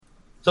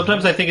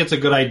Sometimes I think it's a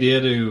good idea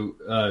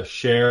to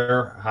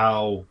share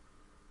how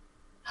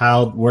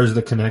where's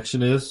the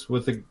connection is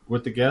with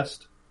the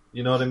guest.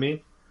 You know what I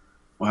mean?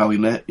 Well, how we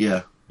met,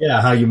 yeah.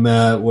 Yeah, how you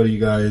met, what do you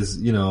guys,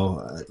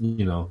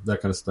 that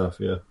kind of stuff,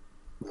 yeah.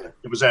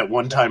 It was that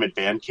one time at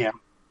band camp.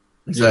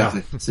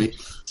 Exactly. Yeah.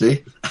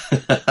 See?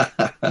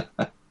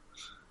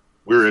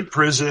 We were in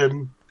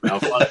prison.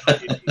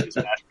 His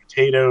mashed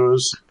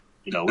potatoes.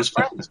 It was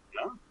friends.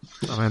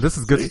 Oh man, this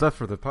is good stuff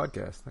for the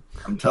podcast.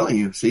 I'm telling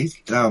you. See?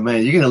 Oh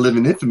man, you're gonna live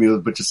in infamy with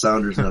a bunch of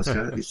Sounders now,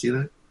 Scott. You see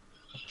that?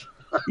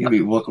 You're gonna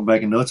be welcome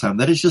back in no time.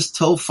 That is just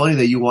so funny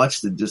that you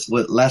watched it just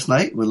last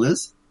night with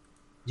Liz?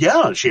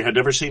 Yeah, she had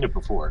never seen it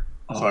before.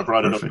 So I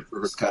brought it up for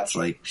her. Scott's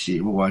like,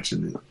 we're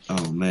watching it.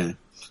 Oh man.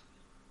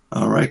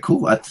 All right,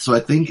 cool. So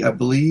I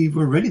believe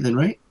we're ready then,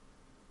 right?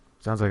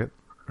 Sounds like it.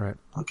 All right.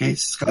 Okay,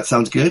 Scott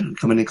sounds good.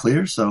 Coming in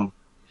clear, so.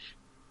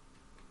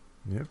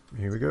 Yep,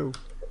 here we go.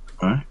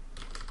 All right.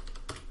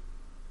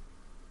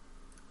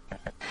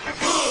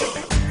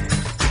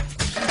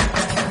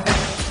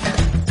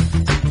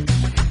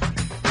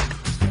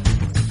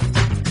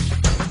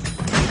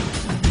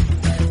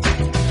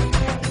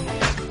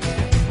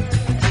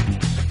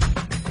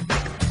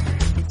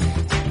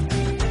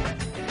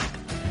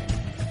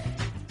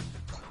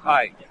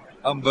 Hi,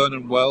 I'm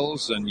Vernon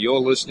Wells, and you're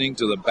listening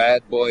to the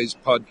Bad Boys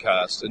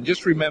Podcast. And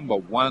just remember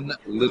one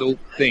little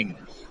thing.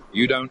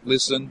 You don't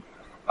listen,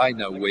 I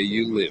know where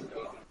you live.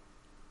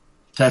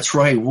 That's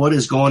right. What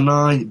is going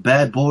on?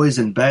 Bad boys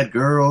and bad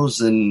girls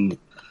and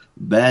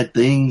bad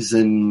things,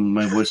 and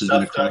my voice is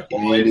going to crack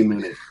in any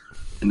minute.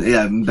 And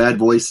yeah, bad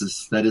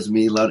voices. That is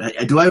me. Loud.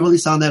 Do I really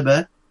sound that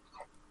bad?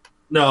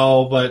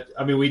 No, but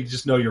I mean, we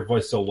just know your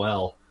voice so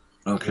well.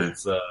 Okay.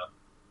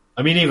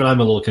 Even I'm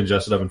a little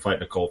congested. I've been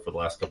fighting a cold for the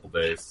last couple of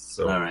days.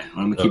 So all right,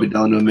 I'm gonna keep it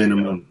down to a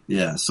minimum.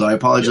 Yeah. So I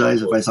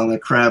apologize if I sound like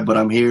crap, but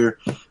I'm here.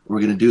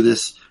 We're gonna do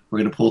this. We're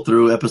gonna pull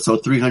through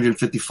episode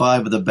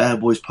 355 of the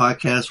Bad Boys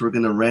Podcast. We're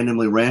gonna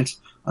randomly rant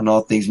on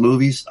all things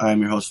movies.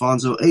 I'm your host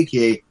Fonzo,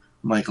 aka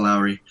Mike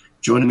Lowry.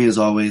 Joining me as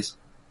always,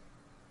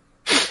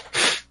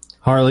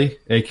 Harley,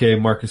 aka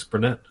Marcus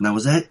Burnett. Now,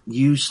 was that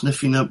you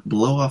sniffing up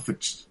blow off a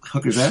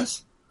hooker's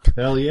ass?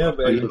 Hell yeah,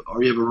 baby.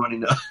 Are you ever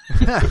running up?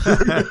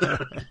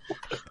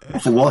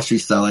 For Wall Street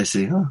style, I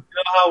see, huh? You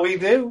know how we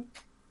do.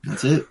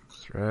 That's it.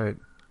 That's right.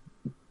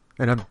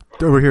 And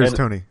over here is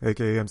Tony,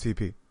 aka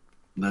MCP.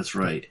 That's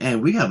right.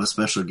 And we have a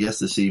special guest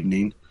this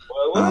evening.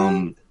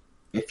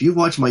 If you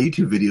watch my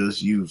YouTube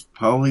videos, you've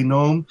probably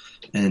known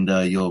him,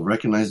 and you'll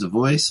recognize the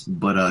voice.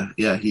 But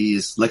he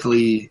is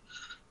luckily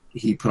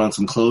he put on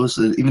some clothes,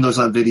 even though it's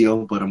not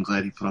video. But I'm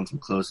glad he put on some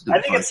clothes.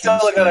 I think it's still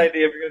a good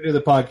idea if you're going to do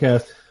the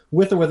podcast.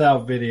 With or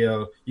without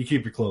video, you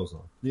keep your clothes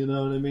on. You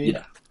know what I mean?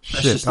 Yeah.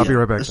 Shit, I'll be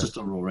right back. That's just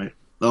a rule, right?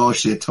 Oh,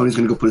 shit. Tony's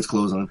going to go put his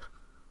clothes on.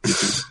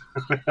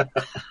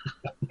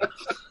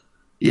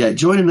 Yeah,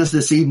 joining us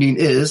this evening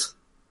is...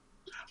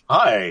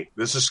 Hi,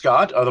 this is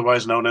Scott,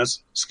 otherwise known as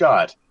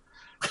Scott.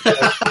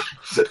 Thanks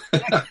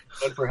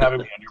for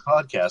having me on your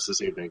podcast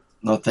this evening.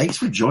 No, thanks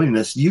for joining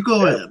us. You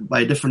go by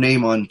a different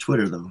name on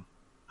Twitter, though.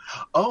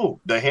 Oh,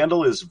 the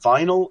handle is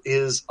Vinyl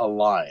is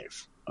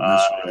Alive.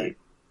 That's right.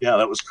 Yeah,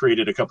 that was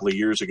created a couple of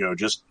years ago,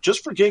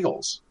 just for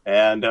giggles,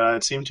 and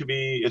it seemed to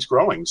be it's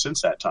growing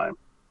since that time.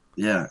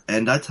 Yeah,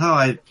 and that's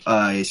how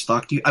I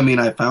stalked you. I mean,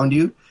 I found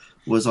you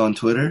was on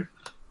Twitter,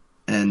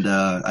 and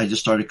I just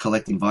started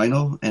collecting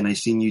vinyl, and I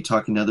seen you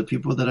talking to other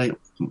people that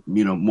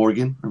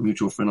Morgan, our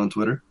mutual friend on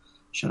Twitter.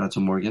 Shout out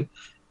to Morgan,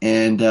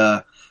 and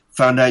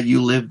found out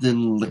you lived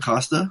in La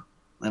Costa,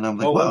 and I'm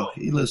like, wow,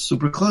 he lives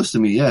super close to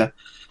me, yeah,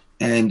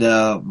 and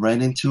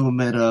ran into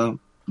him at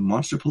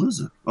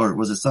Monsterpalooza, or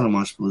was it Son of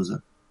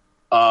Monsterpalooza?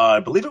 I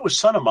believe it was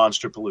Son of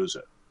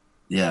Monsterpalooza.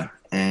 Yeah,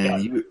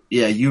 and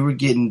you were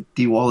getting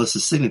Dee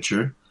Wallace's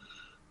signature.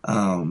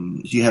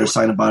 You had her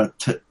sign about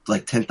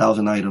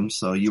 10,000 items,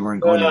 so you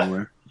weren't going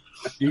anywhere.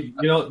 They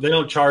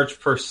don't charge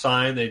per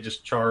sign; they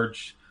just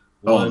charge.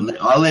 One.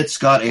 I'll let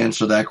Scott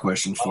answer that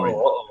question for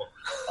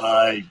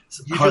you.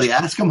 Harley,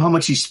 ask him how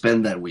much he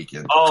spent that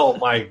weekend. Oh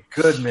my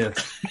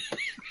goodness!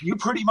 You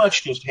pretty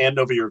much just hand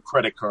over your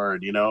credit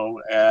card,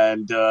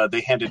 and they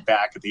hand it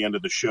back at the end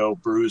of the show,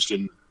 bruised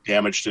and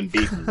damaged and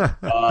beaten.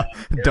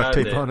 Duct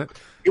tape on it.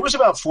 It was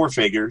about 4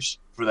 figures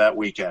for that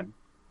weekend.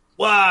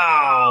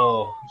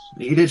 Wow!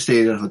 He did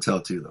stay at a hotel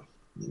too, though.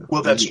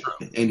 Well, that's true,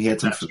 and he had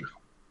some food.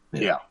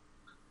 Yeah.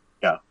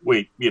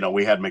 We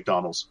had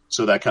McDonald's,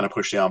 so that kind of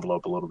pushed the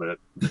envelope a little bit.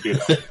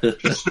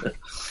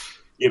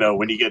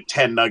 When you get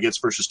 10 nuggets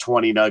versus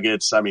 20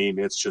 nuggets, I mean,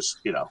 it's just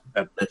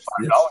that $5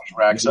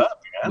 racks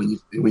up. Man.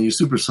 When you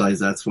supersize,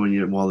 that's when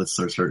your wallet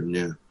starts hurting.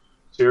 Yeah.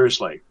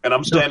 Seriously. And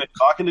I'm standing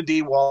talking to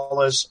Dee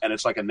Wallace, and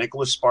it's like a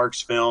Nicholas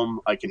Sparks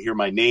film. I can hear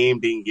my name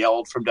being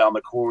yelled from down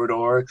the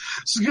corridor.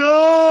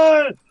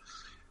 Scott!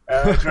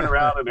 And I turn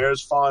around, and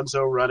there's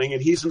Fonzo running,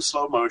 and he's in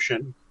slow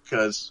motion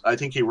because I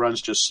think he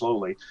runs just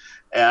slowly.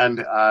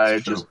 And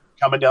just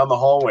coming down the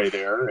hallway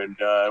there, and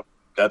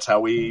that's how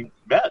we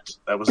met.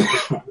 That was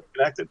how we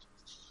connected.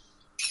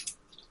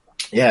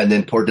 Yeah, and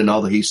then poor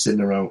Donaldo, he's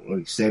sitting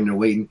around, standing there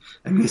waiting.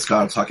 And me and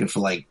Scott are talking for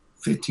like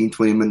 15,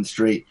 20 minutes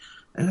straight.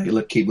 And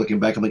I keep looking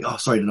back. I'm like, oh,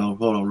 sorry, no,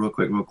 hold on, real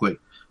quick.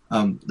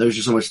 There's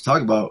just so much to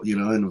talk about, you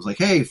know, and it was like,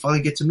 hey,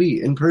 finally get to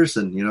meet in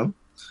person, you know?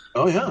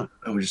 Oh, yeah.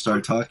 And we just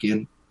started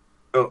talking.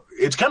 Oh,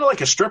 it's kind of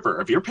like a stripper.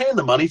 If you're paying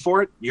the money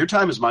for it, your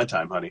time is my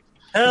time, honey.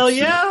 Hell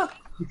yeah.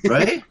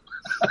 Right?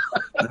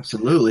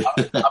 Absolutely.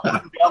 I'm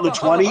down the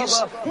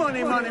 20s.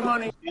 Money.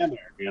 Stand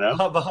there, you know?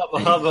 Hubba,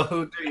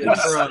 who do you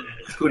trust?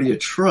 Who do you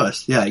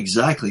trust? Yeah,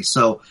 exactly.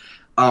 So,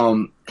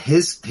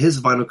 his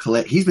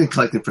vinyl he's been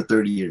collecting for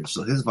 30 years.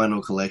 So his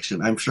vinyl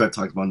collection, I'm sure I've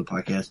talked about on the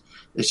podcast,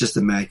 it's just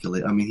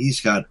immaculate. I mean, he's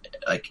got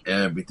like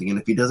everything. And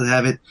if he doesn't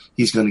have it,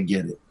 he's going to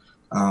get it.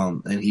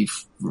 And he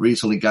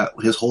recently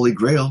got his Holy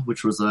Grail,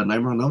 which was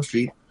Nightmare on Elm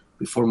Street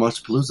before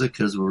Monsterpalooza,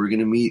 because we were going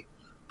to meet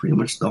pretty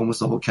much almost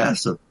the whole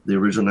cast of the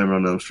original Nightmare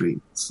on Elm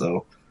Street.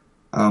 So,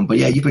 but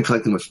yeah, you've been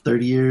collecting for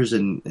 30 years,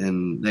 and tell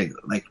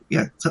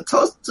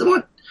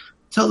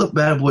the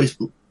Bad Boys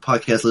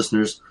podcast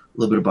listeners a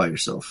little bit about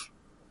yourself.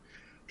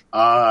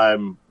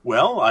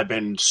 Well, I've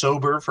been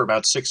sober for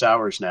about 6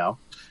 hours now,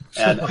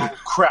 and oh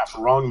crap,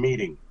 wrong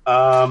meeting.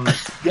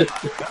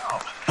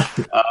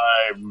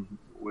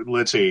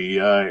 Let's see,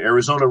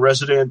 Arizona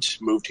resident,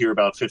 moved here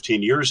about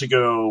 15 years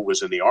ago,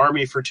 was in the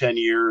Army for 10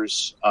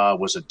 years,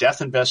 was a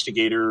death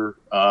investigator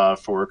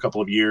for a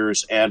couple of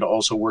years, and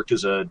also worked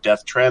as a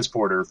death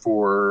transporter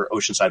for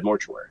Oceanside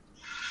Mortuary.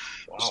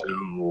 Wow. So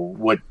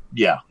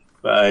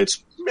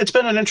it's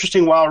been an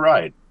interesting wild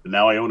ride.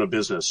 Now I own a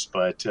business,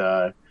 but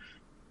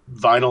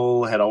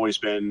vinyl had always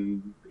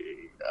been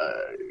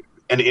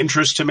an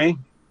interest to me,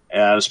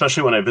 and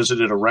especially when I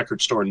visited a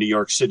record store in New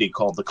York City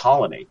called The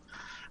Colony,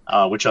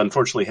 which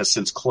unfortunately has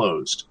since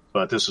closed.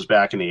 But this was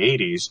back in the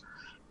 80s,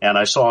 and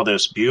I saw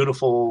this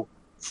beautiful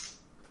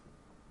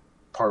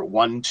part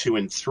 1, 2,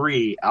 and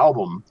 3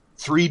 album,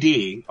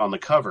 3D on the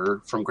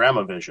cover from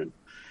Gramavision.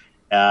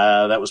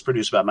 That was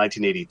produced about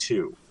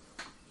 1982.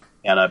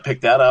 And I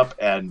picked that up,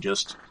 and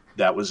just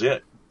that was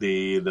it.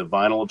 The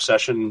vinyl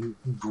obsession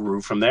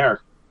grew from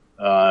there.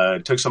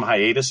 Took some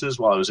hiatuses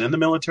while I was in the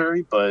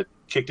military, but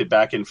kicked it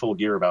back in full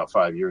gear about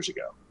 5 years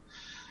ago.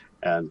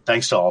 And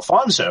thanks to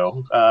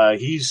Alfonso,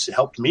 he's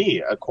helped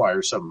me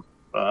acquire some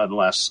in the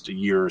last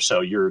year or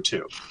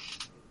two.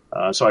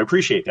 So I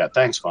appreciate that.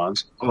 Thanks,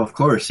 Fonz. Oh, of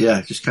course,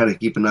 yeah. Just kind of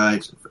keep an eye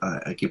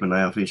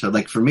out for each other.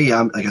 Like for me,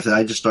 like I said,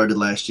 I just started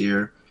last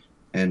year,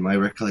 and my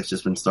record collection's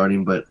just been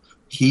starting. But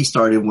he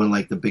started when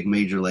like the big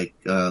major, like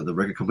the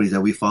record companies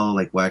that we follow,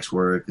 like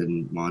Waxwork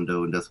and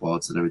Mondo and Death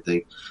Waltz and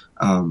everything.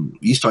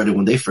 You started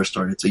when they first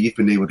started, so you've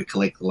been able to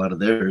collect a lot of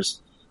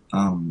theirs.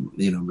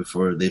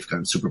 Before they've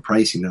gotten super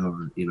pricey now,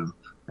 or,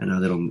 and now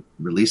they don't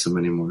release them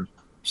anymore.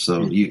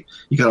 So you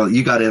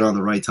got in on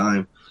the right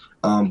time.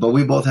 But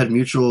we both had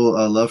mutual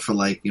love for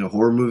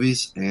horror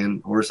movies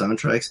and horror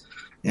soundtracks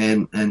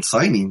and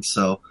signings.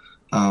 So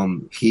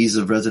he's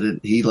a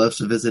resident. He loves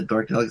to visit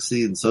Dark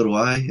Galaxy, and so do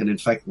I. And in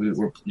fact, we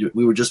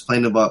were just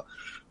planning about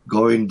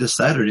going this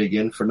Saturday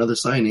again for another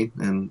signing,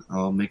 and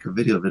I'll make a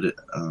video of it.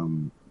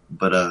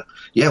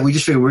 We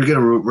just figured we're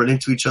gonna run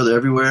into each other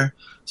everywhere,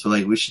 so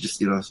we should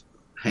just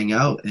hang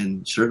out.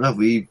 And sure enough,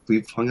 we've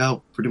hung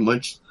out pretty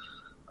much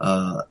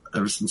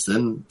ever since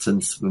then,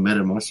 since we met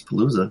at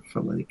Monsterpalooza for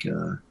a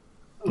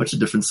bunch of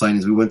different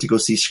signings. We went to go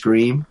see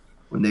Scream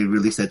when they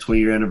released that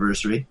 20-year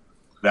anniversary.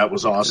 That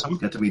was awesome.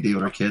 Got to meet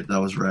David Arquette.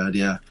 That was rad,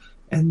 yeah.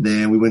 And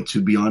then we went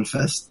to Beyond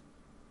Fest.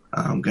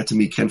 Got to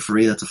meet Ken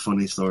Faree. That's a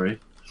funny story.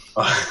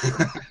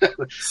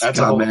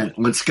 Scott, man.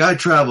 When Scott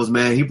travels,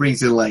 man, he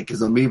brings in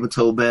his Amoeba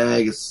tote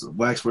bag, his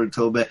Waxwork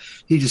tote bag.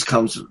 He just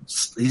comes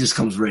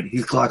ready.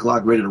 He's clock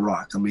ready to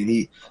rock. I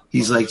mean,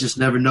 he's just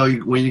never know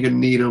when you're gonna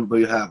need him, but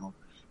you have him.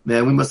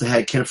 Man, we must have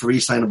had Ken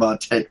Faree sign about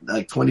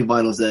 20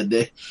 vinyls that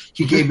day.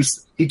 He gave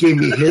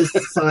me his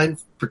sign,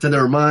 pretend they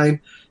were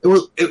mine.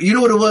 You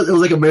know what it was? It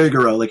was like a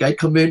merry-go-round. I'd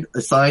come in,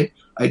 a sign,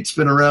 I'd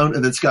spin around,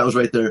 and then Scott was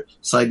right there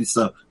signing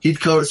stuff. He'd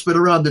spin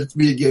around, then it's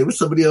me again with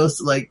somebody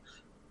else.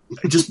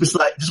 Just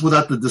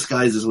without the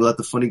disguises, without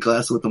the funny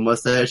glasses, with the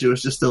mustache. It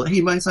was just still, hey,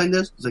 you might sign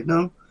this? It's like,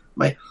 no.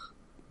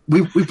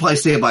 We probably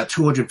saved about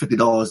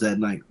 $250 that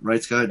night,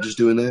 right, Scott? Just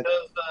doing that?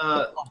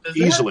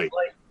 Easily.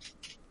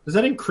 Does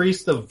that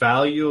increase the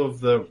value of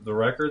the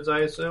records, I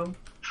assume?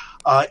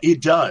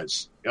 It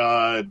does.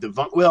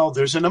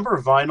 There's a number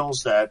of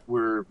vinyls that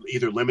were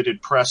either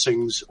limited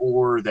pressings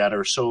or that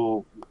are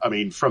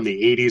from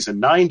the 80s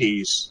and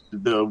 90s,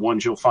 the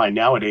ones you'll find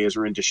nowadays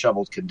are in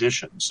disheveled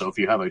condition. So if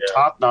you have a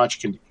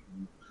top-notch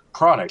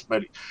product,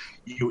 but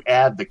you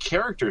add the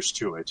characters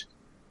to it,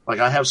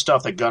 I have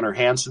stuff that Gunnar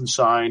Hansen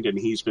signed, and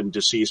he's been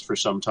deceased for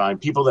some time.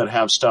 People that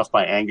have stuff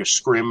by Angus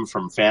Scrimm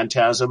from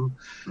Phantasm.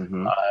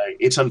 Mm-hmm.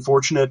 It's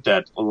unfortunate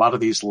that a lot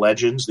of these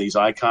legends, these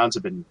icons,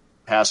 have been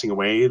passing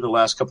away the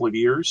last couple of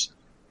years.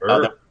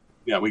 Sure.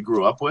 We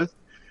grew up with.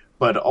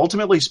 But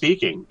ultimately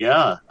speaking,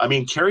 yeah. I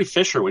mean, Carrie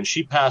Fisher, when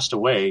she passed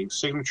away,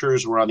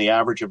 signatures were on the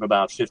average of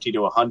about 50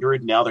 to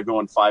 100. Now they're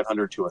going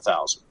 500 to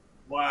 1,000.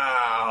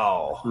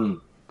 Wow. Hmm.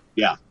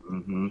 Yeah.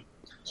 Mm-hmm.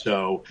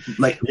 So,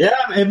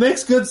 it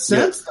makes good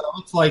sense, though.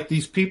 It's like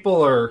these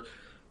people are,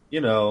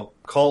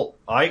 cult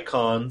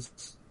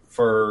icons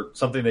for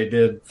something they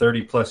did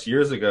 30 plus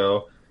years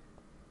ago,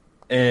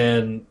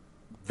 and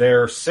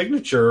their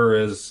signature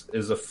is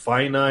a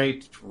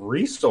finite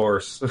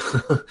resource.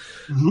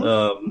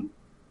 Mhm.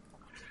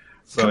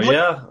 So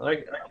yeah,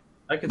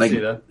 I can see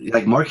that.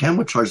 Like Mark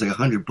Hamill charged like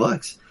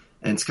 $100,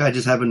 and Scott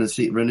just happened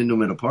to run into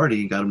him at a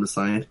party and got him to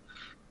sign.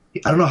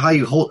 I don't know how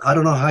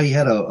he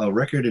had a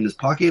record in his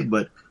pocket,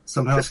 but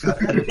somehow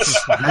Scott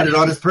had it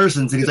on his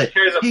person, and he's like,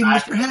 "Hey,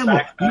 Mr.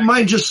 Hamill, you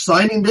mind just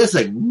signing this?"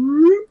 Like,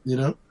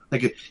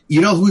 like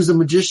who's a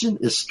magician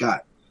is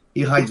Scott.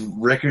 He hides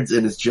records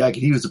in his jacket.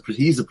 He's a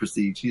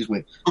prestige. He's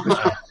went.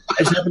 I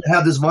just happen to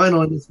have this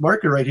vinyl and this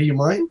marker right here. You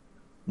mind?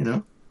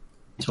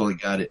 Totally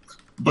got it.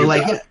 But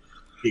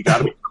you got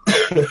to be.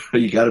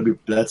 You got to be.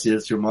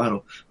 That's your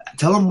model.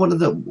 Tell them one of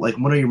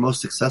your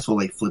most successful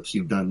flips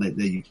you've done that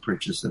you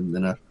purchased and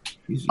then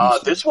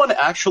this one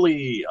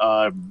actually,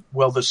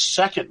 the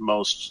second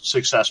most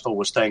successful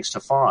was thanks to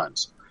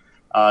Fonz.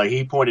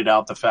 He pointed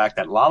out the fact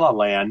that La La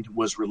Land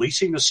was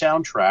releasing the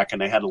soundtrack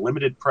and they had a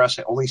limited press.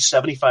 Only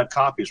 75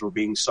 copies were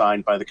being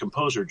signed by the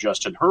composer,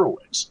 Justin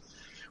Hurwitz.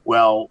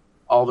 Well,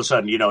 all of a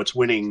sudden, it's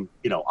winning,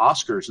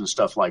 Oscars and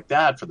stuff like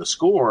that for the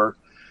score.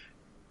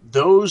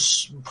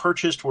 Those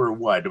purchased were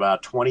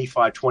about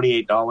 $25,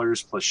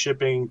 $28 plus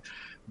shipping,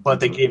 but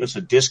they gave us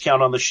a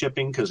discount on the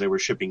shipping because they were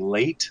shipping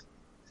late.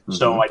 Mm-hmm.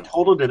 So I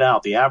totaled it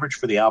out. The average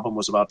for the album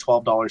was about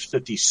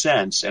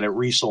 $12.50, and it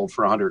resold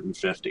for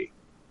 $150.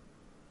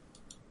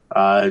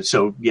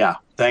 So yeah,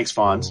 thanks,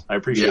 Fonz. I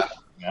appreciate that,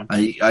 man.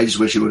 I just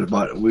wish you would have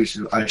bought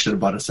it. I should have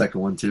bought a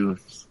second one too.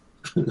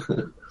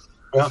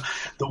 Well,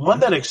 the one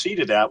that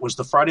exceeded that was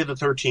the Friday the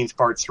 13th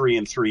Part 3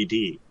 in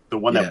 3D. The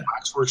one that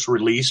Waxworks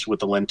released with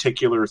the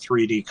lenticular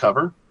 3D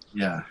cover.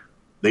 Yeah.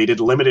 They did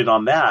limited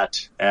on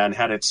that and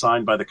had it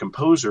signed by the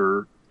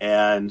composer,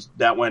 and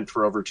that went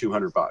for over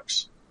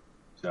 $200.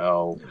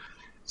 So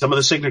some of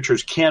the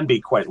signatures can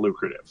be quite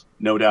lucrative,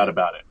 no doubt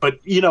about it. But,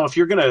 if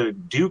you're going to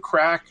do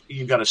crack,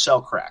 you've got to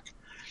sell crack.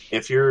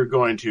 If you're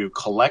going to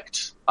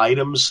collect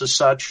items as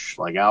such,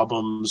 like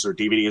albums or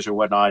DVDs or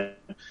whatnot,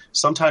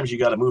 sometimes you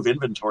got to move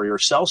inventory or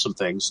sell some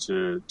things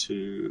to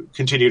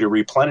continue to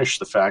replenish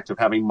the fact of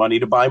having money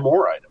to buy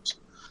more items.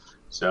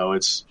 So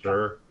it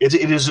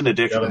is an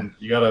addiction.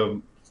 You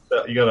gotta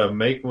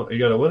make. What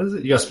is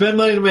it? You gotta spend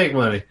money to make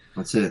money.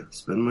 That's it.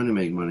 Spend money to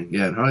make money.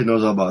 Yeah, and Harley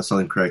knows all about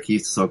selling crack. He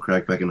used to sell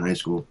crack back in high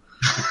school.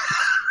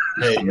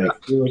 Hey,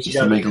 just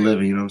to make a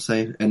living, you know what I'm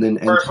saying? And then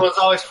first one's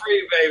always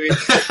free, baby.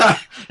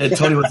 And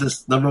Tony was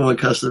this number one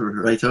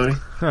customer, right, Tony?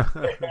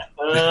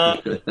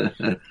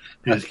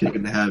 He was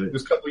kicking the habit. He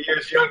was a couple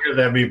years younger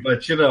than me,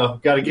 but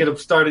got to get him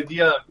started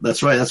young.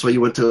 That's right. That's why you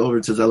went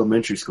over to his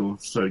elementary school.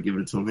 Started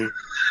giving it to him.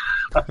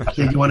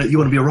 Kid, you want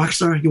to be a rock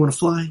star? You want to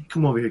fly?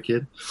 Come over here,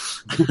 kid.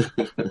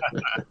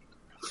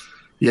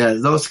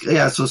 So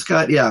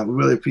Scott, we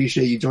really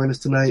appreciate you joining us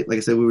tonight. Like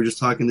I said, we were just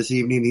talking this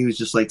evening. He was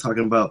just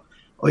talking about,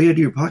 oh, you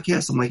do your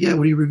podcast? I'm like, yeah,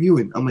 what are you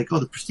reviewing? I'm like, oh,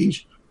 The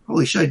Prestige.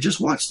 Holy shit, I just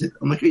watched it.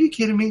 I'm like, are you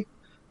kidding me?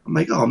 I'm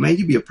like, oh, man,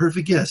 you'd be a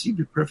perfect guest. You'd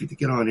be perfect to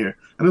get on here.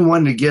 I've been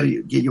wanting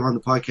to get you on the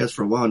podcast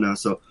for a while now,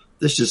 so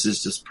this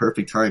is just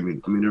perfect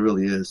timing. I mean, it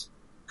really is.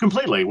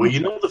 Completely. Well,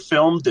 the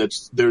film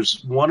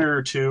there's one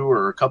or two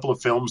or a couple of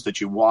films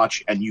that you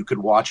watch and you could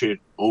watch it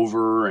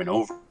over and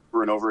over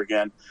and over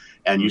again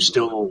and you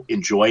still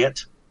enjoy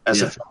it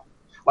as a film.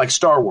 Like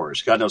Star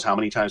Wars. God knows how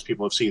many times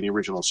people have seen the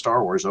original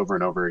Star Wars over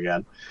and over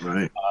again.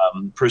 Right.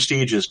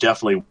 Prestige is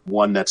definitely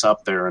one that's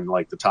up there in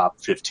the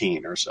top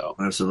 15 or so.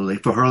 Absolutely.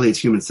 For Harley, it's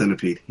Human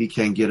Centipede. He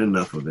can't get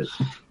enough of it.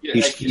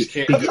 Yeah, he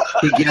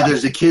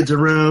gathers the kids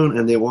around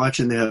and they watch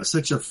and they have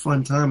such a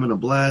fun time and a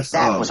blast.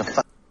 That was a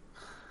fun.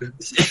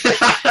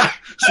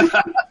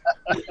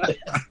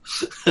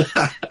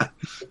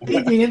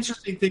 The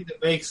interesting thing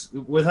that makes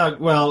we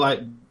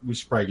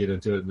should probably get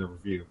into it in the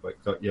review,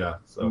 but yeah.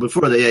 So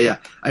before that,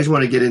 I just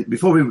want to get in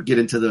before we get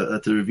into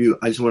the review.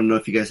 I just want to know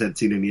if you guys had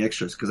seen any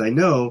extras because I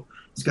know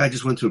this guy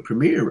just went to a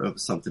premiere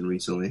of something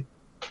recently.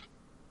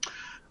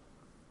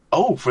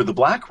 Oh, for The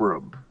Black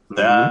Room.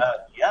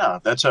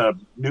 That's a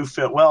new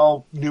film.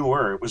 Well,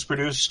 newer. It was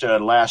produced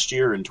last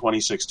year in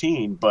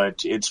 2016,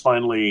 but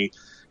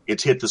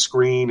it's hit the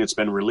screen, it's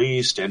been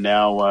released, and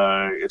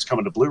now it's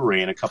coming to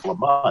Blu-ray in a couple of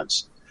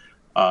months.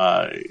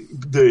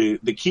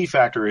 The key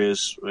factor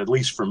is, at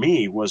least for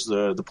me, was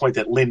the point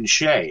that Lin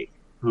Shaye,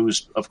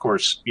 who's, of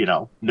course,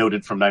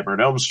 noted from Nightmare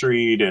on Elm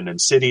Street and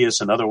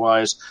Insidious and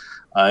otherwise,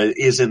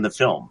 is in the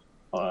film.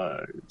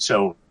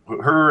 So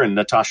her and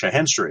Natasha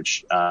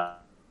Henstridge,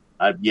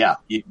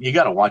 you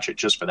got to watch it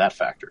just for that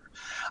factor.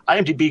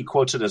 IMDb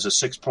quotes it as a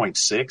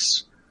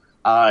 6.6.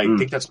 I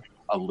think that's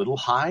a little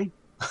high.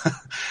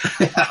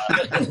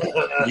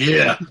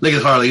 Yeah, look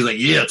at Harley. He's like,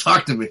 yeah,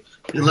 talk to me.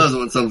 He loves it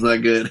when something's not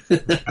good.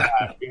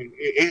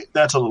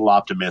 That's a little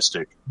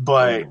optimistic,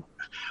 but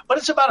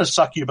it's about a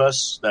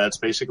succubus that's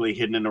basically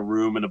hidden in a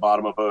room in the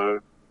bottom of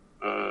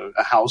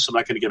a house. I'm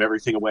not going to give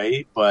everything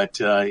away,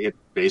 but it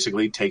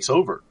basically takes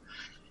over.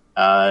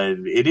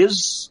 It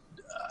is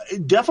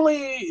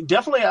Definitely,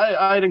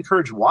 I'd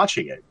encourage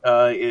watching it.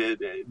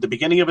 The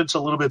beginning of it's a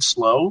little bit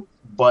slow,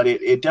 but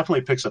it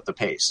definitely picks up the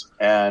pace,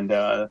 and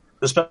the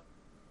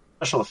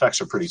special effects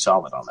are pretty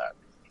solid on that.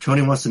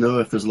 Tony wants to know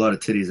if there's a lot of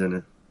titties in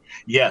it.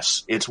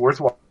 Yes, it's worth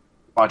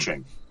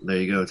watching. There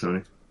you go,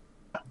 Tony.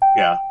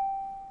 Yeah.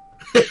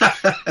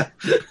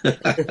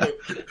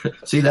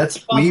 See,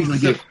 we usually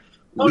give.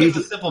 Tony's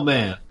a simple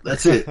man.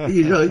 That's it.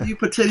 You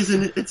put titties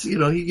in it. It's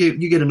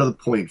you get another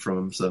point from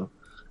him. So.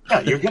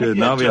 Yeah, you're gonna Good.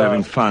 Now we're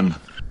having fun.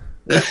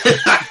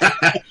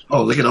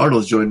 Oh, look at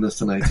Arnold's joining us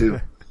tonight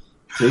too.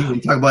 See, when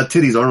you talk about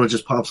titties, Arnold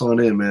just pops on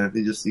in, man.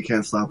 You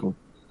can't stop him.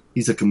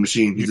 He's like a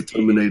machine. He's a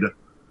Terminator.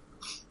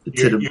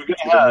 You're gonna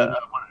have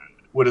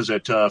what is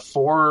it?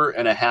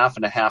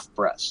 4.5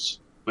 breasts.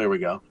 There we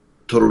go.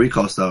 Total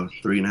Recall style.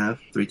 3.5,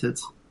 3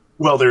 tits.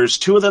 Well, there's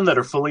 2 of them that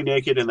are fully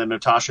naked, and then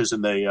Natasha's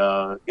in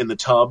the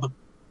tub,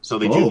 so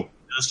they do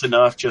just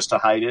enough just to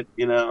hide it,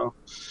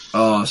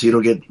 Oh, so you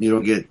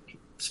don't get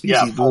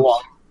species full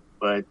boobs?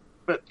 on,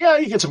 but yeah,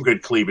 you get some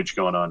good cleavage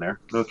going on there.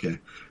 Okay,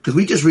 because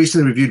we just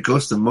recently reviewed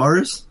Ghost of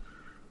Mars,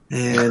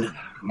 and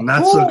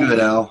not so good,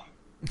 Al.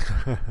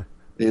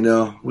 We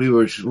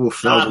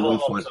fell at one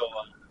point.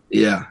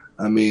 Yeah,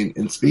 I mean,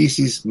 in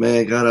Species,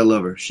 man, God, I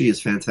love her. She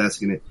is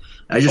fantastic in it.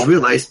 I just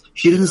realized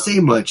she didn't say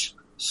much,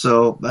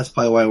 so that's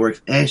probably why it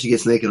works. And she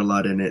gets naked a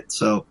lot in it,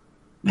 so.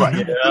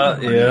 Right.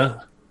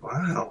 Yeah.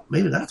 Wow,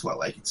 maybe that's why I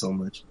like it so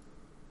much.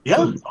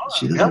 Yeah.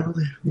 She doesn't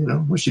really,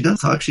 when she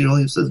does talk, she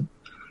only says,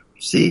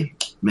 see,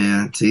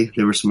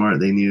 they were smart.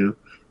 They knew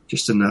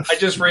just enough. I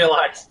just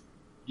realized.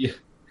 Yeah.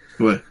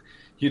 What?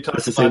 You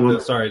talked about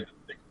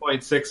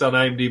 6.6 on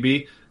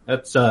IMDb.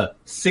 That's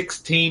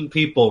 16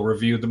 people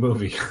reviewed the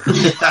movie.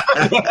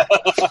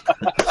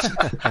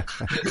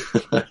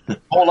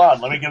 Hold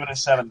on, let me give it a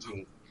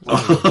 17. 16.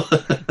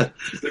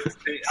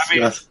 I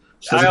mean,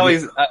 I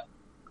always...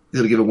 You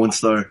gotta give it 1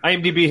 star.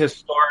 IMDb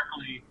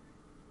historically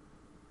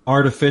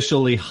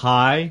artificially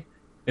high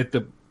at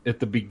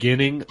the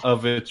beginning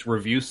of its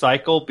review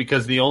cycle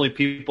because the only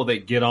people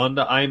that get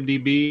onto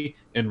IMDb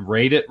and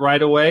rate it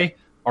right away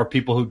are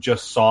people who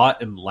just saw it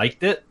and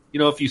liked it.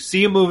 If you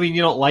see a movie and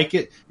you don't like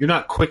it, you're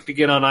not quick to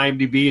get on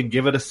IMDb and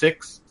give it a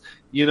 6.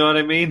 You know what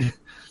I mean?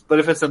 But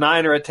if it's a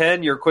 9 or a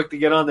 10, you're quick to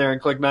get on there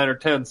and click 9 or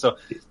 10. So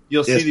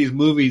you'll see these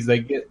movies, they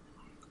get...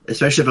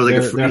 Especially if it was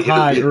like a free... They're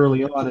high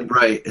early on.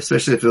 Right.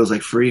 Especially if it was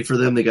like free for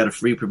them. They got a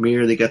free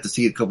premiere. They got to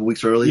see it a couple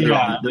weeks early.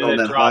 Yeah. They're on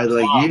that high.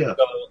 They're like, yeah.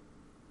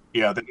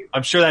 Yeah.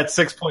 I'm sure that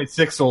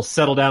 6.6 will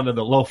settle down to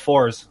the low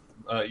 4s,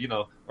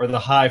 or the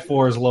high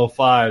 4s, low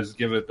 5s.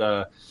 Give it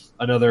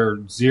another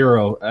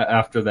 0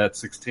 after that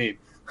 16.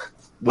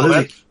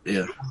 Well,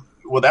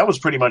 that was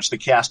pretty much the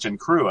cast and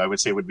crew. I would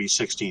say would be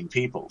 16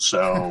 people.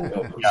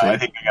 So I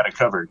think I got it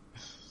covered.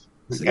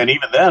 And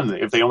even then,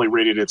 if they only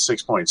rated it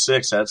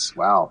 6.6, that's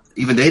wow.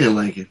 Even they didn't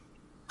like it.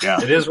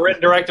 Yeah, it is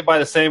written directed by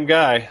the same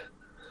guy.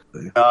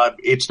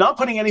 It's not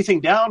putting anything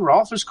down.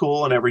 Rolf is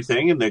cool and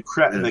everything, and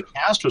the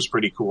cast was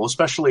pretty cool,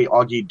 especially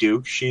Augie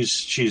Duke.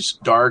 She's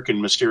dark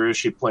and mysterious.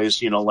 She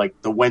plays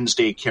like the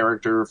Wednesday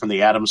character from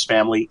the Addams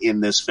Family in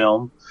this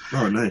film.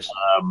 Oh, nice.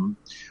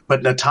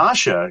 But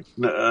Natasha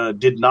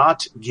did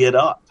not get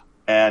up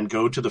and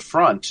go to the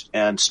front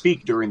and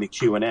speak during the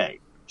Q&A.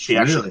 She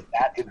actually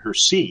sat in her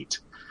seat.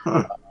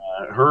 Huh.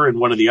 Her and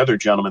one of the other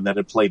gentlemen that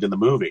had played in the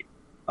movie,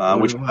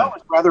 which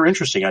was rather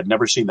interesting. I'd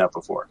never seen that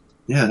before.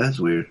 Yeah, that's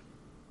weird.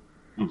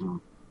 Mm-hmm.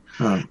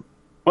 Huh.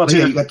 Well,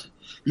 you got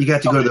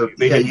to go to the...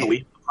 They didn't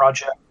believe in the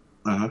project.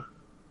 Uh-huh.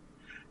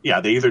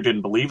 Yeah, they either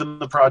didn't believe in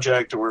the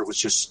project or it was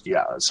just,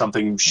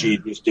 something she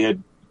just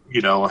did,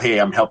 hey,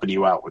 I'm helping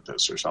you out with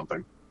this or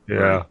something.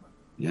 Yeah.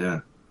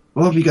 Yeah.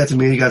 Well, if you got to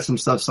me, you got some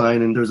stuff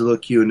signed and there's a little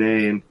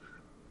Q&A and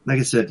like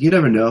I said, you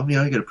never know.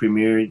 You got a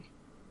premiere, you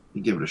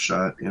give it a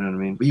shot. You know what I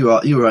mean? But you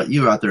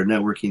were out there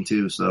networking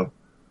too, so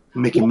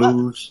making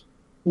moves.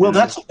 Well,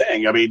 that's the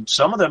thing. I mean,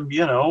 some of them,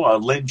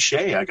 Lynn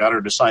Shay, I got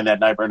her to sign that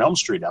Nightmare on Elm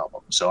Street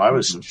album, so I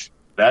was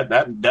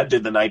that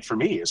did the night for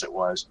me as it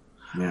was.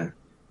 Yeah,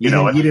 you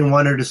didn't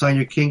want her to sign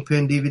your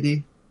Kingpin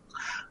DVD.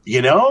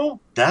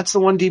 That's the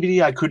one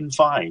DVD I couldn't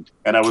find,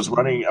 and I was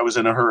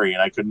in a hurry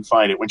and I couldn't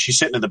find it. When she's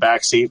sitting in the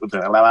back seat with the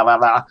la la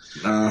la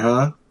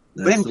la.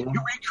 Ben, can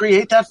you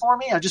recreate that for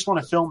me? I just want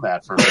to film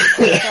that for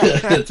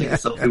her. Take a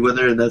selfie with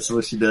her, and that's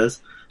what she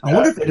does. I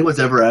wonder if anyone's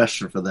ever asked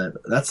her for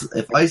that.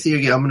 If I see her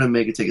again, I'm going to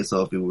make her take a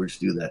selfie. We'll just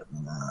do that.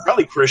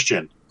 Probably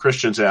Christian.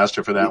 Christian's asked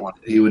her for that one.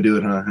 He would do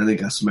it, huh? I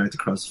think I smacked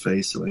across the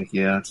face. So it's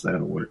not going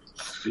to work.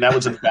 And that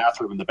was in the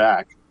bathroom in the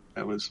back.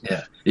 That was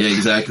Yeah,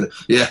 exactly.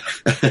 Yeah.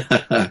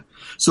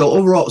 So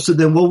overall,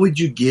 then what would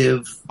you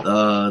give?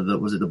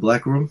 Was it the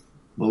Black Room?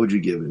 What would you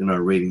give it in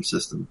our rating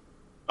system?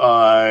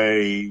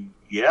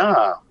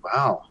 Yeah,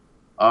 wow.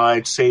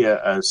 I'd say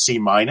a C-,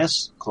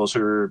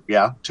 closer,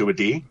 to a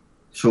D.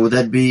 So would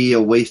that be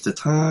a waste of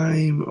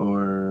time,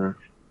 or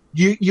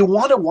you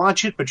want to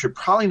watch it, but you're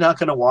probably not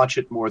going to watch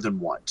it more than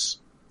once,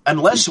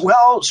 unless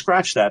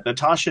scratch that.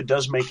 Natasha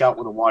does make out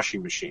with a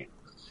washing machine.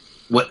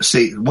 What?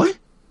 Say what?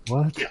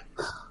 What? Yeah.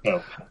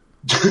 Oh.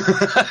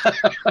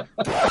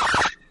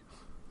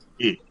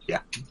 Yeah.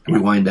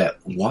 Rewind that.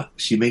 What?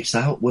 She makes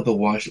out with a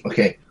wash.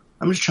 Okay,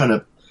 I'm just trying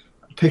to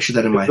picture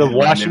that in my The head.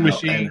 washing right now,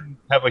 machine and-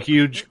 have a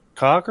huge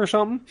cock or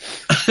something?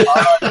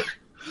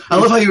 I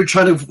love how you were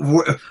trying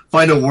to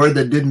find a word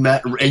that didn't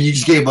matter, and you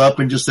just gave up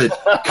and just said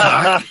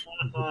cock.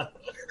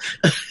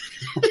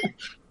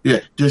 Yeah.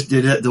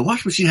 Did the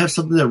washing machine have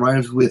something that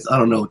rhymes with, I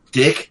don't know,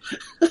 dick?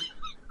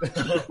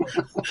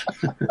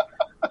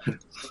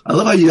 I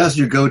love how you asked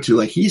your go-to.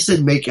 Like, he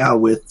said make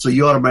out with, so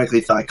you automatically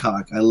thought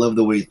cock. I love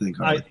the way you think,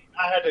 Harley.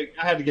 I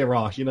had to get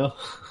Ross, you know?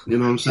 You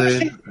know what I'm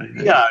saying?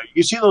 Yeah,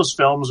 you see those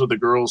films where the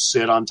girls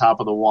sit on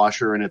top of the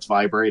washer and it's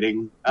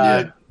vibrating?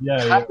 Yeah.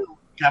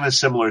 Kind of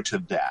similar to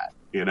that,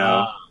 you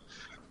know?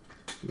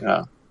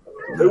 Yeah.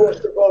 Who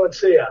wants to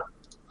volunteer?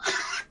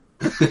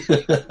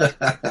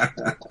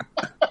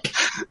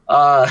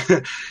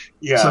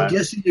 Yeah. So I'm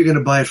guessing you're going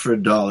to buy it for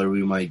 $1,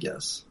 we might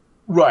guess.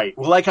 Right.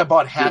 Well, like I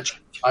bought Hatchet.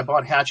 I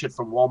bought Hatchet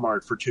from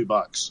Walmart for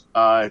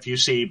 $2. If you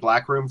see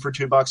Black Room for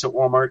 $2 at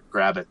Walmart,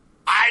 grab it.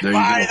 There you go.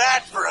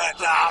 that for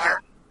 $1.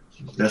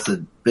 That's a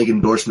big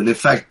endorsement. In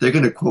fact, they're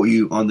going to quote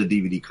you on the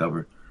DVD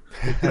cover.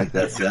 Like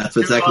that's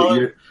exactly what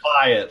you're.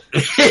 Buy it.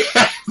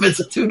 If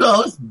it's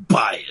 $2,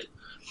 buy it.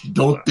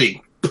 Don't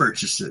think,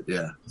 purchase it.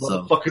 Yeah.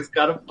 So Motherfuckers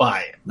gotta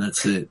buy it.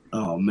 that's it.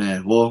 Oh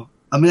man. Well,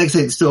 I mean, like I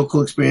said, it's still a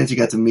cool experience. You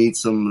got to meet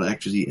some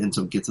actors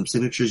and get some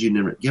signatures you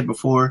never get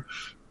before,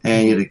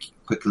 and you had a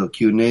quick little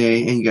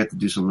Q&A, and you got to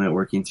do some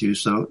networking too.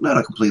 So not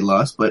a complete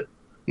loss, but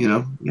you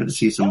know, you got to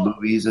see some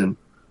movies and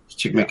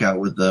check out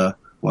with the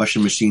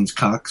washing machine's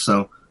cock.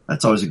 So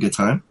that's always a good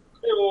time.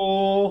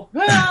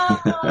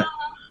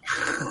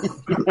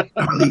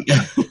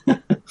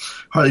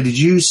 Harley, did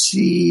you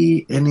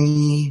see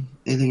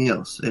anything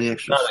else? Any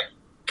extras?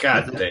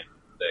 God damn thing.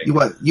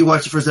 You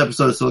watched the first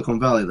episode of Silicon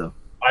Valley, though.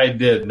 I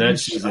did. And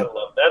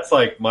that's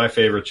like my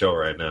favorite show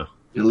right now.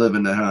 You're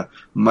living that, huh?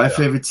 My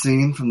favorite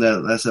scene from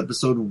that last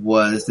episode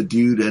was the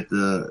dude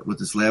with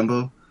his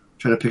Lambo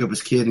trying to pick up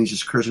his kid, and he's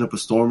just cursing up a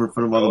storm in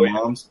front of all the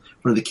moms,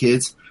 in front of the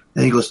kids.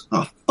 And he goes,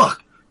 "Oh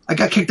fuck! I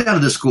got kicked out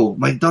of this school.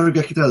 My daughter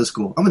got kicked out of this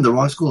school. I'm in the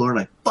wrong school, aren't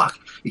I? Fuck!"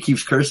 He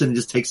keeps cursing and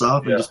just takes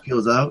off and just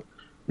peels out.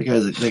 That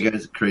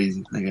guy's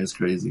crazy. That guy's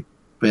crazy.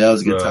 But yeah, that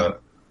was a good time.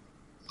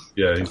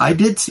 Yeah, I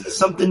did see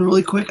something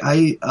really quick.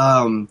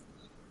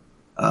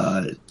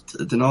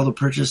 Donaldo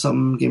purchased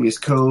something, gave me his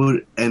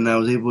code, and I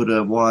was able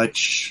to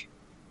watch.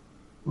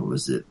 What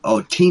was it?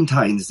 Oh, Teen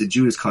Titans: The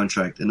Judas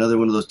Contract, another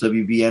one of those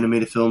WB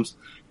animated films.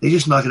 They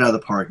just knock it out of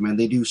the park, man.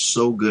 They do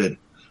so good.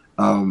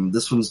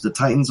 This one's the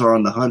Titans are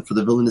on the hunt for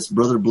the villainous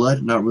Brother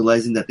Blood, not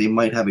realizing that they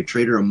might have a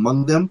traitor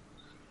among them.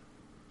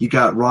 You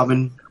got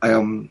Robin,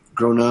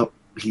 grown up.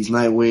 He's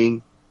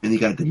Nightwing, and you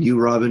got the new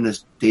Robin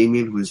as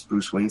Damian, who is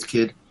Bruce Wayne's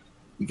kid.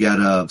 You got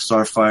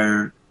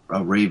Starfire,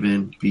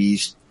 Raven,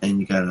 Beast, and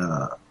you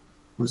got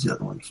what's the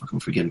other one? I'm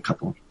forgetting a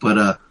couple.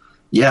 But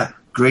yeah,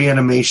 great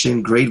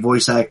animation, great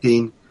voice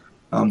acting.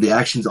 The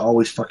action's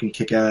always fucking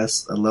kick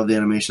ass. I love the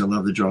animation. I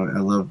love the drawing. I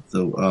love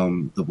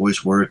the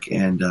voice work,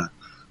 and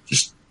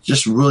just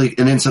really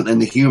and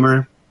the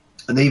humor.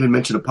 And they even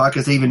mentioned a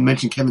podcast. They even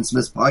mentioned Kevin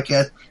Smith's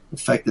podcast. The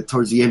fact that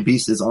towards the end,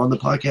 Beast is on the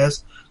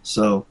podcast.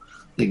 So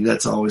I think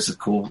that's always a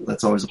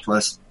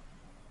plus.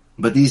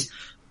 But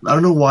I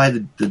don't know why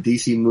the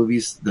DC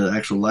movies, the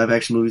actual live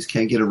action movies,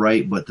 can't get it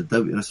right. But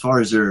as far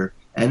as their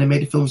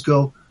animated films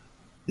go,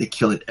 they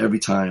kill it every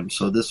time.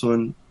 So this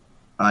one,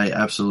 I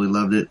absolutely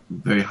loved it.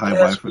 Very high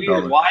buy for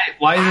 $1.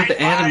 Why is it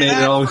the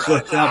animated always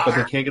works out, but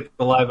they can't get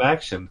the live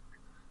action?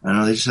 I don't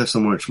know. They just have so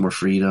much more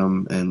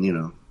freedom,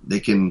 and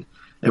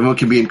everyone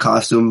can be in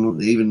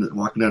costume. Even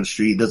walking down the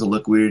street, it doesn't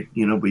look weird,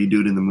 but you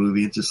do it in the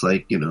movie. It's just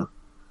like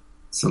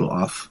it's a little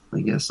off,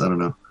 I guess. I don't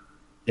know.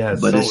 Yeah,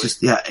 but it's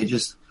they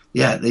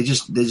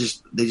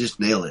just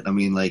nail it. I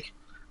mean, like,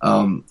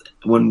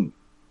 when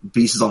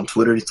Beast is on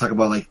Twitter, he's talking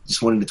about like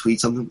just wanting to tweet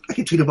something. I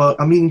can tweet about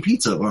I'm eating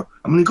pizza or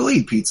I'm going to go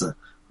eat pizza.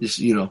 Just,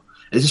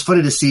 it's just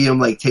funny to see him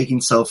like taking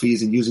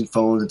selfies and using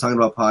phones and talking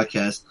about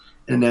podcasts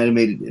in an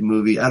animated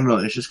movie. I don't know.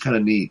 It's just kind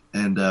of neat.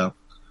 And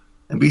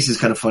Beast is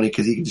kind of funny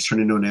because he can just turn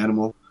into an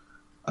animal.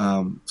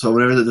 So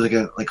whenever there's like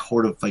a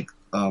horde of like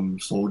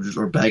soldiers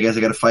or bad guys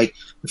that got to fight,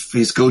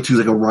 his go-to is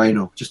like a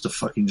rhino, just to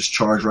fucking just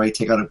charge, right?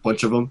 Take out a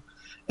bunch of them.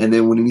 And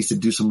then when he needs to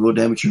do some real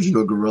damage, turns into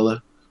a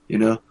gorilla,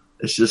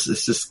 It's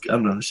just, I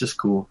don't know, it's just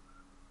cool.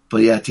 But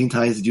yeah, Teen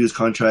Titans, The Judas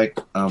Contract,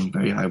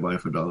 very high buy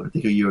for $1. I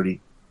think you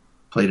already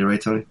played it,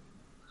 right, Tony?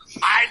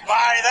 I'd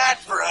buy that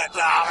for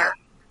 $1.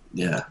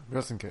 Yeah.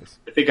 Just in case.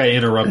 I think I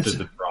interrupted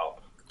the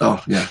drop.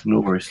 Oh, yeah, no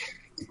worries.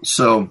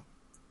 So,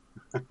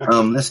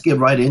 let's get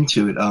right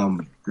into it.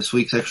 This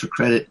week's extra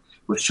credit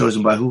was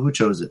chosen by who? Who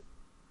chose it?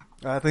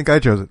 I think I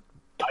chose it.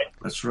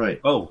 That's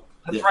right. Oh,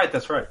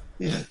 that's right.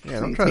 Yeah.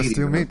 Don't try to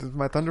steal me. This is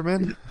my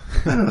Thunderman.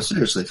 No,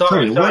 seriously.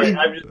 Sorry.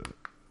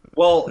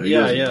 Tony,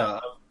 Yeah.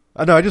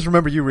 I know. I just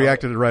remember you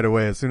reacted right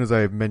away as soon as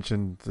I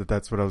mentioned that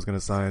that's what I was going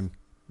to sign.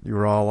 You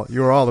were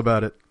all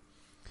about it.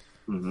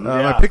 Mm-hmm.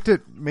 I picked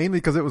it mainly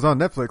because it was on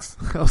Netflix.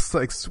 I was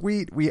like,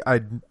 sweet.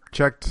 I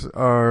checked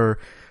our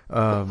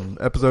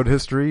episode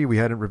history. We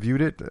hadn't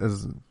reviewed it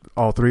as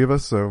all three of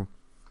us, so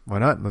why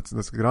not?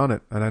 Let's get on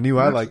it. And I knew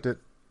I liked it.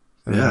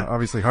 And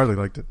obviously Harley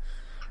liked it.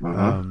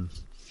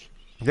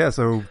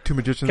 So Two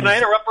Magicians. Can I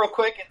interrupt real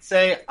quick and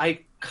say I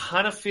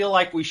kind of feel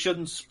like we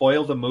shouldn't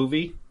spoil the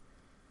movie?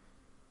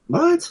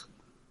 What?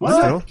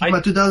 What? Came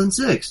out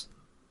 2006.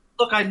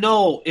 Look, I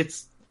know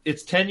it's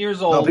 10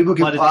 years old. No, people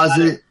can but pause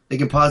it. They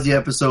can pause the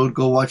episode,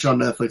 go watch it on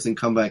Netflix, and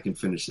come back and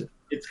finish it.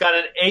 It's got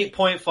an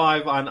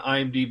 8.5 on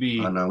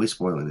IMDb. Oh, no, we're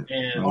spoiling it.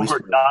 And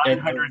over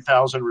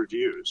 900,000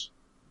 reviews.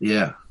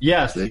 Yeah.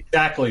 Yes, See?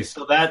 exactly.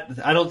 So that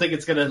I don't think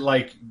it's going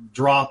to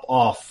drop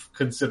off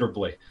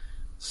considerably.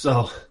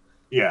 So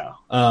Yeah.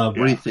 What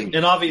do you think?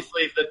 And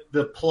obviously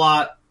the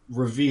plot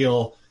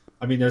reveal,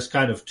 I mean, there's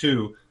kind of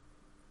two,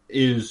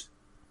 is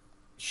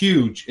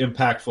huge,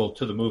 impactful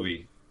to the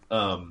movie.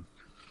 And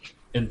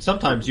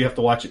sometimes you have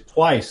to watch it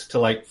twice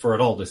to for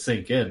it all to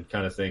sink in,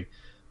 kind of thing.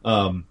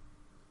 So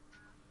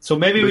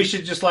maybe we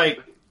should just we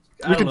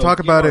can talk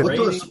about it.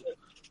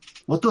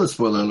 We'll do a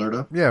spoiler alert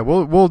up. Yeah,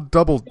 we'll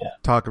double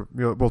talk.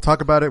 We'll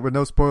talk about it with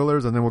no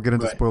spoilers, and then we'll get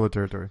into spoiler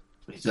territory.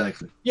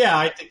 Exactly. Yeah,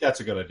 I think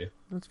that's a good idea.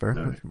 That's fair.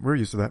 Right. We're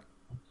used to that.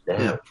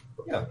 Yeah.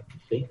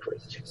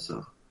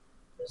 So,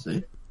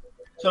 see?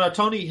 So now,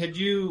 Tony,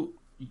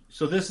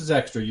 so this is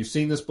extra. You've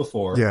seen this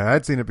before. Yeah,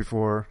 I'd seen it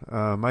before.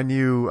 I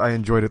knew I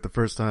enjoyed it the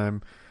first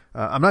time.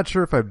 I'm not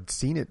sure if I've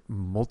seen it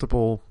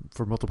multiple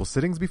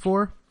sittings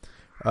before.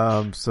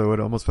 So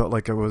it almost felt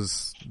like it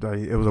was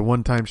a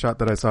one-time shot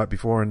that I saw it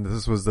before, and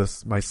this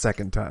was my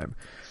second time.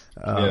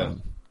 Yeah.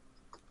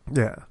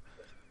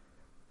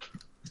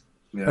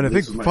 And I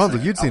think,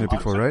 Fonzie, you'd seen it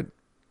before, right?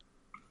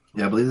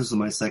 Yeah, I believe this is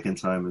my second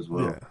time as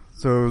well. Yeah.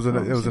 So it was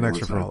an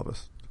extra for all of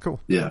us. Cool.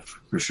 Yeah,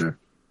 for sure.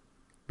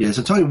 Yeah,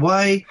 so Tony,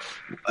 why?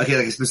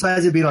 Okay,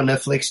 besides it being on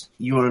Netflix,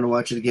 you wanted to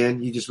watch it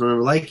again. You just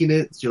remember liking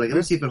it. So you're like, let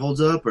me see if it holds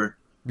up, or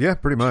yeah,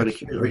 pretty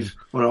much.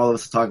 Want all of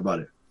us to talk about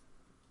it.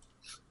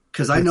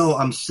 Because I know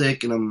I'm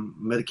sick and I'm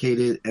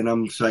medicated and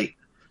I'm just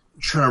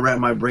trying to wrap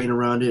my brain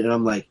around it, and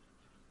I'm like,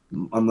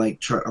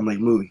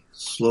 movie,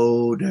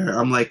 slow down.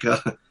 I'm like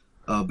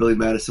Billy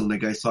Madison when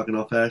that guy's talking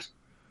all fast.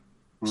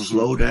 Mm-hmm.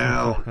 Slow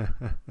down.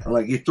 I'm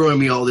like, you're throwing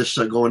me all this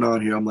shit going on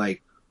here. I'm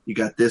like, you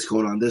got this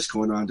going on, this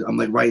going on. I'm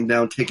like writing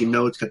down, taking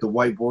notes, got the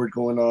whiteboard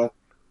going on.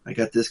 I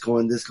got this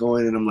going,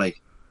 and I'm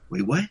like,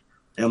 wait, what?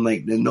 And I'm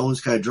like, then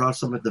Nolan's guy drops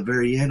something at the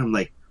very end. I'm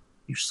like,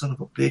 you son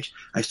of a bitch.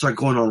 I start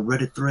going on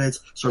Reddit threads,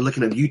 start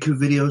looking at YouTube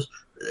videos,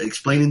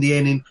 explaining the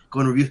ending,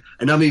 going to reviews,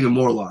 and I'm even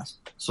more lost.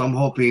 So I'm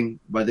hoping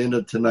by the end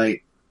of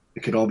tonight,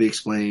 it could all be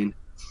explained,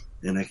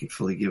 and I can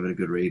fully give it a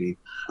good rating.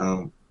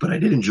 But I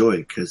did enjoy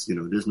it because, it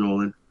is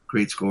Nolan.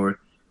 Great score.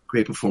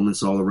 Great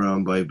performance all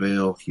around by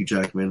Bale, Hugh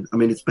Jackman. I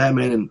mean, it's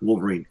Batman and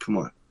Wolverine. Come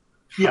on.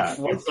 Yeah.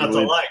 What's not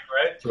to like,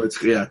 right? So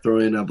throw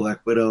in a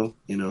Black Widow,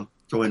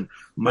 throw in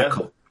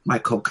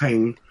Michael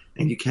Caine,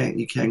 and you can't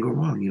go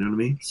wrong, you know what I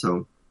mean?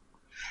 So.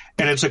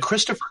 And it's a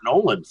Christopher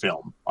Nolan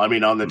film. I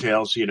mean, on the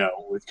tails,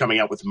 with coming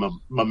out with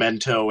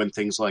Memento and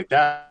things like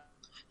that.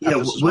 Yeah,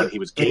 this is what he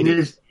was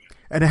getting.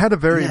 And it had a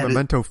very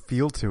Memento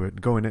feel to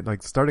it, going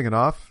in, starting it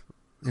off,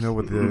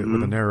 with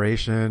the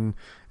narration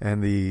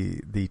and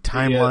the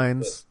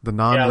timelines, the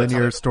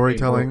non-linear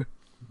storytelling.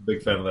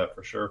 Big fan of that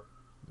for sure.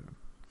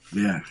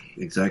 Yeah,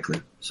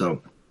 exactly.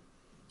 So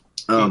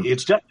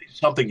it's definitely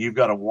something you've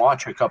got to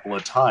watch a couple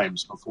of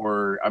times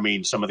before,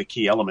 some of the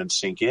key elements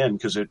sink in,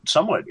 because it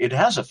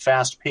has a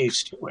fast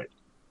pace to it.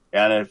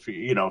 And if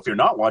you're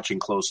not watching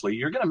closely,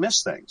 you're going to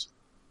miss things.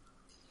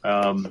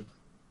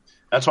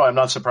 That's why I'm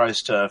not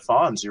surprised,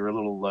 Fonz, you're a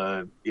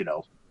little,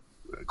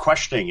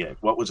 questioning it.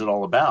 What was it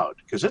all about?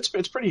 Because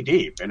it's pretty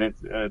deep, and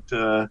it's like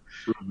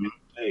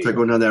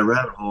going down that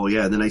rabbit hole.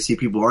 Yeah, and then I see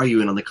people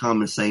arguing on the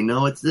comments saying,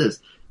 "No, it's this,"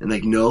 and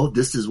like, "No,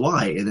 this is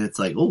why," and it's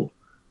like, "Oh,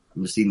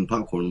 I'm just eating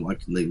popcorn,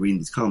 watching, reading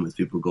these comments."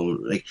 People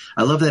going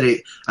I love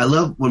that. I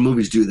love when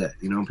movies do that.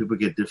 People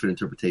get different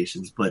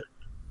interpretations, but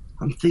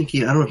I'm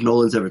thinking, I don't know if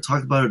Nolan's ever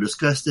talked about it or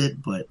discussed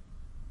it, but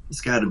it's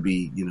got to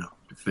be,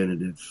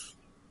 definitive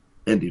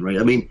ending, right?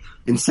 I mean,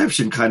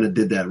 Inception kind of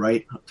did that,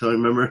 right? Do you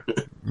remember?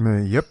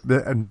 Yep.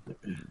 And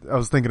I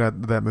was thinking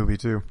of that movie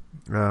too.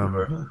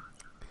 Yeah,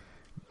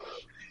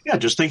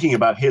 just thinking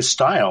about his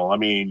style. I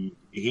mean,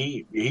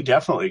 he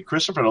definitely,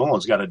 Christopher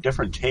Nolan's got a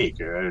different take,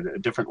 a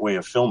different way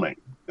of filming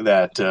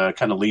that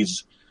kind of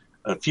leads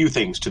a few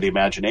things to the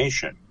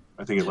imagination.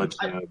 I think it lets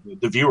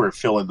the viewer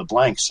fill in the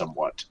blanks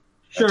somewhat.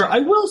 Sure. I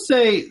will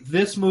say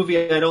this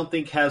movie I don't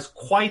think has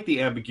quite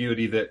the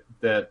ambiguity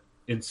that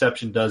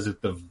Inception does at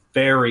the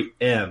very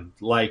end.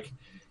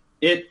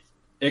 It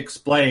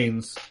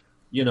explains,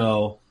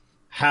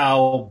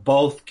 how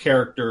both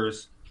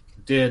characters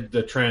did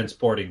the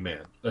transporting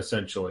man,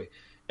 essentially.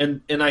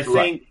 And I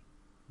think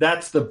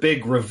that's the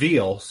big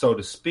reveal, so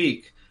to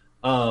speak.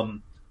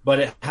 But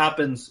it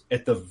happens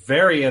at the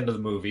very end of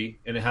the movie,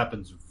 and it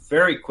happens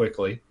very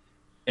quickly.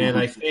 And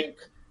I think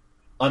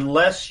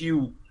unless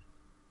you...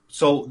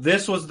 So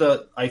this is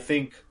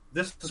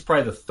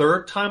probably the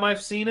third time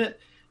I've seen it.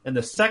 And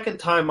the second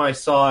time I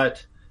saw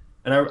it,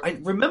 and I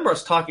remember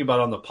us talking about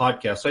it on the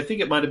podcast, so I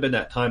think it might have been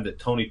that time that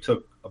Tony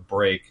took a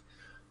break.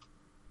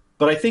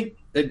 But I think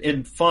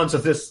and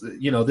Fonzo, this,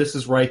 this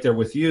is right there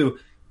with you.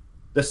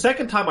 The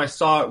second time I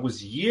saw it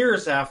was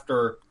years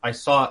after I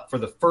saw it for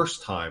the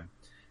first time.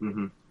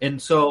 Mm-hmm.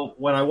 And so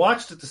when I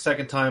watched it the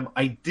second time,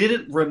 I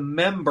didn't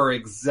remember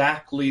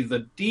exactly the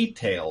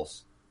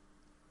details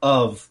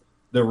of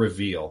the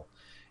reveal.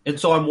 And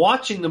so I'm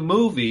watching the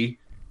movie,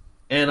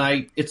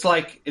 and it's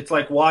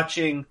like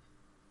watching,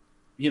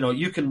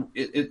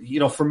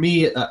 for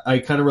me, I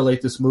kind of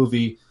relate this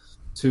movie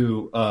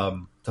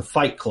to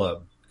Fight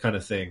Club kind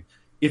of thing.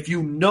 If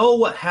you know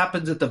what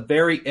happens at the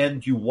very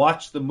end, you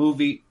watch the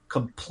movie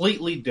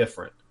completely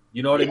different.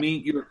 You know what I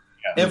mean?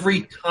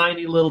 Every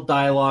tiny little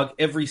dialogue,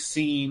 every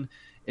scene,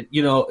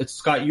 it's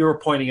Scott, you were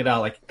pointing it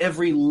out, like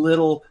every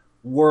little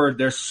word,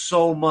 there's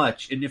so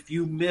much. And if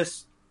you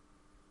miss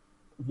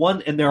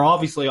one, and they're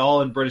obviously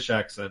all in British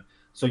accent,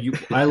 so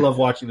I love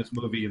watching this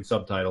movie in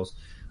subtitles.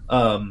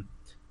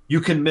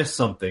 You can miss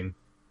something.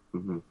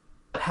 Mm-hmm.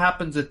 What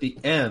happens at the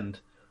end,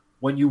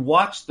 when you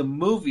watch the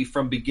movie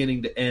from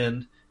beginning to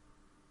end,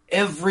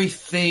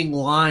 everything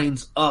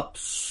lines up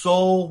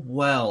so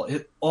well.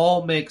 It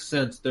all makes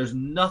sense. There's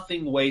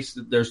nothing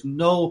wasted. There's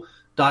no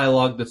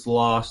dialogue that's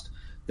lost.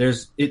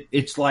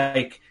 It's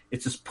like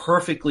it's this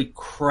perfectly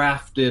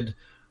crafted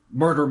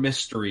murder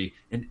mystery,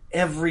 and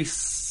every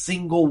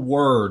single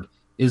word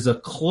is a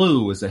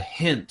clue, is a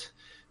hint,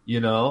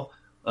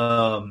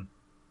 and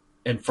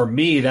for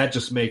me, that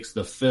just makes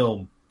the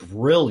film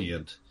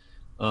brilliant.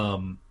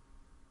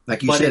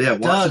 Like you said,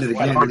 watching it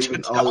again,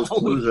 even all those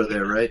clues are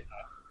there, right?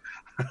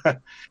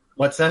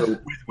 What's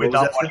that?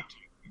 Without wanting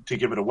to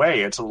give it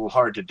away, it's a little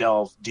hard to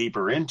delve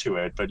deeper into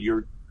it, but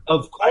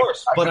of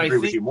course, I but agree I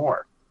think with you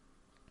more.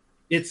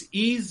 It's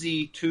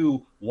easy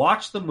to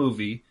watch the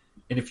movie,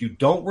 and if you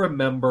don't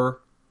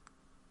remember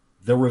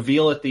the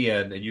reveal at the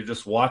end, and you're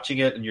just watching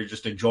it, and you're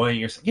just enjoying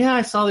yourself,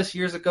 I saw this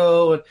years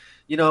ago, and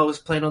it was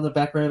playing on the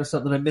background or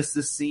something, I missed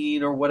this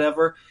scene or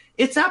whatever,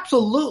 it's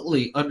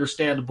absolutely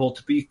understandable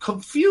to be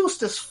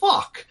confused as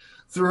fuck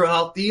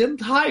throughout the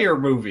entire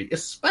movie,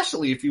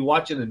 especially if you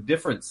watch it in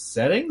different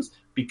settings,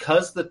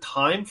 because the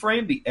time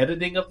frame, the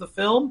editing of the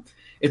film,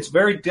 it's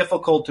very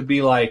difficult to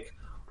be like,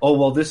 oh,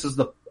 well, this is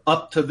the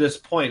up to this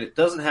point. It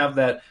doesn't have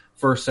that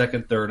first,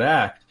 second, third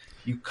act.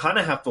 You kind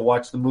of have to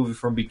watch the movie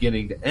from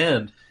beginning to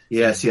end.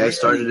 Yeah, see, I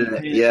started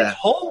it. Yeah. It's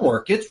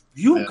homework.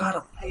 You got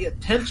to pay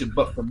attention.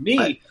 But for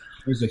me,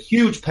 there's a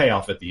huge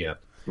payoff at the end.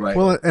 Right.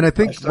 Well, and I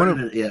think Go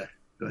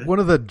one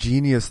of the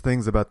genius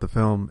things about the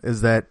film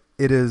is that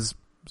it is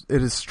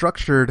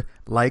structured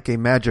like a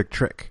magic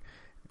trick,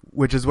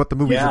 which is what the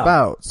movie's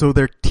about. So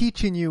they're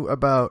teaching you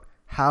about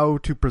how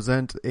to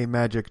present a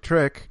magic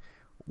trick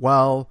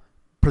while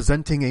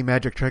presenting a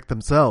magic trick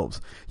themselves.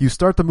 You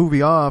start the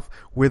movie off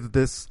with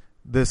this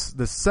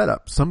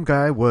setup. Some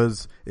guy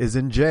is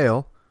in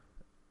jail,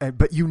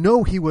 but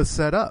he was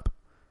set up.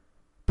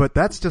 But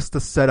that's just the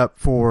setup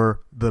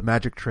for the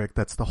magic trick.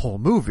 That's the whole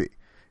movie,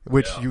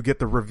 which you get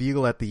the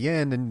reveal at the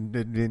end, and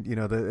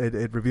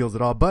it reveals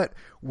it all. But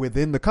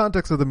within the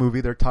context of the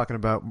movie, they're talking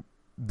about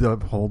the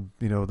whole,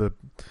 the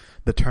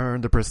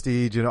turn, the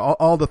prestige,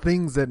 all the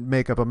things that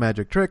make up a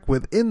magic trick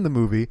within the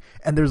movie.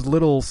 And there's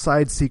little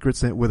side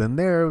secrets within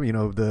there.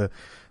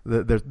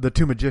 The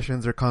two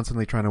magicians are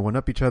constantly trying to one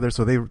up each other,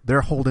 so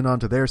they're holding on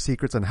to their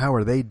secrets and how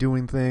are they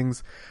doing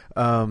things.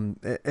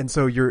 And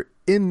so you're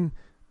in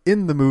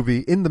the movie,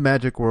 in the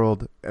magic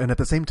world, and at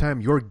the same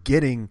time you're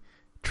getting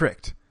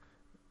tricked.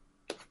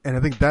 And I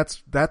think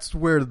that's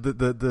where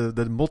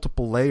the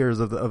multiple layers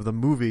of the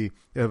movie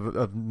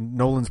of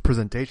Nolan's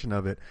presentation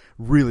of it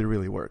really,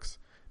 really works.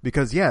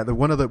 Because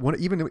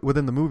even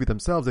within the movie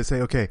themselves, they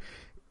say, okay,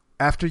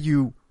 after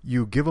you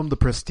give them the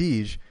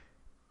prestige,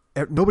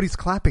 nobody's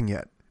clapping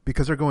yet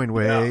because they're going,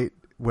 wait,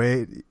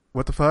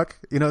 what the fuck?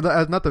 Not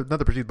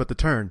the prestige, but the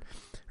turn,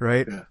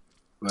 right? Yeah.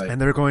 Right.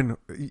 And they're going,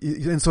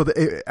 and so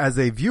as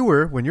a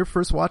viewer, when you're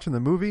first watching the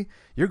movie,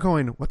 you're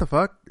going, what the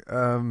fuck?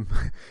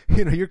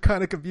 You're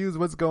kind of confused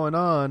what's going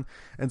on.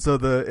 And so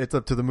it's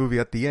up to the movie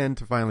at the end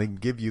to finally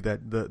give you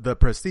the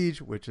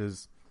prestige, which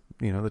is,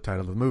 the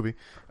title of the movie.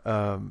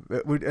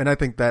 And I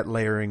think that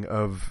layering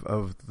of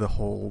the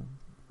whole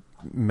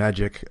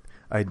magic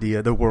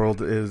idea, the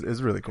world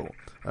is really cool.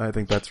 I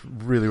think that's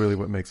really, really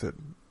what makes it.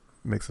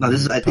 I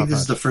think this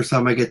is the first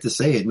time I get to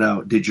say it. Now,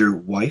 did your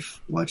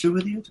wife watch it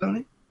with you,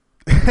 Tony?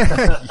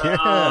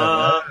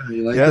 Yeah.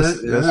 You like Yes,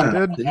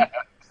 that? she did.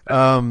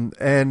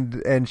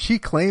 And she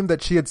claimed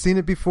that she had seen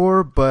it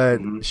before,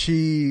 but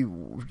she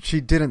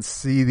didn't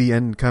see the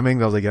end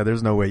coming. I was like, yeah,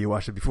 there's no way you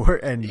watched it before.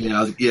 And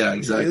yeah,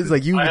 exactly. It's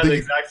like I had the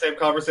exact same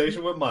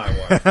conversation with my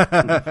wife.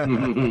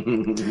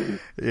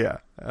 Yeah,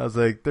 I was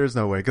like, there's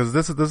no way, because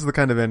this is the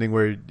kind of ending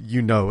where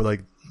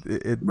like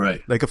it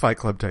right, like a Fight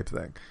Club type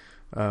thing.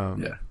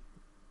 Yeah.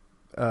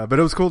 But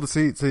it was cool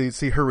to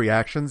see her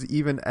reactions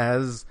even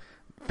as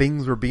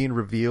things were being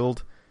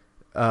revealed,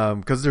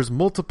 because there's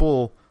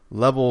multiple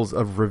levels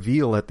of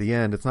reveal at the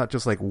end. It's not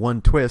just like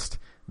one twist.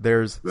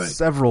 There's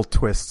several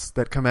twists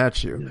that come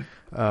at you.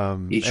 Yeah.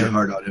 Eat your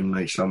heart out, M.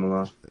 Night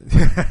Shyamalan.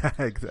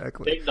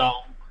 Exactly. Ding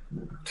dong.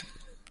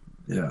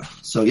 Yeah.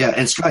 So yeah,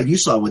 and Scott, you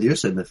saw it with your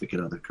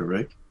significant other,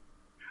 correct?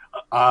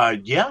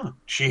 Yeah,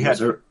 she had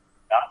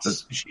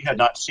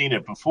not seen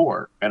it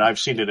before, and I've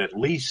seen it at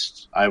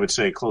least, I would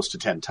say, close to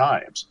 10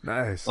 times.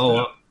 Nice.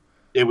 Oh,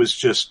 It was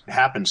just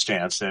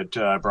happenstance that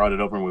I brought it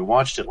over and we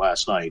watched it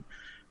last night.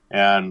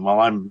 And while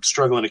I'm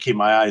struggling to keep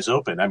my eyes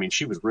open, I mean,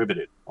 she was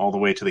riveted all the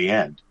way to the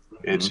end.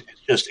 It's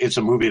it's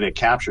a movie that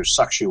captures,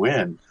 sucks you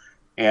in,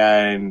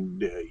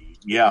 and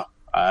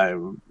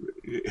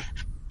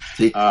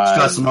See,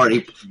 Scott's smart.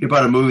 He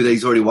brought a movie that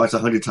he's already watched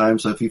 100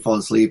 times, so if he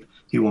falls asleep,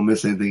 he won't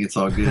miss anything. It's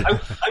all good.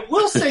 I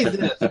will say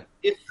this: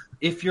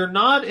 if you're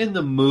not in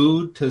the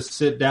mood to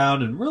sit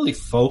down and really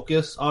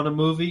focus on a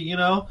movie, it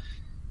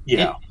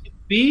can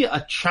be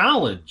a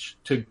challenge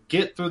to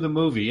get through the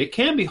movie. It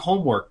can be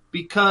homework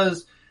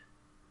because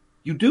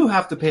you do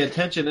have to pay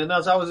attention. And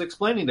as I was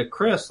explaining to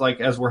Chris, like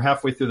as we're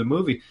halfway through the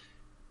movie,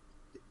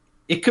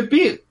 it could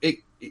be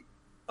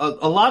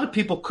a lot of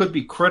people could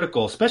be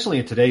critical, especially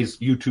in today's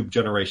YouTube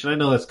generation. I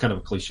know that's kind of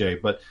a cliche,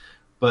 but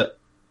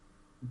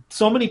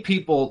so many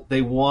people,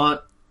 they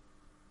want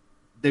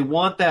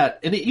that,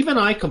 and even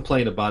I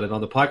complain about it on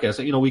the podcast.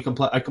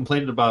 I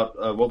complained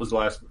about what was the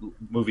last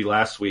movie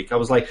last week. I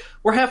was like,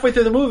 we're halfway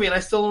through the movie, and I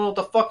still don't know what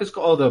the fuck is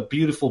called. Oh, the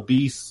Beautiful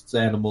Beasts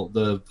animal,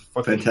 the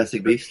fucking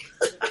Fantastic Beasts.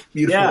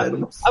 Beautiful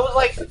animals. I was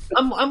like,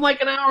 I'm like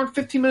an hour and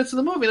 15 minutes in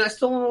the movie, and I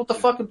still don't know what the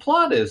fucking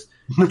plot is.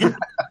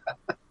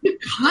 You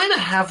kind of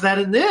have that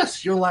in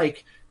this. You're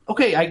like,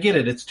 okay, I get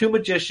it. It's two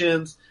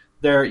magicians.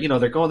 They're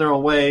going their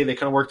own way. They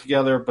kind of work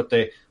together, but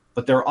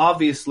they're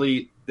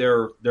obviously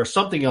there's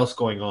something else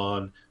going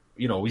on.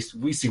 We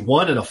see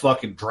one in a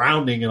fucking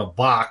drowning in a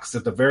box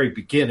at the very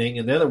beginning,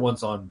 and the other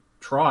one's on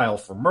trial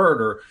for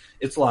murder.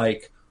 It's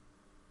like,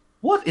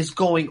 what is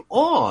going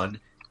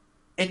on?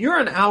 And you're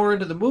an hour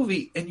into the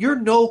movie, and you're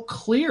no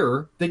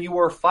clearer than you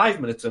were 5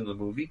 minutes into the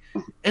movie.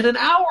 And an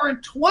hour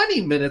and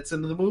 20 minutes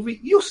into the movie,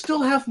 you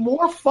still have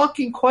more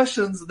fucking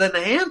questions than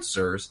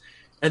answers.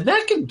 And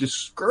that can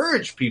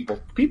discourage people.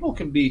 People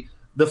can be...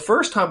 The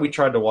first time we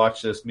tried to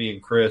watch this, me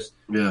and Chris,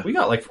 we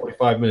got like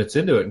 45 minutes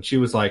into it, and she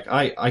was like,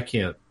 I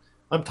can't.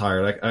 I'm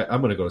tired. I'm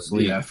going to go to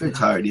sleep. Yeah, I feel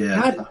tired, yeah.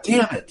 God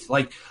damn it.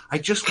 Like, you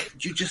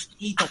just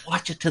need to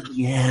watch it to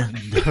the end.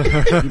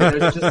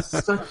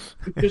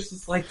 It's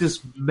just like this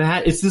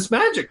it's this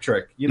magic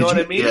trick. You know what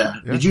I mean? Yeah.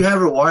 Did you have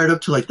her wired up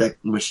to like that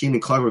machine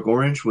in Clockwork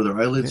Orange with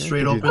her eyelids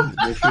straight open?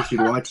 Make sure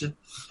she'd watch it.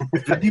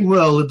 Vinny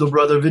well, little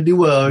brother, Vinny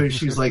well.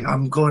 She's like,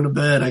 I'm going to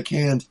bed. I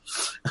can't.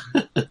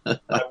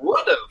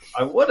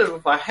 I would have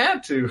if I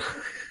had to.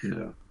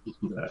 Yeah.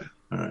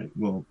 All right.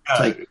 Well,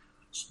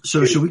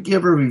 so should we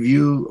give a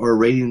review or a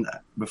rating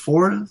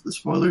before the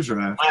spoilers or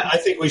after? I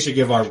think we should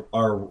give our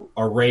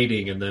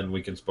rating, and then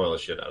we can spoil the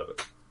shit out of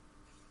it.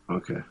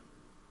 Okay.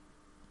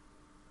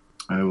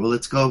 All right. Well,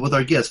 let's go with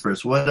our guest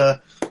first.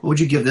 What would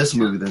you give this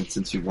movie then,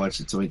 since you've watched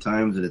it so many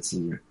times and it's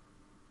in your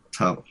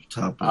top?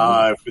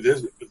 For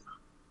this,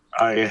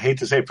 I hate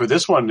to say, for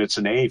this one, it's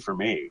an A for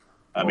me.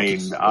 I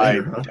mean, I'd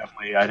have no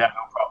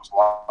problems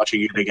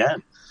watching it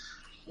again.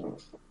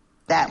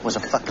 That was a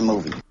fucking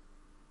movie.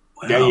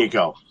 Wow. There you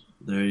go.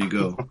 There you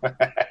go.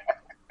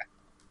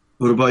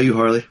 What about you,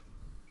 Harley?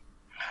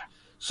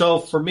 So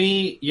for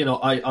me,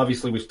 I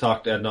obviously we've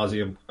talked ad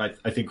nauseum.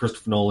 I think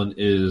Christopher Nolan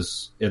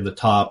is in the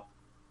top.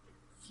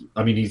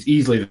 I mean, he's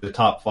easily the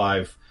top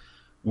 5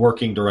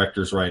 working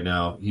directors right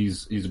now.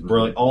 He's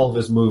brilliant. All of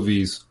his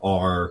movies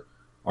are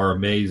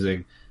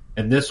amazing,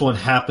 and this one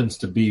happens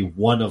to be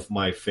one of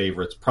my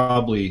favorites.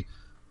 Probably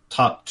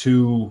top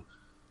 2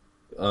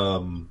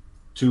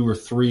 or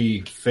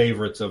 3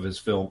 favorites of his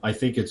film. I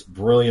think it's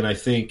brilliant. I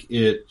think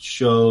it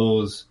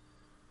shows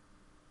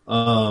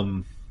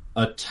a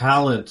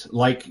talent,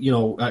 like,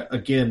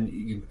 again,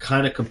 you can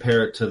kind of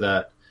compare it to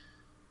that,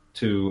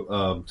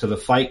 to the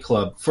Fight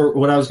Club. For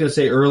what I was going to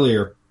say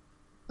earlier,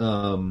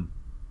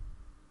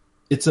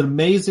 it's an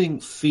amazing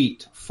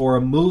feat for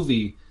a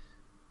movie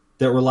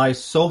that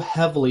relies so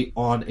heavily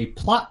on a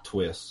plot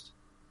twist.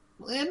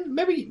 And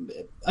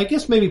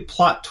maybe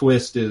plot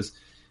twist is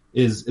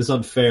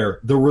unfair.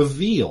 The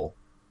reveal.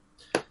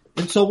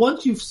 And so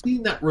once you've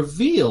seen that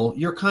reveal,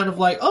 you're kind of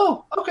like,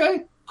 oh,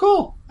 okay,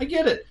 cool, I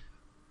get it.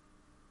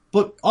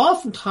 But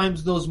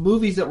oftentimes those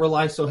movies that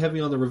rely so heavy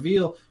on the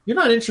reveal, you're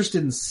not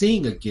interested in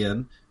seeing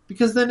again,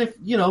 because then if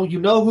you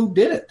know who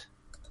did it,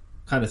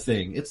 kind of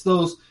thing. It's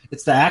the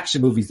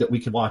action movies that we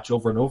can watch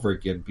over and over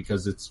again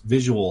because it's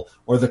visual,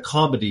 or the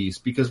comedies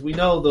because we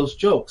know those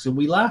jokes and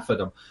we laugh at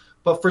them.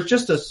 But for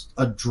just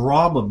a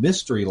drama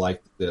mystery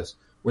like this,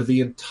 where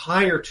the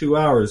entire 2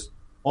 hours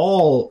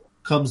all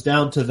comes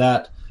down to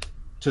that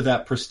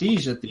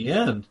prestige at the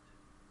end,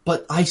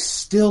 but I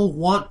still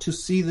want to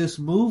see this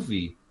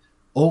movie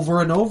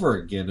over and over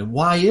again. And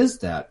why is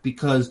that?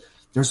 Because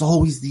there's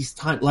always these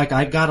times, like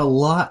I got a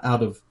lot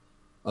out of,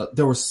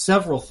 there were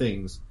several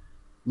things,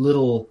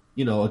 little,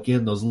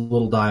 again, those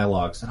little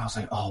dialogues. And I was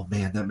like, oh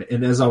man.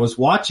 And as I was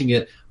watching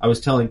it, I was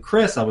telling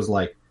Chris, I was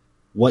like,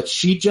 what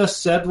she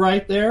just said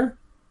right there,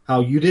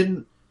 how you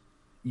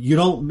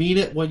don't mean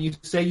it when you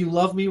say you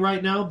love me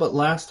right now, but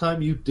last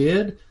time you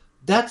did,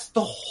 that's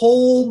the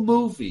whole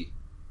movie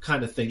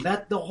kind of thing.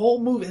 That the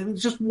whole movie, I mean,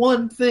 it's just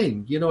one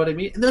thing. You know what I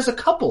mean? And there's a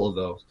couple of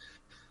those.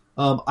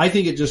 I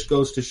think it just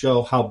goes to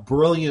show how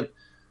brilliant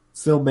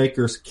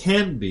filmmakers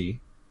can be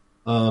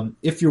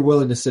if you're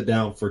willing to sit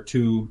down for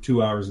 2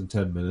 hours and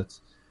 10 minutes.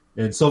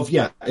 And so,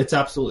 yeah, it's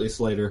absolutely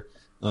Slater.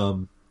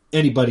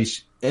 Everybody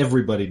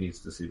needs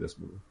to see this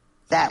movie.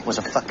 That was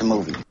a fucking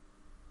movie.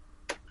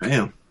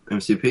 Damn,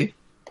 MCP.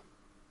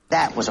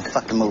 That was a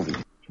fucking movie.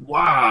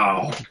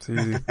 Wow, It's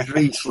easy.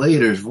 3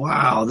 Slaters.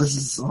 Wow, this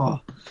is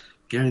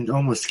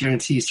almost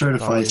guaranteed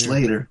certified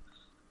Slater.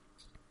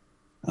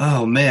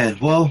 Oh man,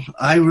 well,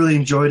 I really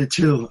enjoyed it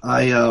too.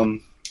 I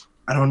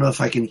don't know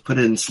if I can put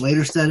it in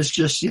Slater status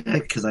just yet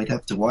because I'd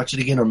have to watch it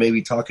again, or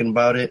maybe talking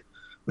about it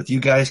with you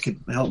guys could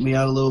help me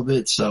out a little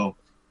bit. So,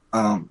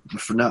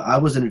 for now, I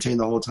was entertained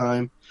the whole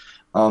time.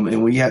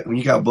 And when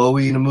you got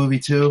Bowie in the movie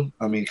too,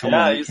 I mean, come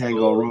on, you can't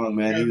go wrong,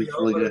 man. He was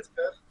really good.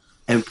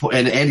 And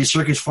Andy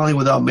Serkis finally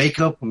without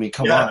makeup. I mean,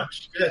 come on,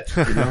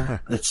 you know,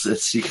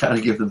 it's you got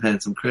to give the man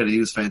some credit. He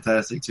was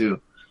fantastic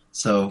too.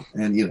 So,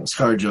 and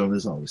ScarJo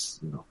is always,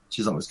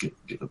 she's always good,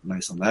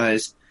 nice on the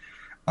eyes.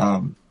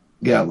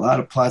 Yeah, a lot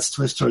of plot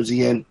twists towards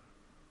the end.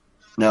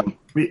 Now,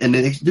 and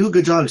they do a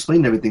good job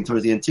explaining everything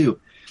towards the end too.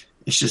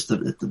 It's just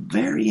at the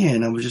very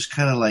end, I was just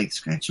kind of like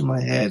scratching my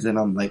head, and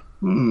I'm like,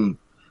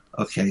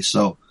 okay,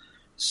 so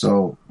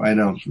I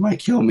know it might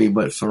kill me,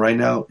 but for right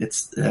now,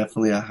 it's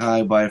definitely a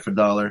high buy for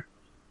dollar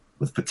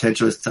with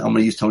potential. I'm going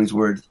to use Tony's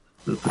word.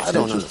 I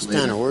don't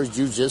understand the words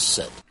you just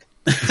said.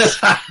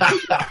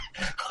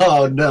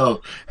 Oh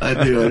no, I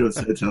don't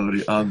say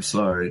Tony. I'm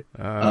sorry.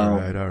 All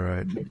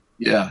right.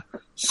 Yeah.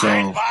 So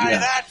I'd buy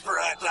that for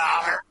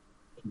 $1.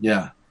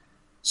 Yeah.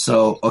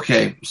 So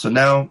okay. So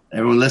now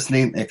everyone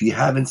listening, if you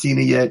haven't seen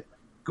it yet,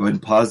 go ahead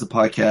and pause the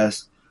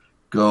podcast.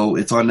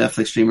 It's on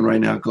Netflix streaming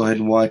right now. Go ahead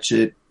and watch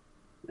it,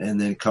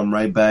 and then come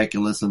right back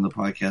and listen to the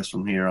podcast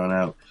from here on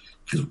out.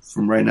 Because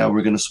from right now,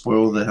 we're going to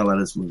spoil the hell out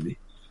of this movie.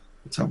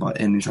 We're talking about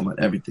ending, talking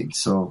about everything.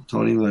 So,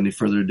 Tony, without any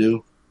further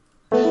ado.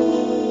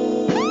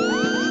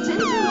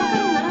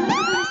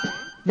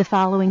 The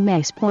following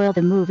may spoil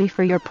the movie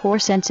for your poor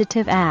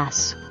sensitive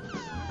ass.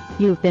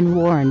 You've been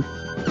warned.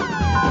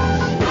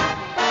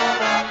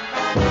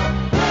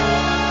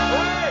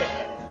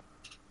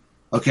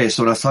 Okay,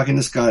 so when I was talking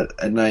to Scott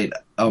at night,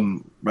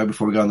 right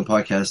before we got on the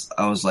podcast,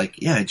 I was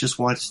like, yeah, I just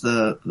watched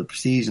the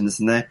Prestige and this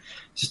and that.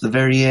 It's just the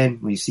very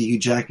end, when you see Hugh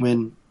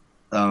Jackman,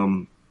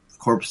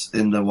 corpse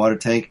in the water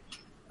tank,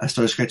 I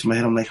started scratching my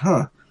head. I'm like,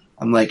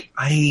 I'm like,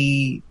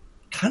 I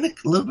kind of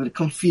a little bit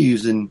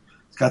confused. And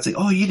Scott's like,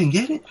 oh, you didn't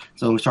get it?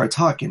 So we started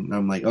talking. And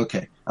I'm like,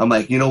 okay. I'm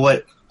like, you know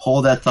what?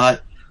 Hold that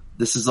thought.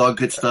 This is all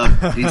good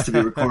stuff. It needs to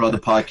be recorded on the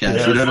podcast.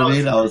 Yeah, you know what I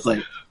mean? I was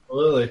like,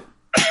 Absolutely.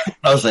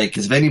 I was like,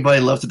 because if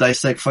anybody loves to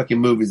dissect fucking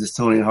movies, it's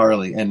Tony and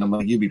Harley. And I'm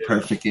like, you'd be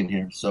perfect in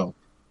here. So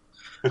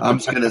I'm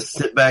just going to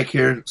sit back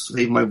here,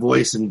 save my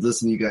voice, and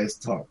listen to you guys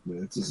talk,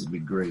 man. This has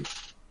been great.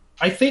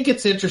 I think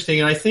it's interesting,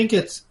 and I think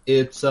it's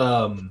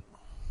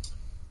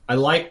I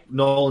like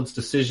Nolan's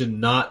decision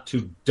not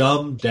to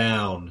dumb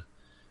down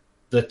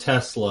the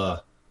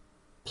Tesla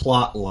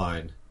plot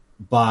line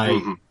by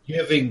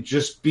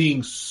just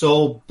being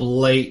so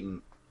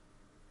blatant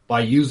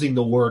by using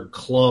the word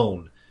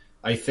clone.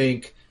 I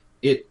think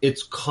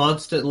it's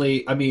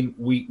constantly. I mean,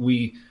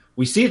 we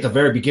see it at the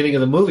very beginning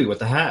of the movie with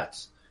the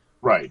hats,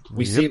 right?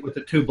 We see it with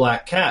the 2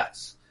 black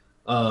cats,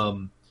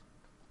 but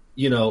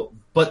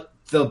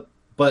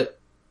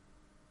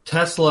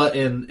Tesla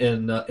and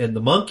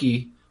the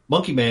Monkey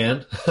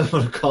Man, I'm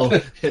going to call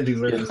Andy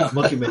Serkis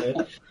Monkey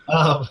Man.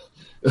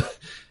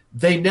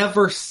 They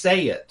never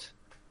say it,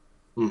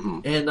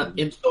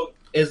 and so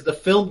as the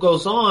film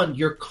goes on,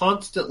 you're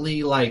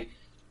constantly like,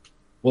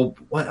 well,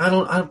 what?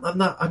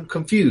 I'm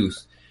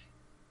confused.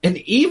 And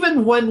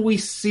even when we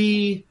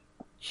see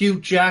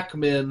Hugh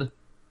Jackman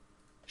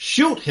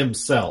shoot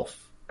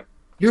himself,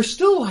 you're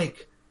still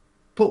like,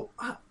 but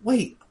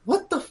wait,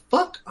 what the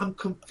fuck? I'm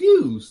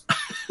confused.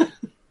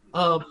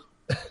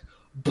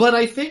 But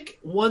I think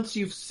once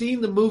you've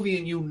seen the movie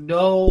and you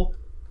know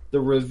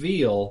the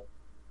reveal,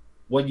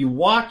 when you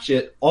watch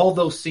it, all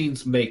those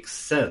scenes make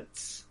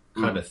sense,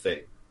 kind of thing.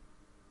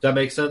 Does that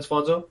make sense,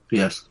 Fonzo?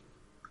 Yes.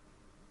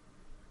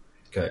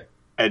 Okay.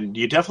 And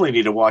you definitely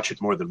need to watch it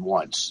more than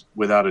once,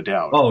 without a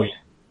doubt. Oh, yeah.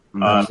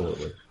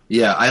 Absolutely.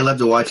 Yeah, I love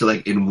to watch it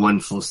like in one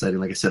full setting.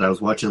 Like I said, I was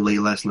watching it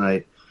late last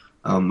night.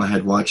 I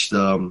had watched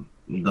the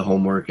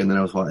homework, and then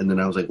I was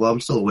like, well,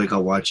 I'm still awake.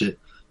 I'll watch it.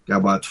 Got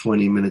about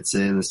 20 minutes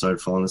in and started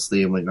falling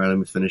asleep. I'm like, all right, let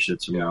me finish it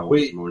tomorrow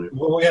morning.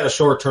 Well, we had a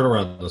short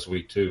turnaround this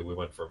week too. We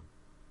went from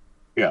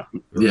yeah.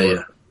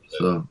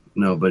 So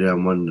no, but I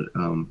wanted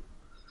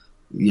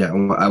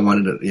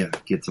to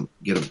get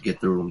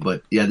through them.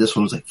 But yeah, this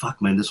one was like,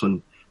 fuck, man, this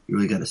one you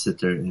really got to sit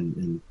there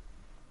and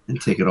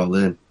take it all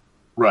in.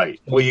 Right.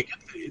 Well, you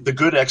get the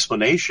good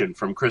explanation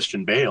from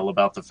Christian Bale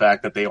about the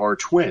fact that they are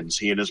twins,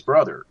 he and his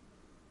brother,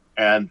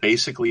 and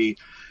basically.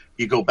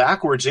 You go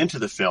backwards into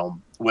the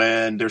film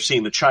when they're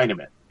seeing the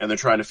Chinaman and they're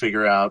trying to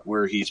figure out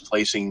where he's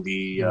placing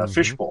the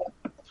fishbowl.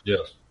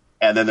 Yes.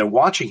 And then they're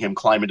watching him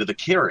climb into the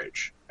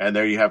carriage. And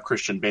there you have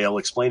Christian Bale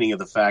explaining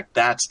the fact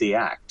that's the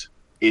act.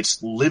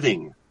 It's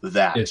living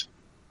that. It's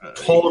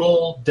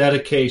total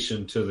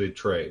dedication to the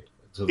trade.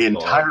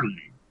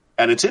 Entirely.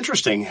 And it's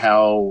interesting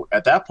how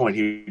at that point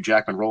Hugh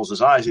Jackman rolls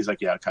his eyes. He's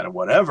like, yeah, kind of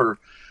whatever.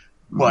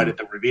 But at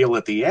the reveal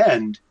at the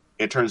end,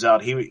 it turns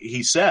out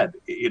he said,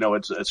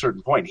 at a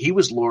certain point, he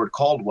was Lord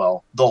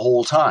Caldwell the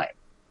whole time.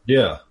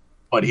 Yeah.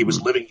 But he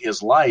was living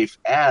his life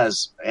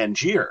as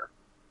Angier.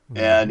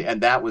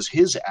 And that was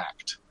his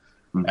act.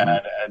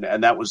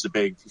 And that was the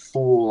big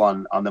fool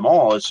on them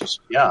all. It's just,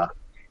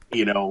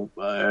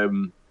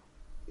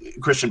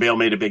 Christian Bale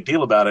made a big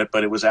deal about it,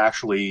 but it was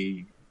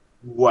actually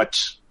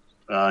what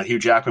Hugh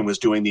Jackman was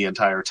doing the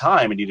entire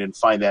time, and he didn't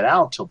find that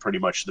out till pretty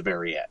much the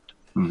very end.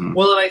 Mm-hmm.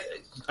 Well,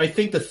 I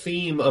think the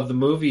theme of the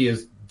movie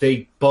is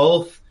they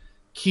both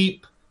feel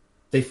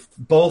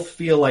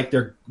like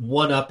they're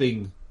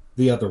one-upping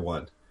the other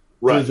one.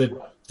 Right.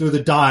 Through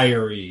the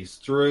diaries,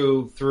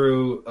 through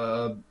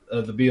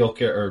the Beale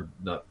or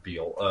not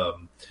Beale,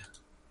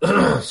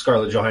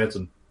 Scarlett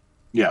Johansson.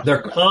 Yeah,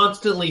 they're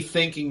constantly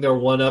thinking they're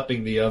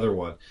one-upping the other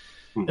one,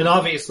 and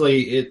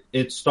obviously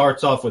it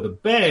starts off with a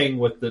bang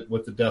with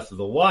the death of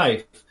the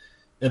wife,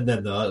 and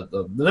then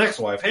the next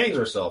wife hangs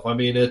herself. I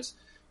mean,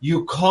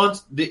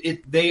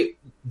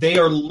 they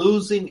are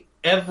losing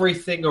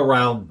everything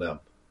around them.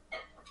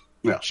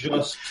 Yeah,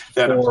 just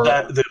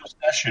the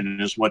obsession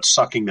is what's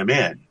sucking them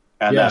in.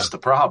 And that's the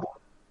problem.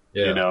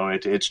 Yeah.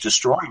 It's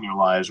destroying their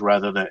lives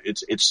rather than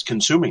it's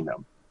consuming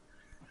them.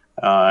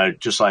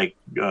 Just like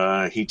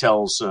he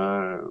tells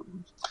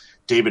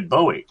David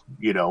Bowie,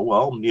 as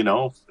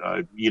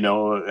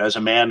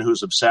a man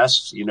who's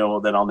obsessed,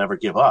 then I'll never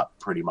give up.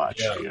 Pretty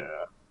much.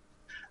 Yeah.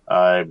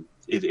 But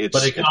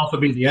it can also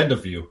be the end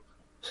of you.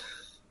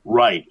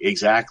 Right.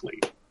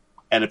 Exactly.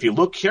 And if you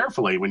look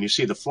carefully, when you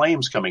see the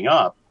flames coming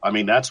up, I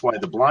mean, that's why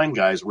the blind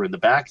guys were in the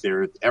back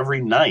there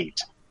every night.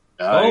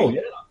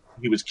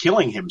 He was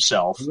killing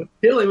himself.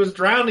 He was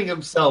drowning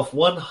himself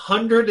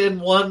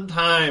 101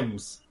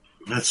 times.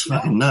 That's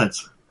fucking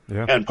nuts.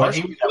 Yeah. And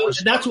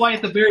that's why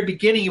at the very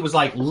beginning he was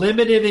like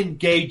limited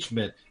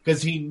engagement,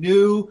 because he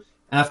knew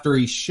after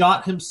he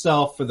shot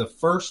himself for the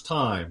first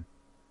time,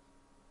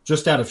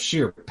 just out of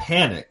sheer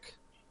panic,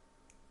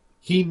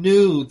 he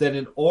knew that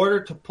in order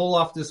to pull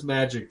off this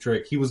magic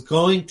trick, he was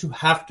going to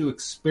have to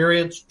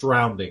experience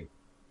drowning.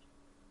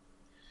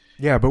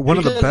 Yeah, but one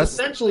of the best...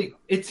 Essentially,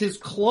 it's his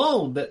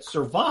clone that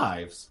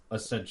survives,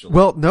 essentially.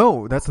 Well,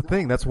 no, that's the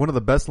thing. That's one of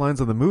the best lines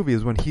of the movie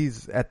is when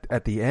he's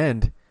at the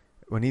end,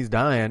 when he's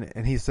dying,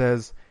 and he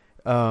says,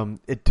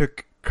 it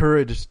took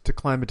courage to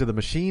climb into the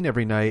machine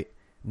every night,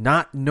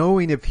 not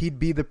knowing if he'd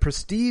be the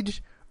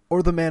Prestige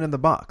or the man in the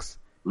box.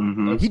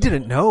 Mm-hmm. He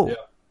didn't know. Yeah.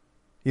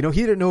 He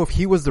didn't know if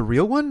he was the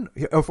real one,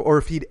 or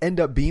if he'd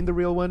end up being the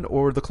real one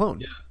or the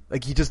clone. Yeah.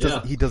 Like, he just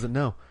doesn't, he doesn't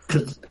know.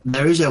 Because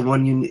there is that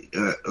one,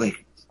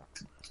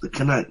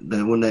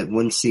 that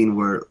one scene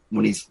where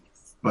when he's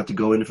about to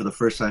go in for the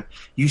first time,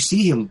 you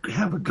see him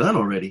have a gun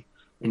already,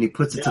 and he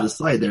puts it to the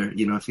side there.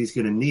 If he's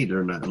going to need it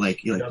or not.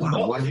 Like you're like,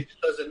 wow, he just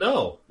doesn't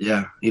know.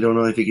 Yeah, you don't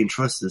know if he can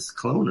trust this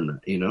clone or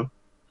not.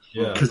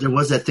 Yeah. Because there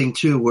was that thing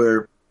too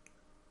where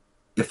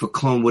if a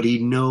clone, would he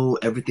know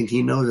everything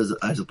he knows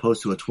as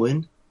opposed to a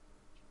twin?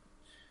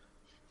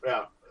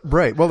 Yeah.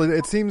 Right. Well,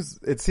 it seems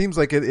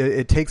like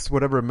it takes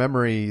whatever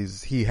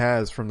memories he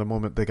has from the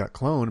moment they got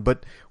cloned,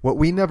 but what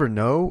we never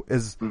know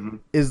is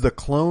the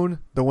clone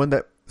the one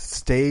that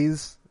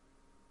stays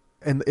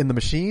in the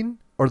machine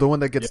or the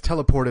one that gets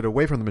teleported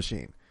away from the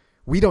machine.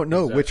 We don't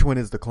know which one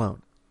is the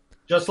clone.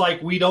 Just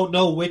like we don't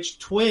know which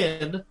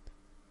twin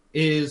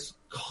is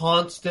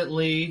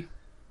constantly,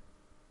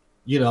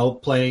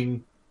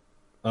 playing,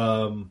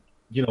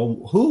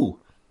 who.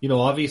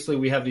 Obviously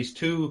we have these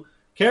two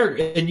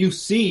characters, and you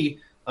see.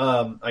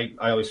 I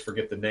always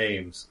forget the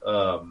names.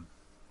 And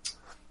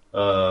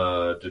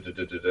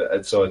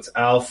so it's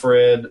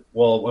Alfred.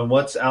 Well, and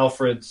what's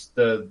Alfred's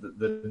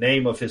the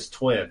name of his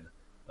twin?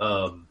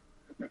 When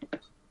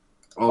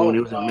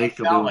he was in makeup,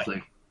 it was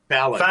like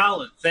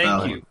Fallon.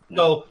 Thank you. Yeah.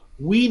 So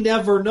we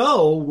never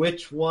know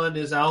which one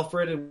is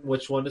Alfred and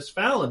which one is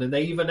Fallon, and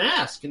they even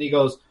ask, and he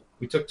goes,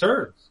 "We took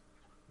turns.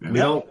 We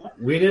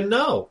didn't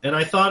know." And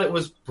I thought it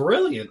was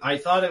brilliant. I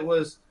thought it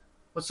was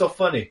what's so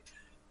funny.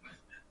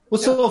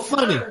 What's so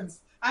funny?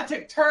 I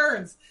took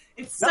turns.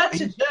 It's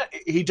such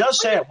he does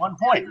say at one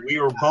point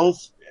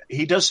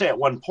he does say at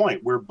one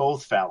point we're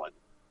both Fallon.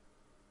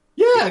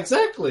 Yeah,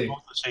 exactly.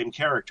 Both the same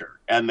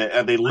character, and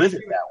they live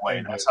it that way.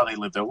 And that's how they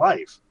live their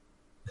life.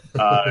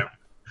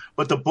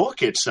 But the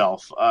book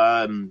itself,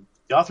 the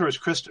author is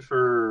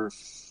Christopher,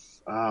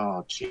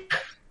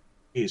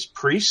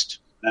 Priest,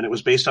 and it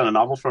was based on a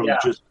novel from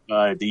just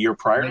the year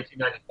prior,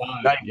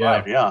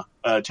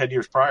 1995. 10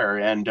 years prior,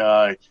 and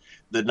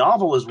the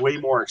novel is way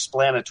more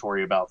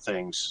explanatory about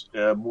things,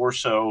 more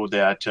so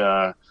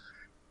that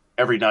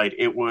every night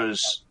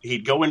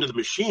he'd go into the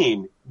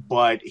machine,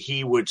 but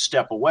he would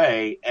step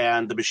away,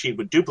 and the machine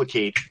would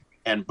duplicate,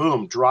 and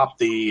boom, drop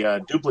the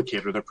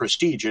duplicator, the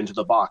Prestige, into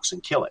the box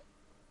and kill it.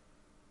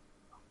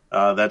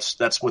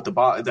 That's what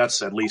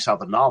that's at least how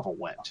the novel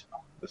went,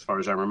 as far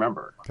as I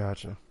remember.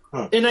 Gotcha.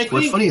 And I What's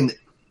think funny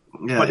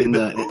But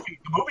the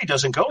movie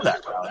doesn't go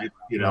that route.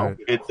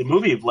 The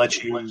movie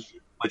lets you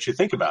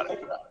think about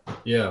it.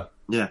 yeah.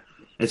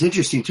 It's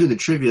interesting too. The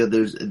trivia,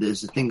 there's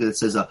a thing that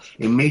says a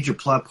major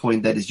plot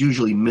point that is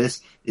usually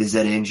missed is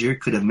that Angier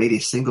could have made a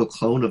single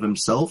clone of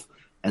himself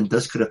and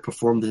thus could have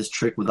performed his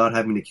trick without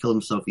having to kill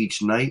himself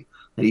each night.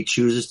 That he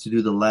chooses to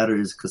do the latter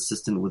is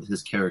consistent with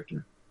his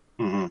character.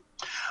 Mm-hmm.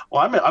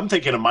 Well, I'm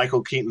thinking of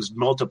Michael Keaton's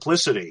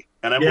Multiplicity,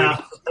 and we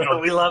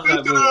love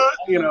that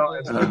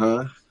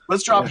movie.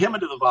 Let's drop him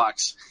into the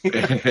box.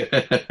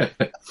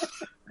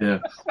 Yeah.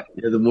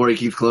 The more he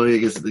keeps cloning,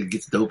 it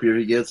gets dopier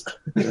he gets.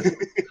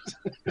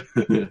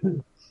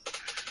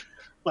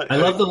 I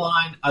love the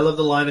line. I love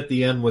the line at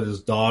the end with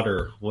his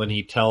daughter when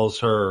he tells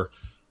her,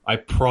 "I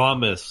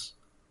promise,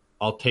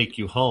 I'll take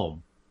you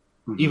home,"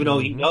 even though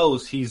he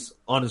knows he's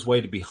on his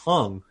way to be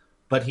hung.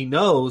 But he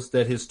knows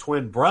that his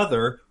twin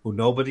brother, who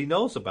nobody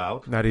knows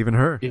about, not even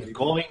her, is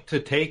going to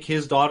take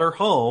his daughter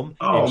home.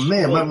 Oh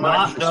man, my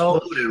mind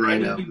exploded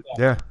right now.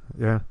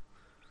 Yeah.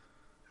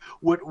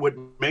 What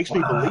makes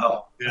me believe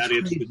that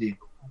it's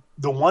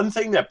the one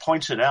thing that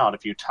points it out,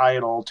 if you tie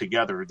it all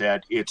together,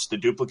 that it's the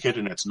duplicate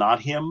and it's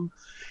not him,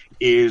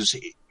 is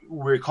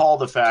recall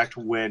the fact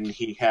when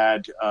he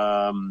had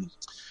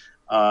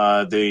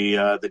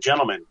the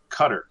gentleman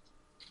Cutter,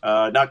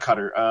 not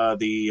Cutter,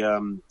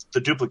 the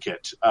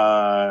duplicate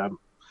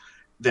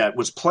that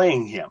was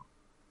playing him,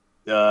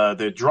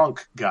 the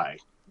drunk guy.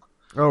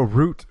 Oh,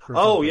 Root.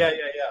 Oh yeah.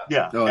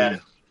 Oh,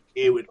 and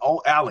it would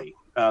Alley.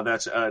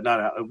 That's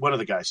not one of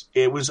the guys.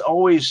 It was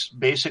always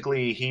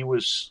basically he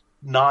was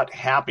not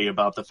happy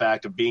about the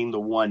fact of being the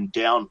one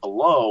down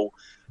below.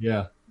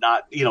 Yeah.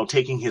 Not,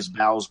 taking his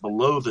bows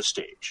below the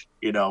stage.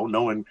 No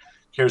one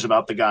cares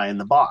about the guy in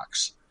the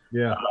box.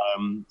 Yeah.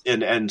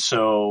 And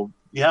so,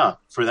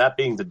 for that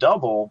being the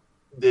double,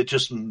 it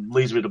just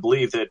leads me to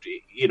believe that,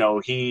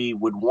 he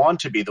would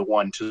want to be the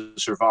one to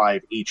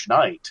survive each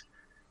night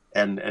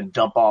and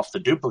dump off the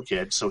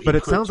duplicate. But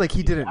it sounds like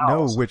he didn't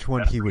know which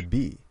one he would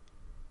be.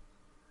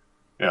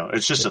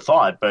 It's just a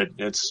thought, but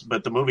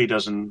the movie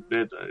doesn't.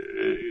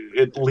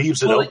 It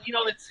leaves it open.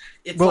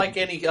 It's like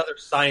any other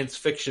science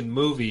fiction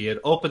movie. It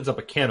opens up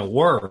a can of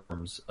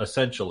worms,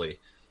 essentially.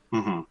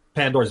 Mm-hmm.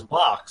 Pandora's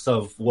box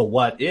of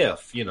what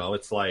if?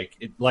 It's like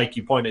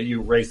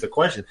you raised the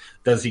question: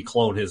 does he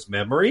clone his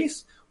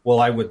memories?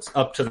 Well,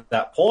 up to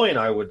that point,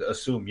 I would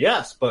assume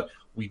yes, but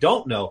we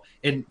don't know.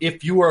 And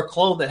if you were a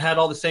clone that had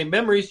all the same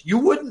memories, you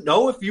wouldn't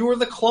know if you were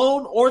the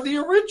clone or the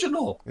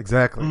original.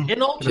 Exactly.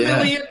 And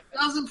ultimately, it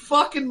doesn't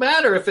fucking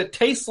matter. If it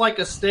tastes like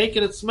a steak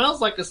and it smells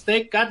like a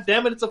steak, god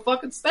damn it, it's a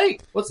fucking steak.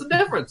 What's the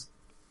difference?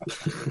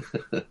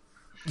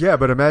 Yeah,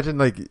 but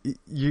imagine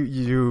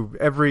you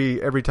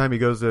every time he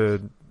goes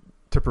to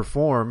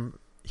perform,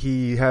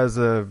 he has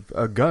a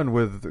gun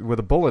with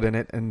a bullet in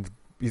it, and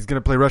he's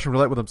going to play Russian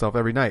roulette with himself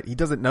every night. He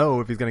doesn't know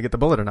if he's going to get the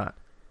bullet or not,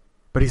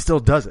 but he still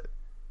does it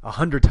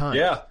 100 times.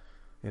 Yeah,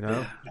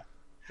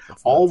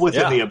 all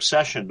within the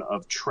obsession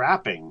of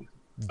trapping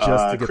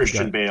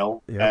Christian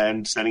Bale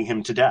and sending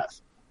him to death.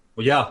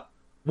 Well, yeah.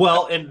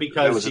 Well, and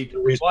because he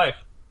took his wife.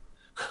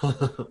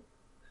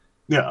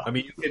 Yeah. I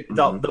mean,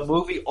 the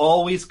movie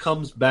always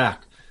comes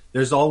back.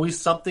 There's always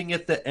something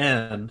at the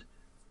end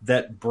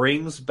that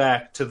brings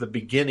back to the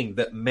beginning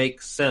that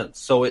makes sense.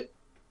 So it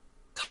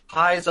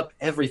ties up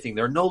everything.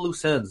 There are no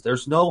loose ends.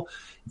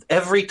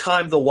 Every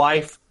time the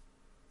wife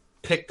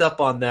picked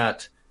up on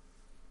that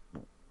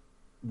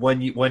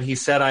when he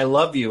said, "I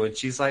love you," and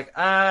she's like,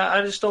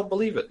 I just don't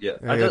believe it yet.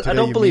 I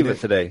don't believe it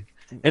today.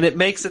 And it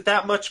makes it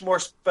that much more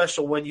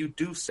special when you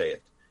do say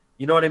it.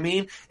 You know what I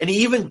mean? And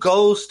he even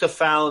goes to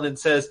Fallon and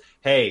says,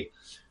 "Hey,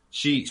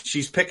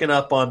 she's picking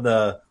up on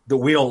the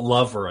we don't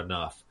love her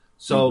enough.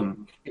 So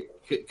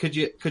could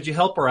you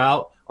help her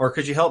out, or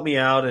could you help me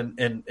out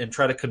and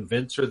try to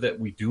convince her that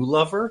we do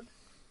love her?"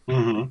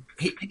 Mm-hmm.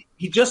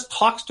 He just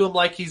talks to him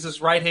like he's his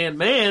right-hand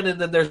man,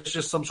 and then there's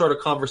just some sort of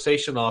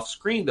conversation off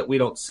screen that we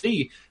don't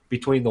see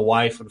between the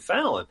wife and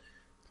Fallon.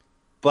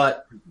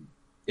 But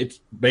it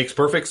makes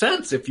perfect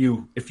sense if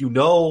you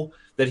know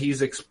that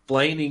he's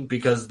explaining,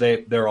 because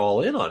they're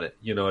all in on it.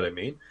 You know what I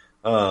mean?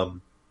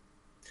 And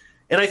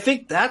I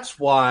think that's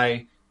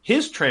why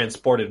his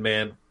transported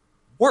man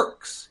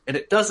works, and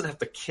it doesn't have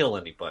to kill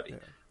anybody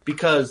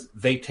because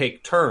they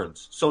take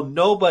turns. So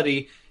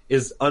nobody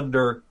is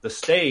under the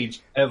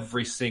stage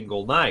every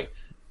single night.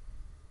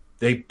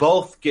 They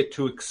both get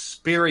to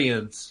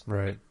experience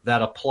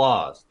that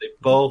applause. They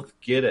both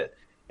get it.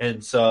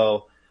 And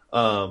so,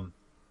 and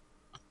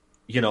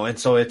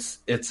so it's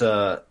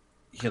I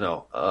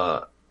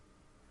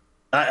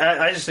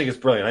just think it's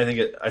brilliant. I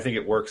think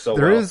it works so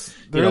well. There is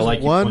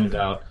like one... you pointed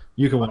out,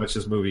 you can watch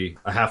this movie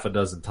a half a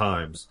dozen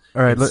times.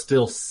 All right,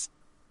 still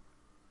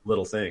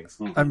little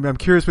things. I'm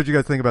curious what you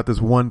guys think about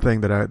this one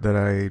thing that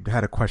I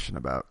had a question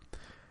about.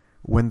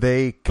 When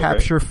they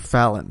capture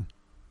Fallon,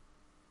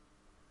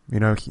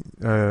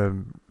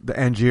 the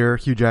Angier,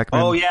 Hugh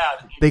Jackman. Oh yeah,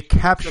 they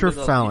capture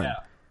Fallon. Yeah.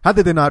 How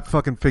did they not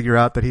fucking figure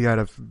out that he had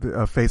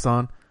a face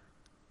on?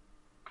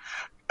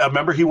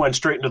 Remember, he went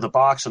straight into the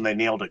box and they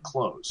nailed it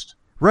closed.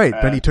 Right,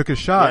 then he took his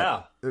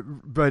shot. Yeah.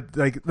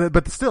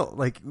 But still,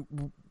 like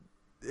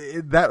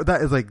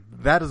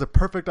that is a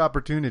perfect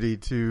opportunity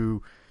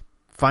to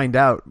find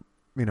out,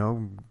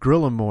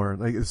 grill him more.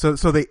 Like so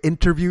they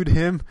interviewed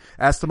him,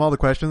 asked him all the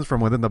questions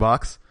from within the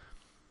box.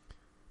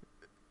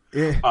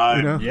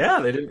 Yeah,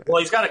 they didn't.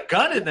 Well, he's got a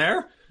gun in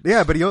there.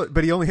 Yeah, but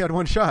he only had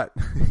one shot.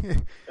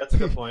 That's a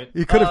good point.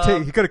 He could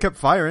have kept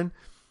firing.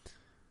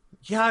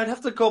 Yeah, I'd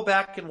have to go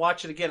back and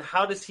watch it again.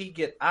 How does he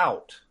get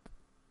out?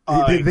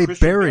 They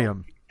bury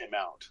him.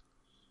 Out.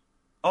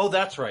 Oh,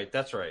 that's right.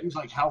 He's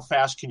like, how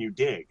fast can you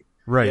dig?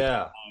 Right.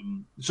 Yeah.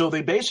 So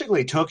they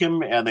basically took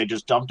him and they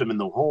just dumped him in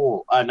the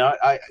hole. And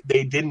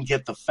they didn't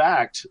get the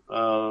fact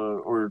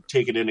or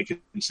take it into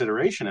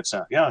consideration.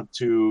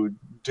 To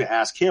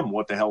ask him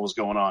what the hell was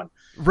going on.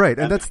 Right,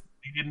 and they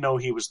didn't know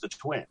he was the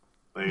twin.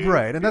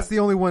 That's the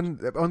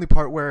only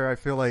part where I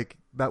feel like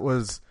that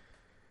was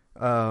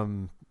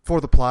for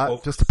the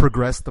plot, just to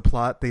progress the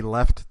plot. They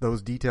left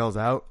those details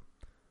out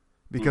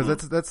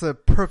because that's a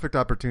perfect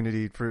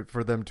opportunity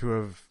for them to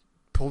have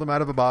pulled him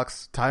out of a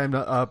box, tie him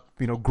up,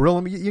 grill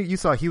him. You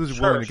saw he was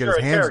willing to get his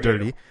hands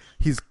dirty.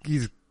 He's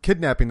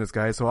kidnapping this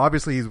guy, so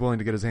obviously he's willing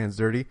to get his hands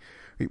dirty.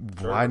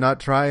 Why not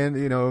try and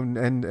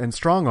and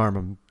strong arm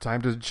him, tie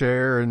him to the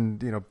chair,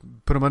 and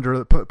put him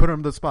under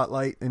the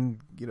spotlight, and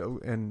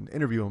and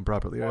interview him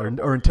properly or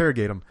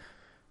interrogate him.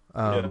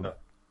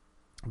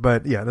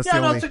 But yeah, that's the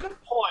only. That's a good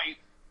point.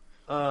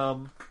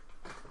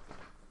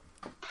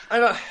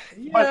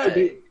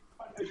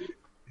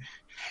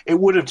 It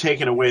would have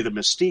taken away the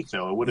mystique,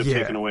 though. It would have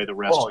taken away the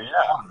rest. Oh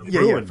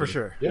of for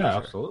sure. Yeah,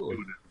 absolutely.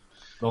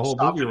 The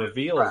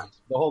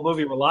whole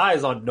movie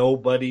relies on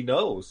nobody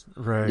knows.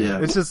 Right.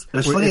 Yeah. It's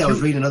funny. I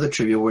was reading another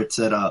trivia where it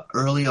said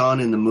early on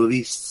in the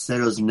movie,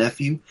 Seto's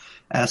nephew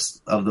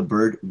asked of the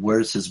bird,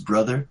 "Where's his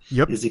brother?"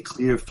 Yep. Is a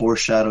clear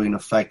foreshadowing the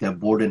fact that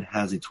Borden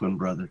has a twin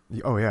brother.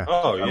 Oh yeah.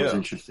 Oh that was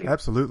interesting.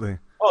 Absolutely.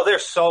 Oh,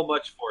 there's so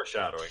much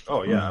foreshadowing.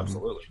 Oh yeah,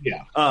 absolutely.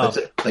 Yeah.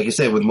 Like you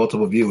said, with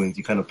multiple viewings,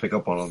 you kind of pick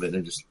up on all of it.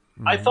 And just.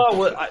 I thought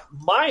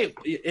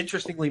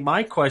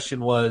my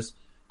question was,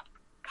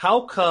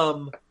 how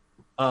come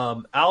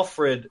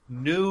Alfred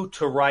knew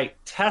to write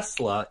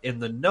Tesla in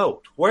the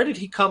note? Where did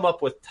he come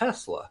up with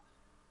Tesla?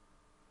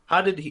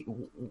 How did he?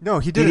 No,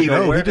 he didn't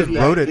know. He just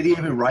wrote it. Did he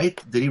even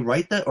write? Did he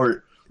write that?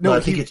 Or no? I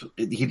think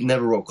he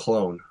never wrote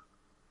clone.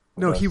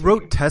 No, he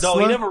wrote Tesla.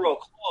 No, he never wrote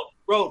clone.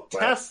 He wrote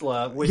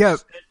Tesla, which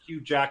sent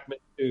Hugh Jackman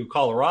to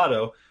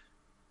Colorado,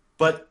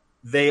 but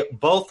they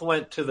both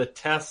went to the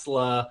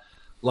Tesla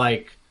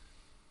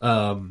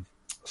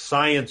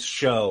science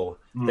show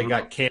that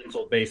got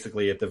canceled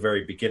basically at the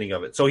very beginning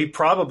of it. So he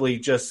probably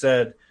just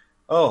said,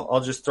 "Oh,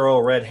 I'll just throw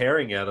a red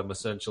herring at him."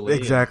 Essentially,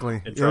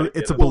 exactly.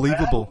 It's a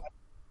believable.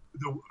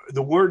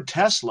 The word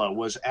Tesla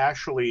was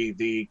actually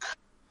the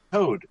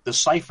code, the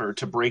cipher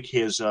to break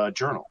his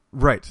journal.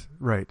 Right.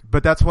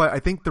 But that's why I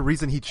think the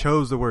reason he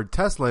chose the word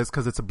Tesla is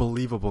because it's a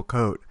believable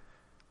code.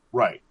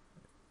 Right.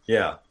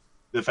 Yeah.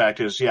 The fact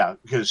is,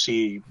 because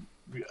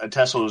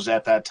Tesla was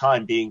at that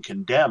time being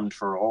condemned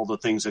for all the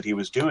things that he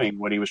was doing,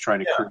 what he was trying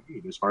to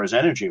create as far as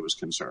energy was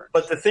concerned.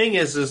 But the thing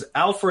is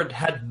Alfred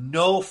had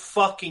no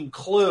fucking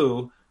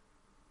clue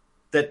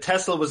that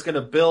Tesla was going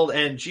to build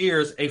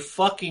Angiers a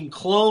fucking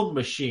clone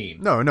machine.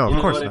 No,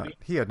 of course not. I mean?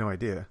 He had no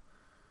idea.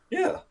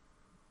 Yeah.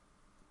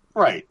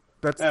 Right.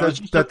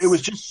 It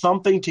was just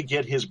something to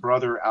get his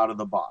brother out of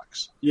the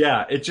box.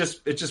 Yeah, it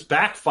just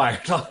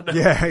backfired on him.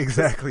 Yeah,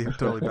 exactly. It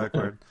totally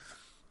backfired.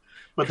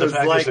 But the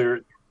fact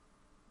is,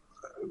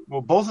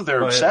 both of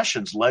their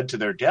obsessions led to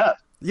their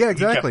death. Yeah,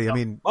 exactly. I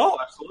mean,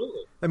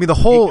 absolutely. I mean, the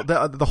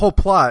whole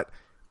plot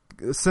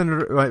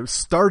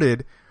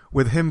started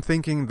with him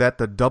thinking that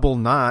the double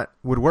knot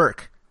would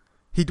work.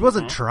 He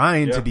wasn't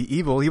trying to be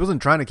evil. He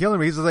wasn't trying to kill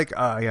him. He was just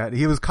like,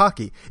 he was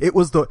cocky. It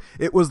was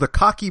the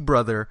cocky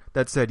brother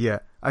that said, "Yeah,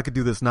 I could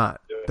do this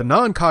knot." Yeah. The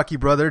non-cocky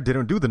brother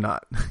didn't do the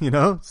knot,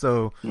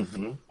 So,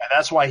 and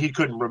that's why he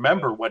couldn't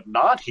remember what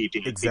knot he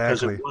did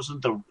because it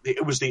wasn't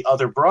it was the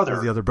other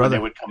brother. When they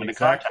would come into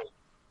contact.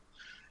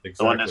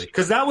 Exactly.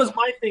 Because that was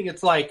my thing.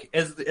 It's like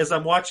as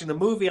I'm watching the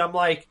movie, I'm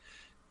like,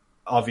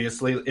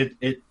 obviously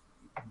it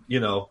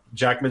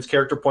Jackman's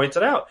character points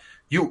it out.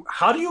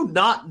 How do you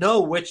not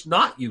know which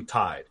knot you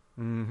tied?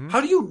 Mm-hmm. How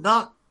do you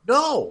not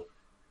know?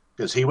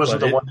 Because he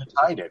wasn't the one that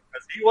tied it.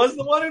 Because he was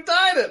the one who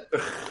tied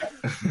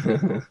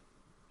it.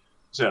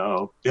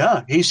 So,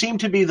 yeah, he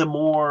seemed to be the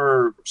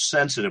more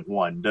sensitive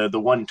one, the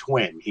one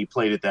twin. He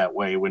played it that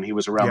way when he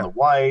was around the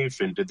wife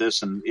and did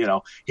this, and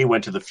he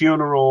went to the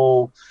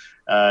funeral.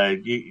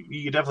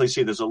 You definitely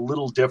see there's a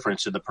little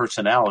difference in the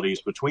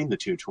personalities between the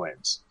two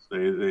twins.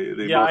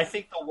 I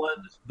think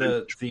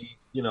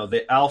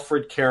the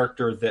Alfred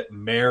character that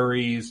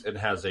marries and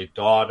has a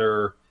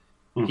daughter,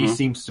 he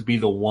seems to be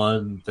the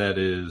one that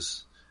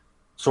is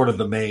sort of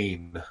the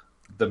main.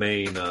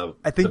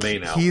 I think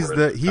he's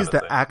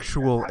the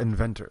actual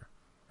inventor.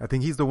 I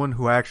think he's the one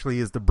who actually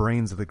is the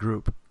brains of the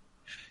group.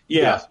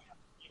 Yeah.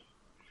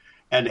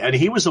 And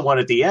he was the one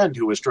at the end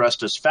who was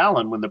dressed as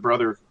Fallon when the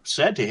brother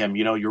said to him,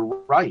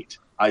 you're right.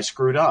 I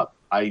screwed up.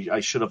 I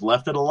should have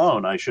left it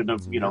alone. I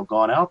shouldn't have,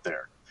 gone out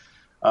there.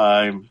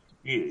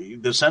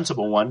 The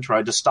sensible one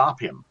tried to stop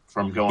him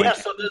from going. Yeah.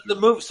 So the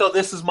move. So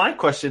this is my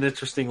question.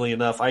 Interestingly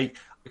enough,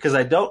 because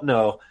I don't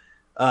know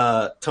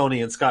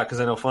Tony and Scott, because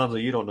I know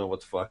Fonzo, you don't know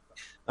what the fuck.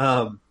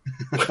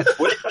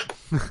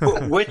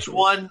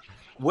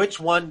 Which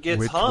one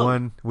gets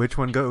hung? Which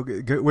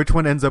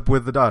one ends up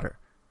with the daughter?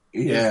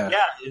 Yeah.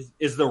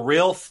 Is the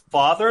real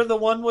father the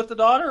one with the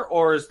daughter,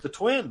 or is the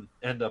twin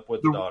end up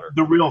with the daughter?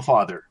 The real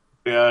father.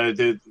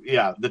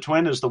 The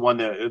twin is the one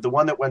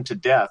that went to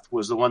death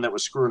was the one that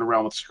was screwing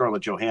around with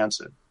Scarlett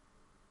Johansson.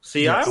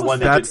 See, I the was one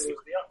that's that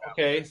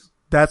okay.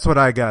 That's what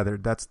I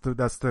gathered. That's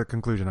the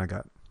conclusion I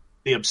got.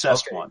 The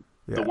obsessed one,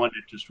 the one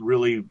that just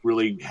really,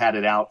 really had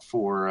it out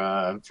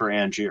for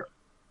Angier.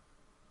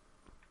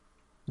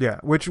 Yeah,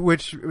 which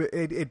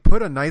it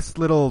put a nice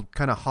little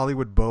kind of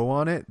Hollywood bow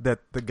on it. That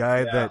the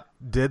guy that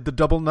did the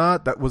double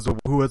knot,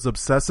 who was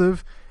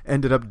obsessive,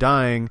 ended up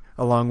dying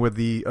along with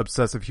the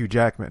obsessive Hugh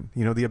Jackman.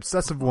 The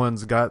obsessive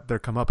ones got their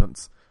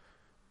comeuppance.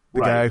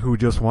 The guy who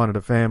just wanted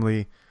a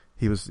family,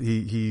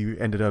 he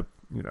ended up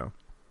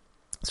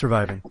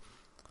surviving.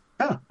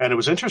 Yeah, and it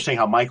was interesting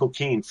how Michael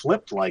Caine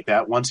flipped like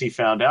that once he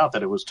found out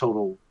that it was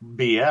total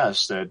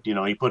BS. That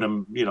he put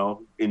him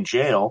in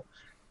jail.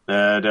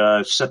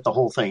 That set the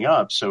whole thing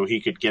up so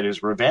he could get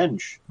his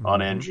revenge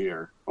on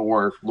Angier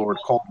or Lord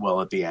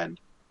Caldwell at the end.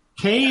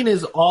 Caine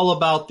is all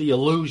about the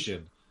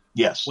illusion.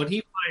 Yes. When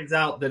he finds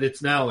out that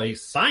it's now a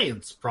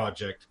science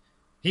project,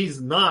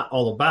 he's not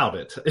all about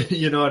it.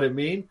 You know what I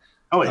mean?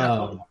 Oh,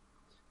 yeah.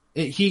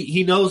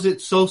 He knows it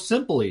so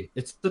simply.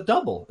 It's the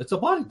double. It's a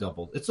body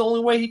double. It's the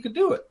only way he could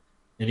do it.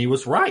 And he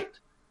was right.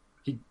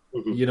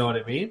 You know what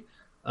I mean?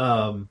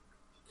 Fonzo,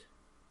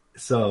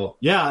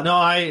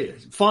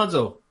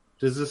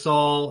 does this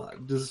all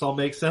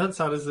make sense?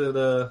 How does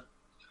it?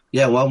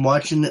 Yeah, well, I'm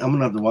watching it. I'm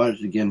gonna have to watch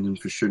it again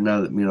for sure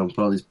now that put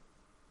all these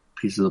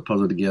pieces of the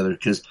puzzle together.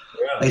 Because,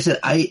 like I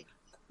said,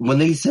 when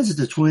they says it's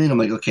a twin, I'm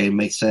like, okay, it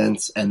makes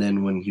sense. And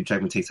then when Hugh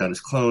Jackman takes out his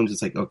clones,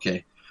 it's like,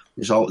 okay,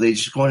 they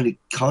just wanted to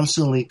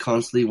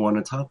constantly want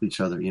to top each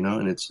other,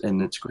 and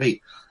it's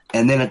great.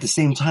 And then at the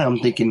same time, I'm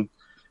thinking,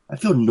 I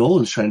feel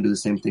Nolan's trying to do the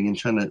same thing and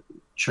trying to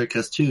trick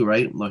us too,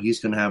 right? Well, he's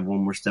gonna have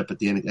one more step at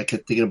the end. I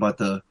kept thinking about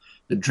the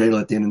dreidel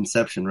at the end of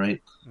Inception,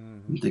 right?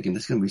 I'm thinking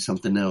this is going to be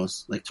something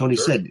else. Like Tony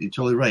said, you're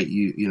totally right.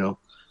 You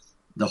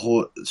the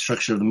whole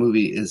structure of the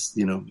movie is,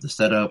 the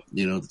setup,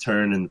 the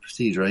turn and the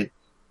prestige, right?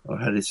 Or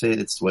how do they say it?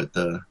 It's what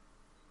the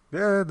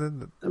reveal at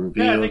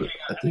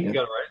the end.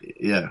 Right.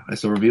 Yeah,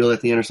 it's a reveal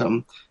at the end or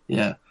something.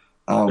 Yeah.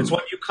 It's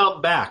when you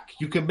come back.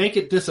 You can make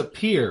it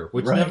disappear,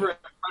 which never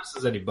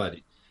impresses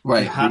anybody.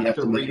 Right. You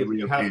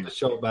have to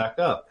show it back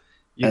up.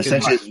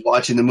 Essentially,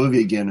 watching the movie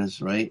again is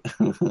right.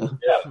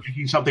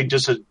 Making something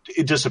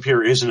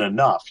disappear isn't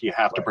enough. You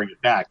have to bring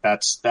it back.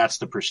 That's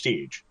the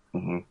prestige.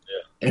 Mm-hmm.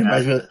 Yeah.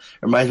 It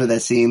reminds me of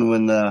that scene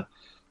when the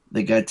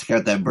guy took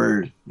out that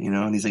bird,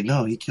 and he's like,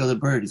 "No, he killed a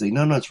bird." He's like,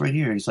 "No, it's right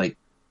here." He's like,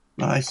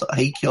 "No,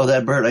 he killed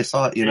that bird. I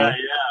saw it." Yeah,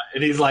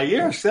 and he's like,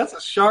 "Yes, that's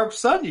a sharp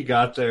son you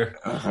got there."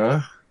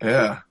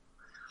 Yeah.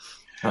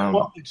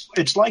 Well,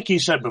 it's like you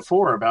said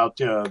before about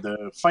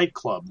the Fight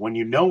Club. When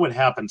you know what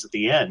happens at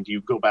the end, you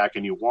go back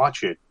and you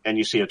watch it, and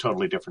you see a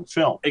totally different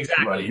film.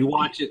 Exactly. Right. You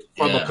watch it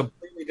from a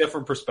completely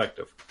different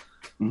perspective.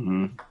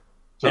 Mm-hmm.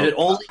 And it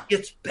only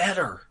gets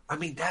better. I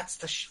mean, that's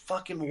the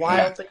fucking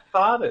wild thing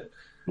about it.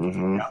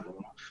 Mm-hmm. Yeah.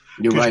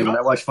 You're right. When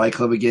I watch Fight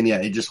Club again,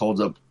 it just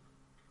holds up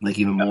like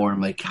even more. I'm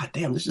like, God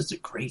damn, this is a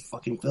great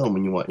fucking film.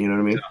 When you want, you know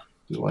what I mean?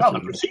 Yeah. The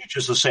Prestige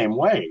is the same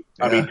way.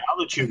 Yeah. I mean, now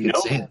that you know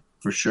it,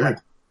 for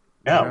sure.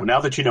 Yeah, now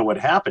that you know what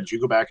happens,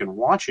 you go back and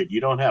watch it. You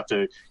don't have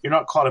to. You're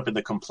not caught up in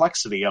the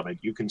complexity of it.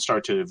 You can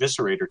start to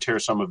eviscerate or tear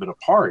some of it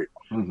apart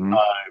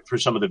for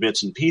some of the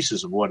bits and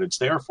pieces of what it's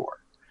there for.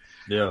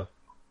 Yeah.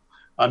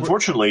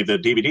 Unfortunately, the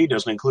DVD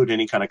doesn't include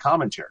any kind of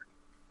commentary,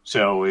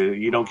 so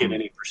you don't get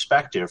any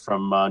perspective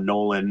from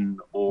Nolan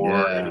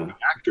or any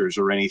actors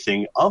or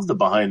anything of the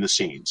behind the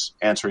scenes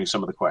answering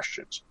some of the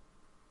questions.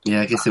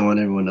 Yeah, I guess they want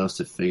everyone else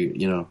to figure,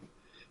 figure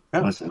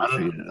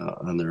it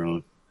out on their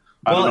own.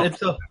 Well,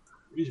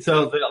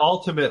 so the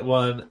ultimate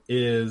one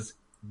is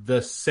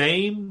the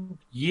same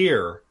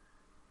year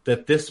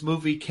that this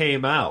movie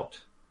came out.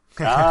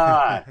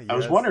 I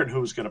was wondering who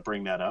was going to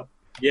bring that up.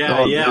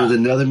 Yeah. There was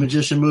another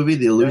magician movie,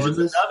 The Illusionist.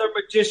 There was another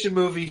magician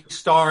movie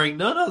starring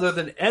none other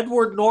than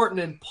Edward Norton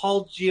and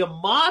Paul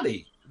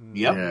Giamatti.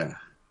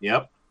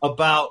 Yep.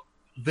 About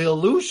The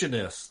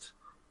Illusionist.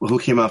 Well, who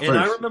came out first? And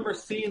I remember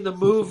seeing the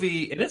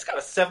movie, and it's got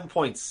a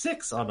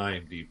 7.6 on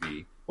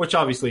IMDb, which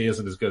obviously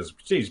isn't as good as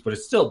Prestige, but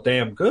it's still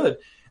damn good.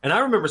 And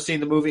I remember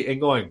seeing the movie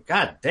and going,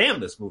 God damn,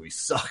 this movie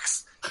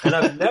sucks. And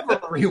I've never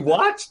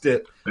rewatched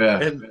it. Yeah.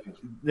 And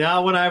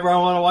now whenever I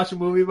want to watch a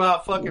movie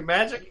about fucking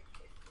magic,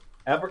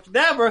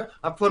 abracadabra,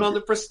 I put on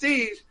the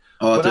Prestige.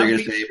 Oh, I thought you were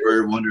going to say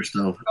Bird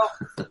Wonderstone.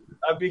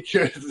 I'd be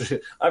curious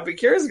to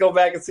go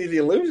back and see The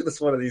Illusionist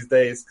one of these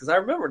days because I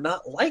remember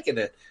not liking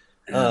it.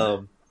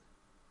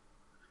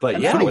 But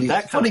yeah, funny, with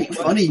that kind of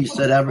funny you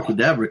said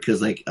abracadabra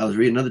because like I was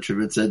reading another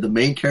trivia. It said the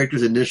main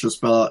character's initials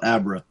spell out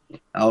Abra: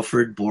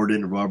 Alfred,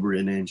 Borden, Robert,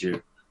 and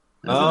Angier.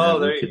 Oh,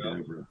 there you go.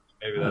 Maybe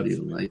How that's do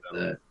you like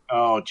that?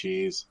 Oh,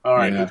 jeez. All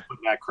right, Yeah. let's put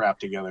that crap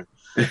together.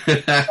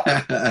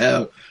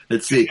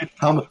 Let's see.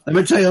 Let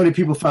me tell you how many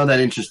people found that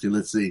interesting.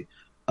 Let's see.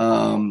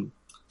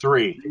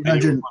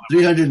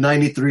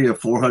 393 of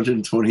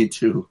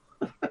 422.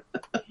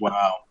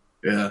 Wow.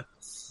 Yeah.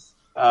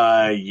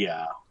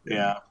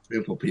 Yeah.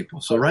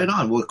 People. So right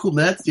on. Well, cool.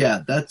 That's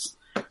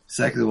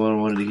exactly what I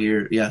wanted to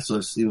hear. Yeah. So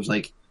it seems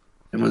like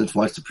everyone that's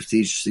watched The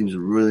Prestige seems to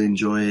really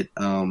enjoy it.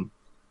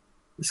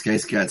 This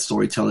guy's got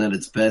storytelling at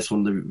its best.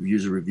 One of the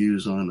user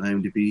reviews on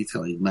IMDb, it's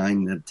got like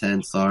 9 out of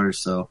 10 stars.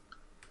 So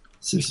it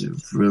seems to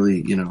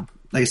really,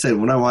 like I said,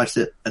 when I watched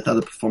it, I thought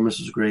the performance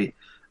was great.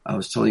 I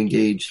was totally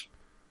engaged.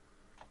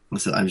 I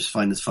said, I just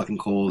find this fucking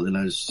cold, and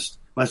I must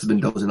have been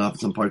dozing off in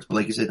some parts. But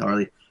like you said,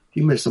 Harley, if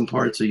you miss some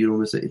parts or you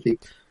don't miss anything,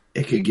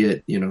 it could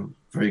get,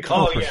 very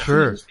cold. Oh, For yeah.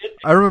 sure.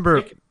 I remember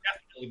It could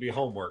definitely be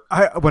homework.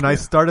 when I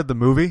started the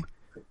movie,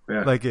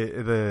 Yeah. like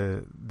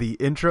the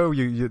intro,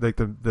 you like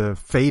the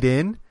fade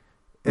in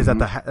is at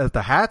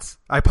the hats.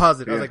 I paused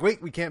it. I was like,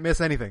 wait, we can't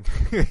miss anything.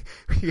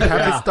 You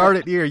have to start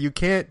it here. You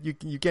can't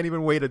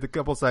even wait a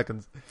couple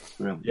seconds.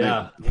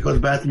 Yeah. You go to the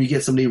bathroom, you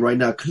get something right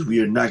now because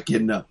we are not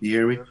getting up. You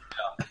hear me?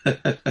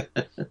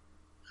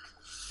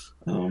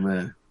 Oh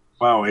man.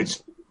 Wow,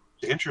 it's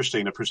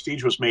interesting. The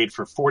Prestige was made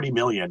for $40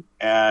 million,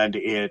 and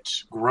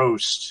it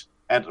grossed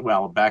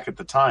back at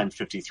the time,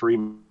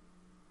 $53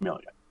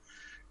 million.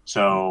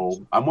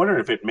 So I'm wondering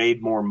if it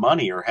made more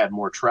money or had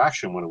more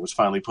traction when it was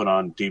finally put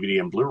on DVD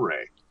and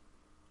Blu-ray.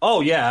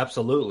 Oh yeah,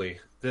 absolutely.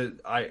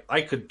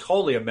 I could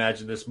totally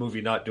imagine this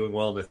movie not doing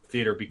well in the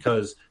theater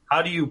because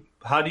how do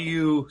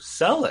you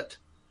sell it?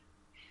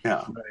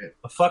 Yeah,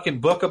 A fucking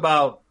book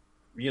about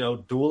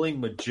dueling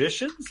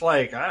magicians?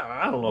 Like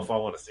I don't know if I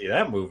want to see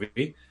that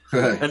movie.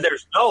 And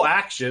there's no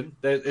action.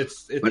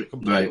 It's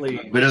completely.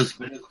 Right. But it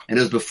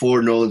was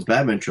before Nolan's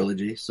Batman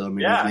trilogy, so I mean,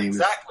 yeah, his name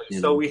exactly.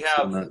 is, So we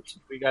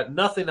got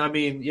nothing. I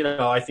mean,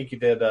 I think he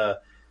did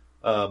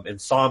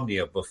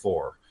Insomnia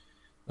before,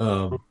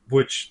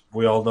 which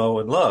we all know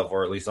and love,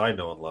 or at least I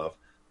know and love.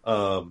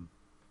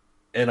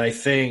 And I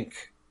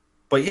think,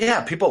 but yeah,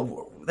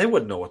 people they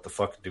wouldn't know what the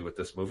fuck to do with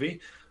this movie.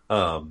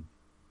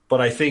 But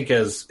I think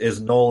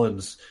as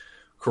Nolan's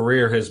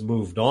career has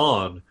moved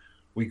on,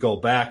 we go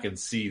back and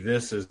see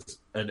this as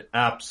an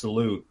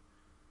absolute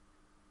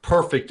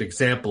perfect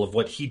example of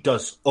what he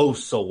does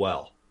so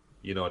well.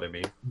 You know what I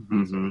mean?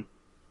 Mm-hmm.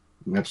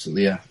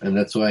 Absolutely, yeah. And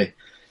that's why,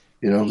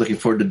 I'm looking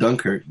forward to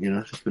Dunkirk.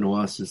 It's been a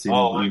while since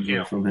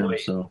I've from him.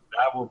 So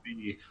that will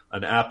be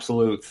an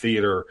absolute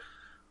theater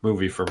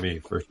movie for me,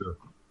 for sure.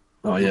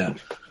 Oh, yeah,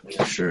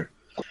 for sure.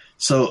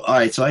 So, all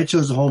right, so I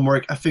chose the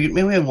homework. I figured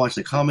maybe I haven't watched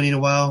a comedy in a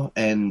while,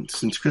 and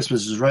since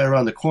Christmas is right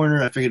around the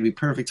corner, I figured it'd be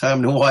perfect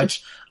time to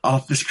watch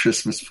Office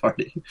Christmas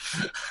Party.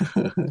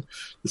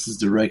 This is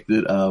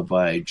directed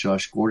by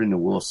Josh Gordon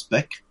and Will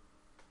Speck.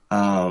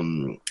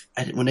 When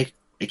it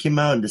came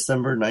out in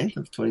December 9th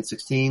of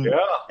 2016,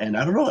 and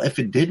I don't know if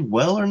it did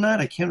well or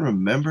not. I can't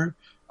remember.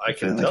 I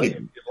can tell you if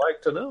you'd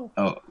like to know.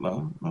 Oh,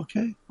 well,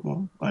 okay.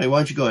 Well, all right, why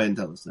don't you go ahead and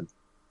tell us then?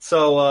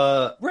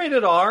 So,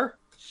 rated R.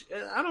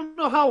 I don't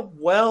know how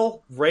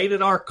well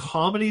rated R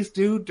comedies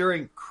do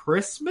during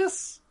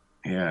Christmas.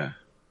 Yeah.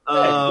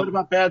 What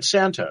about Bad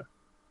Santa?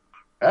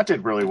 That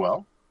did really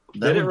well.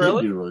 Did it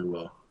really? Do really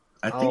well.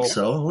 I think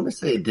so. I want to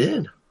say it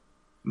did.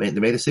 They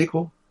made a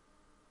sequel.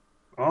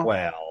 Oh.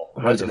 Well,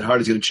 Hardy's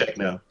going to check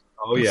now.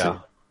 Oh, yeah.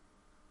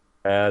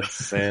 Bad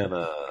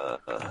Santa.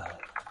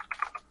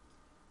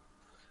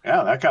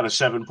 Yeah, that got a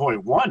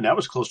 7.1. That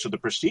was close to The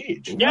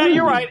Prestige. Yeah,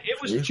 you're right.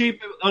 It was cheap.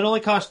 It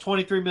only cost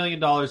 $23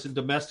 million, and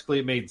domestically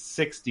it made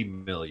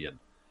 $60 million.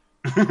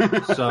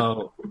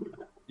 So,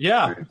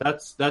 yeah,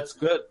 that's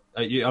good.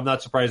 I'm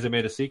not surprised they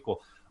made a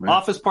sequel. Right.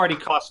 Office Party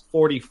cost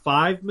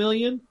 $45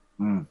 million,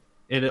 and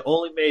it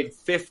only made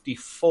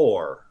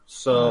 $54.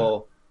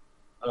 So,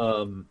 4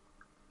 and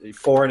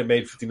it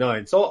made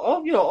 $59. So,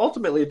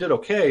 ultimately it did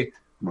okay.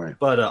 Right.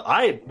 But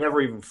I had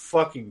never even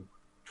fucking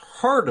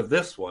heard of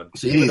this one.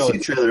 So you didn't see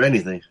the trailer or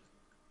anything?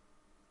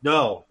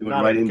 No,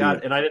 not right into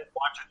it. And I didn't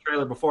watch the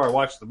trailer before I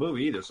watched the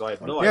movie either, so I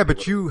have no idea. Yeah,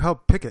 but you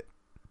helped pick it.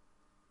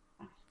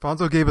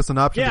 Fonzo gave us an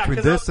option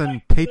between this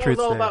and Patriots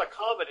Day. I don't know about a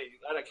comedy.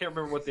 I can't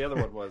remember what the other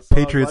one was. So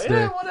Patriots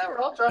Day. Yeah,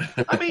 whatever. I'll try.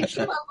 I mean, shit,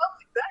 I love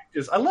these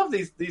actors. I love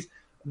these.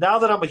 Now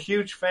that I'm a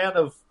huge fan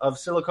of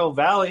Silicon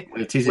Valley,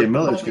 T.J.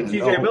 Miller, and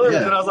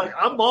I was like,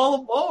 I'm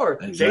all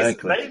aboard.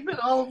 Jason Bateman,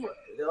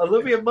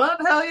 Olivia Munn,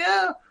 hell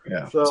yeah.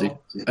 Yeah. So,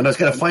 and it's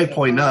got a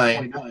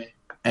 5.9,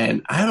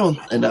 and I don't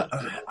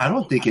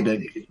think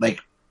it like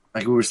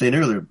we were saying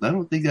earlier. I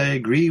don't think I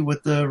agree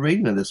with the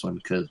rating of this one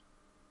because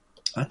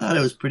I thought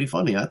it was pretty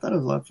funny. I thought it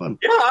was a lot of fun.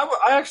 Yeah,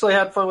 I actually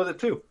had fun with it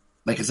too.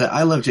 Like I said,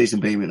 I love Jason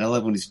Bateman. I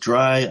love when he's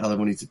dry. I love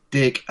when he's a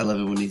dick. I love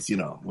it when he's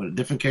when a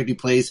different character he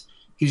plays.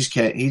 He just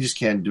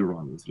can't do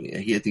wrong with me.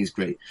 I think he's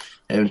great.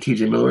 And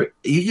T.J. Miller,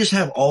 you just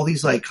have all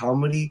these like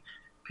comedy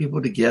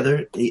people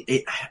together.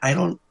 I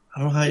I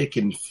don't know how it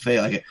can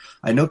fail. Like,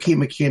 I know Kate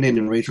McKinnon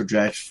and Rachel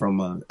Dratch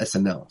from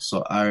SNL,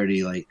 so I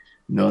already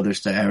know their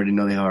stuff. I already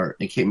know they are.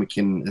 And Kate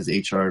McKinnon as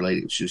HR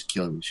lady, she was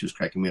killing me. She was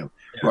cracking me up.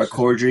 Yeah, Mark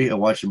Cordry, I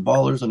watched him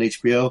Ballers on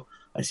HBO.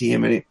 I see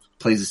him in it.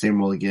 Plays the same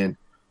role again.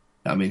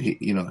 I mean,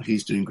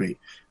 he's doing great.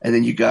 And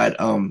then you got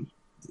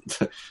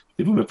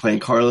people been playing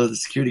Carla, the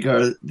security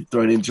guard,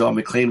 throwing in John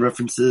McClane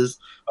references.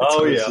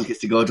 She gets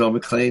to go John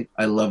McClane.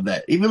 I love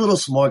that. Even little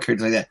small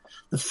characters like that.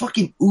 The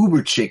fucking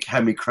Uber chick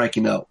had me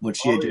cracking up when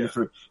she had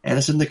Jennifer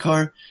Aniston in the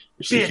car.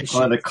 She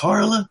called her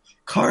Carla.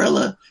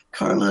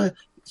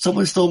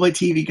 Someone stole my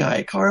TV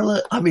guy,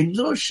 Carla. I mean,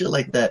 little shit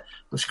like that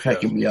was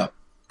cracking me up.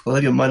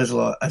 Olivia Munn as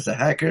a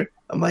hacker.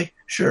 I'm like,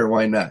 sure,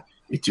 why not?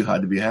 You're too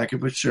hot to be a hacker,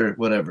 but sure,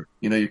 whatever.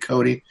 You're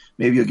Cody.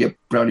 Maybe you'll get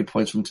brownie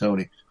points from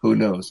Tony. Who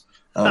knows?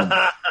 You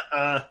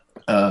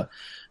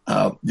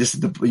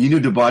knew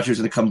debauchery was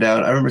going to come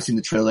down. I remember seeing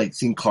the trailer,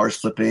 seeing cars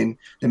flip in.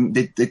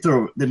 They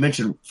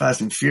mentioned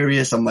Fast and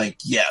Furious. I'm like,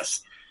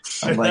 yes.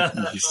 I'm like,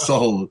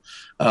 sold.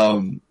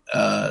 The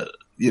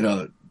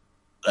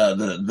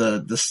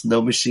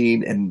snow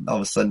machine, and all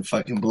of a sudden,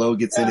 fucking Blow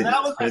gets in it.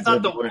 That was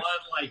not the one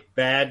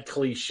bad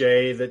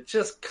cliche that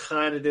just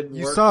kind of didn't work.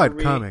 You saw it for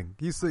me. coming.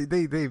 You see,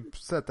 they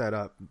set that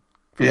up.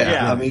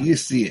 Yeah, I mean, you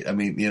see it. I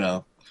mean,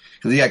 because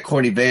you got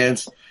Corny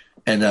Vance.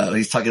 And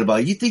he's talking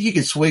about, you think you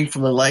can swing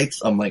from the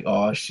lights? I'm like,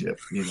 oh, shit.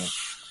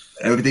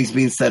 Everything's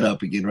being set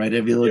up again, right?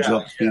 Every little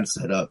joke is being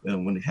set up.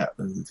 And when it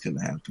happens, it's going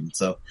to happen.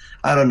 So,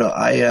 I don't know.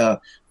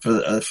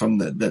 From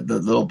the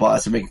little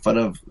boss they're making fun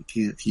of,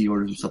 he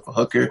orders himself a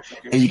hooker.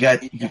 And you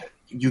got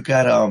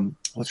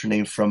what's her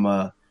name from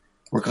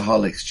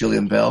Workaholics,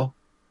 Jillian Bell.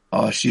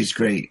 Oh, she's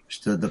great.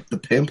 The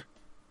pimp.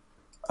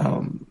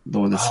 The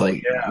one that's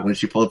when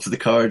she pulled up to the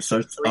car and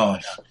starts,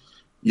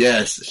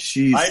 yes,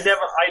 she's. I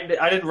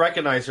didn't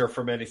recognize her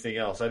from anything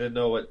else. I didn't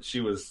know what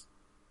she was.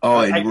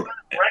 I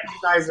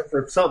recognize her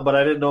from something, but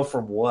I didn't know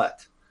from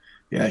what.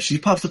 Yeah, she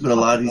pops up in a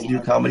lot of these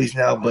new comedies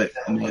now. But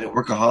I mean, at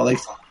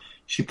Workaholics,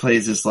 she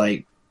plays this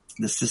the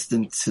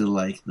assistant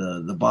to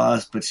the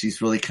boss, but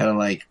she's really kind of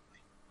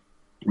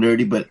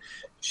nerdy. But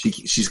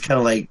she's kind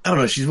of I don't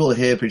know. She's really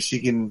hip, and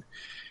she's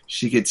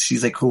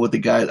cool with the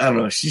guys. I don't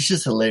know. She's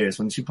just hilarious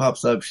when she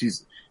pops up.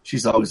 She's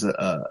always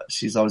a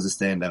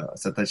standout.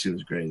 So I thought she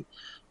was great.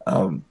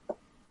 I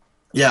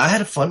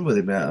had fun with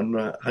it, man. I don't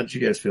know. How did you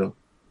guys feel?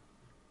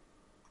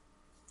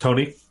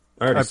 Tony?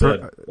 I already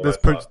said.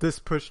 This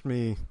pushed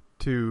me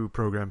to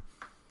program.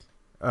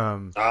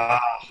 Yeah.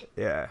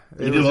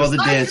 You did all the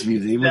dance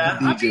music. Even with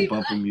the DJ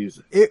bumping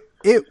music.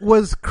 It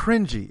was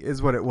cringy,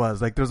 is what it was.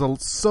 There's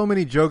so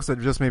many jokes that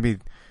just made me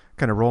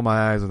kind of roll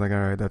my eyes. I was like, all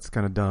right, that's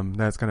kind of dumb.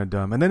 That's kind of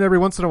dumb. And then every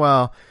once in a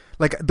while,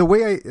 the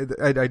way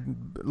I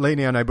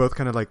Lainey and I both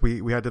kind of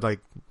we had to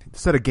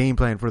set a game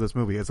plan for this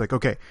movie. It's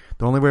okay,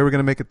 the only way we're going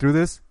to make it through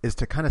this is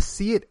to kind of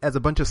see it as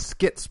a bunch of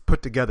skits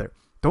put together.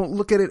 Don't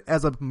look at it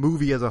as a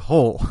movie as a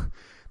whole.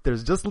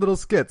 There's just little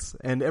skits,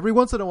 and every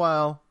once in a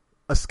while,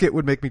 a skit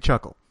would make me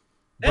chuckle.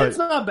 But, it's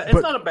not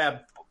a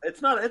bad.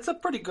 It's a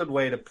pretty good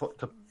way to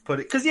put it.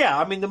 Because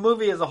I mean, the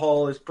movie as a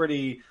whole is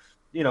pretty,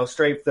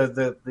 straight.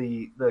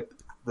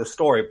 The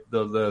story,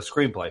 the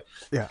screenplay.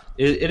 Yeah,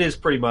 it is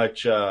pretty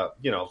much,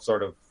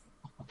 sort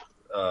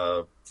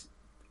of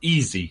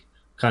easy,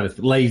 kind of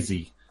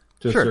lazy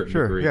to a certain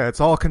degree. Yeah, it's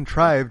all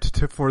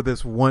contrived for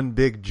this one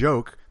big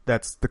joke.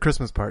 That's the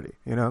Christmas party.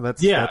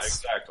 That's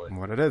exactly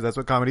what it is. That's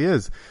what comedy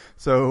is.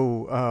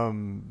 So,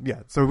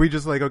 so we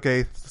just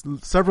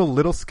several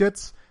little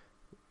skits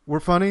were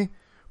funny,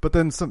 but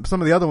then some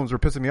of the other ones were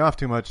pissing me off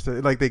too much.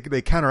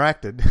 They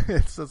counteracted.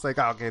 It's just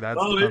okay,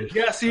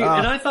 that's and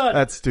I thought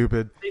that's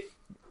stupid.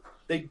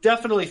 They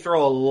definitely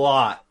throw a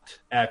lot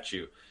at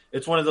you.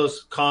 It's one of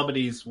those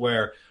comedies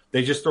where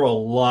they just throw a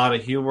lot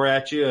of humor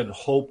at you, and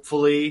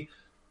hopefully,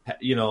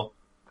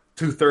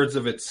 2/3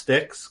 of it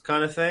sticks,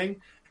 kind of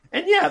thing.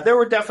 And there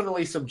were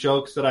definitely some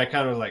jokes that I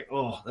kind of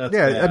that's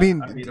bad. I mean,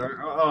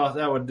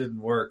 that one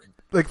didn't work.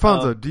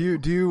 Fonzo, do you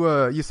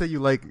you say you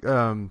like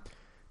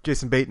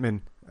Jason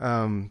Bateman?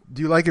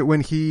 Do you like it when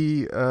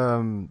he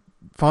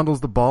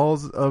fondles the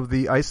balls of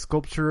the ice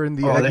sculpture in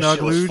the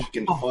eggnog luge? That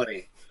shit was fucking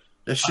funny.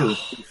 That shit was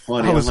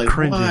funny. I was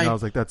cringing. I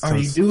was like, "That's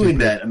so stupid." Doing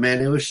that,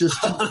 man? It was just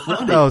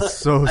funny. That was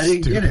so I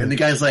didn't stupid. get it. And the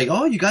guy's like,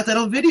 "Oh, you got that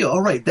on video?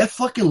 All right." That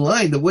fucking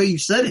line, the way you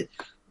said it,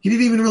 he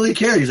didn't even really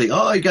care. He's like,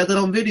 "Oh, you got that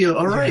on video?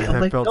 All right." I'm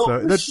like,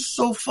 "No, that's just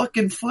so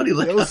fucking funny."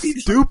 That was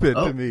stupid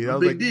to me. I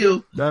was big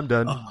deal. I'm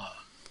done.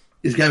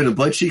 He's having a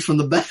butt cheeks from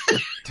the back.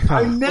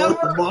 I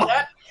never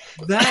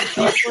that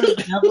humor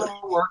never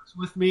works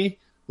with me.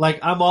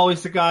 I'm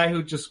always the guy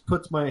who just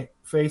puts my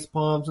face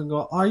palms and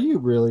go, "Are you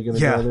really going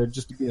to go there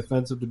just to be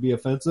offensive to be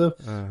offensive?"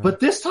 Uh-huh. But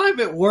this time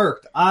it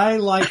worked. I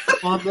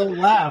on the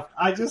laugh.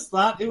 I just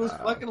thought it was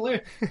fucking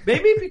hilarious.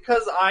 Maybe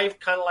because I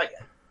kind of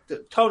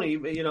Tony.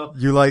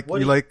 You like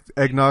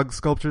eggnog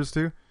sculptures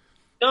too?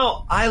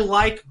 No, I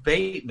like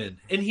Bateman,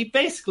 and he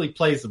basically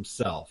plays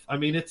himself. I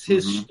mean, it's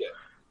his shit.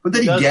 But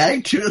then he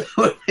gagged too.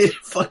 It's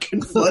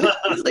fucking funny.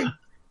 It's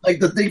like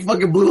the thing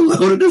fucking blew a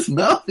load in his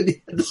mouth, and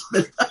he had to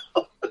spit it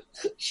out.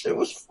 shit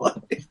was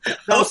funny.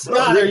 No,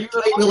 Scott, are you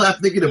making me laugh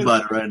thinking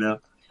about it right now?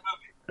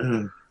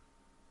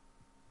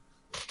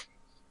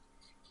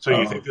 So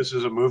you think this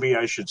is a movie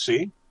I should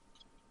see?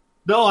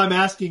 No, I'm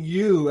asking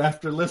you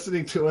after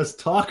listening to us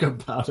talk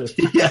about it.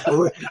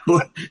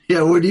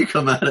 Yeah, where do you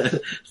come out of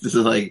it? This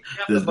is like,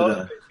 people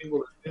to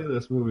see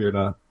this movie or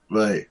not?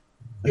 Right.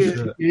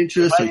 If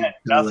Interesting. I had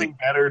nothing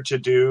better to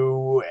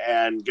do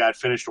and got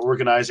finished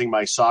organizing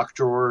my sock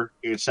drawer,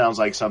 it sounds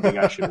like something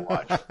I should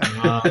watch.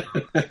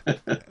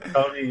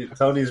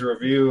 Tony's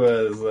review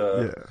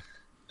has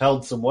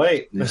held some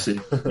weight. You see,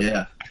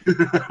 yeah.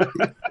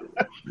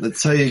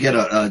 Let's tell you get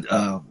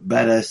a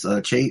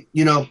badass chase.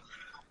 You know,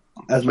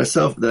 as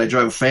myself, that I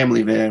drive a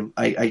family van,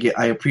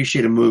 I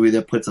appreciate a movie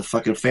that puts a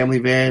fucking family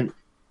van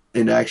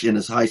in action in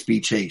this high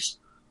speed chase.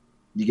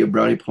 You get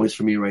brownie points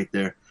for me right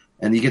there.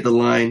 And you get the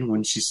line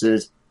when she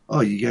says, "Oh,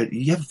 you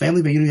have a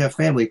family, but you don't have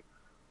family."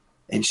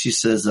 And she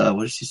says,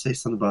 "What did she say?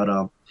 Something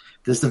about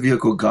this is the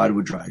vehicle God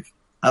would drive."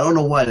 I don't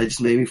know why. That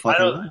just made me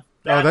fucking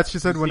laugh. That she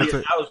said when it's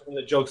that was one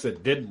of the jokes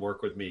that didn't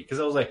work with me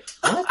because I was like,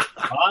 "What?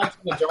 God's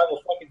gonna drive a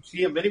fucking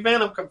Kia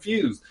minivan?" I'm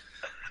confused.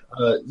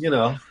 You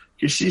know,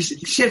 because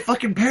she had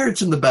fucking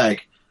parrots in the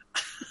back.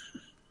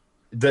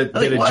 Why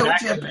don't you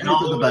have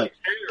parrots in the back?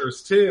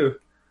 Chairs too.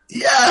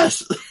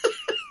 Yes.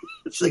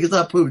 It's like, it's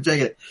not poop, check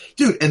it.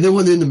 Dude, and then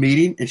when they're in the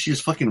meeting and she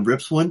just fucking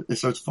rips one and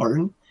starts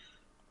farting.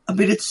 I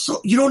mean, it's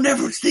so, you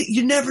never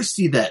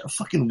see that. A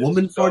fucking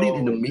woman farting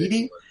in a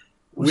meeting.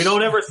 We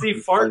don't ever see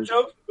fart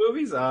jokes in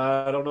movies?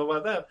 I don't know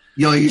about that.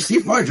 You see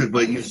fart jokes,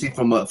 but you see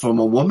from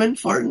a woman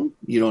farting?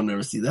 You don't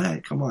never see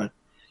that. Come on.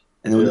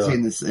 And then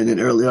and then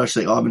earlier on, she's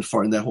like, "Oh, I've been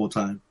farting that whole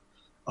time."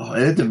 Oh,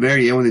 and at the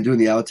very end when they're doing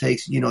the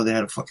outtakes, they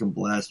had a fucking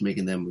blast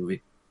making that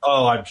movie.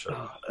 Oh, I'm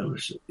sure.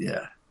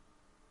 Yeah.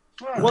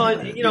 Well,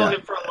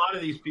 and for a lot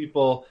of these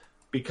people,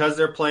 because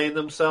they're playing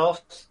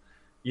themselves,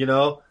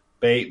 Bateman,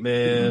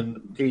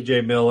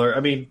 TJ Miller.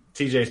 I mean,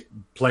 TJ's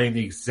playing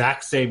the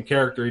exact same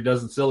character he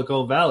does in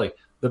Silicon Valley.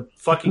 The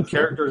fucking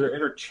characters are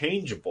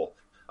interchangeable.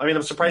 I mean,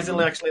 I'm surprised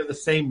they actually have the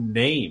same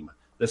name,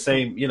 the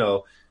same,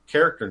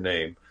 character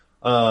name.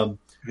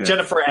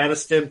 Jennifer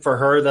Aniston, for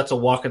her, that's a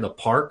walk in the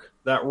park,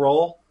 that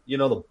role.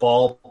 The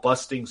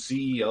ball-busting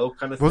CEO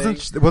kind of thing.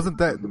 Wasn't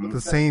that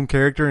the same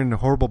character in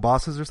Horrible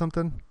Bosses or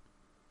something?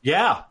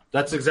 Yeah,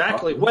 that's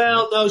exactly.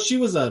 Well, no, she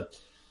was a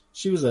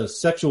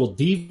sexual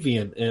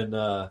deviant and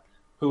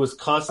who was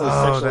constantly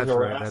sexually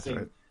harassing.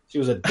 Right. She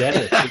was a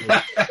dentist. She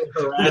was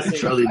harassing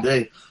Charlie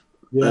Day.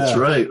 Yeah. That's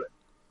right.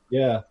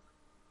 Yeah.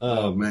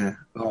 Oh man.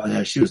 Oh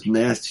yeah. She was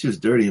nasty. She was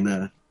dirty in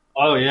that.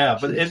 Oh yeah,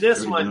 but in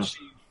this one,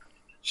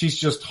 she's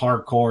just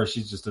hardcore.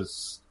 She's just a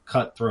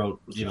cutthroat.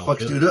 She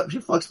fucks dude up. She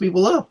fucks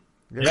people up.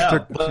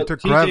 Yeah, but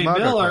TJ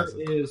Miller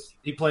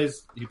he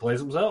plays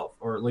himself,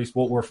 or at least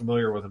what we're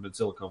familiar with him in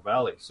Silicon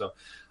Valley. So,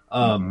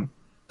 so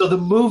the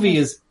movie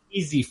is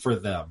easy for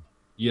them,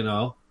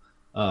 and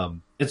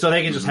so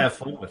they can just have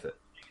fun with it,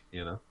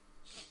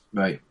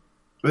 Right.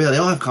 Well, yeah, they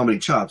all have comedy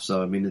chops,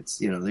 so I mean,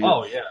 it's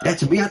oh yeah. Yeah,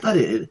 to me, I thought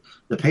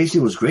the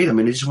pacing was great. I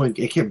mean,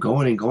 it kept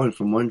going and going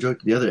from one joke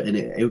to the other, and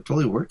it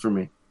totally worked for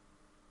me.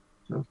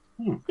 So,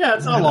 yeah,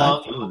 it's not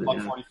long,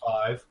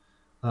 145.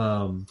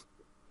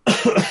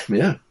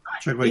 Yeah.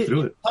 Check right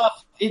through it.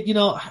 Tough.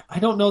 I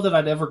don't know that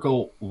I'd ever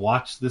go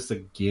watch this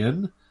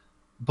again,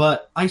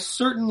 but I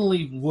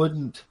certainly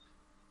wouldn't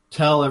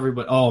tell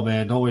everybody, "Oh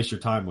man, don't waste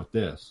your time with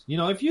this."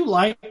 If you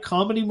like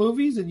comedy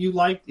movies and you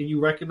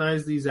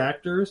recognize these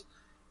actors,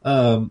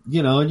 and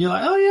you're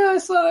like, "Oh yeah, I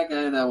saw that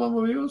guy in that one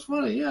movie. It was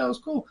funny. Yeah, it was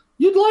cool."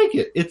 You'd like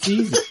it. It's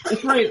easy.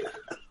 It's right.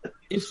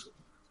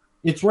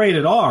 It's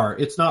rated R.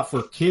 It's not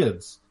for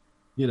kids.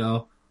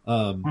 Because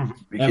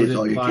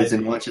all your kids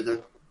didn't watch it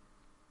then.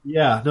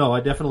 Yeah, no,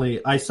 I read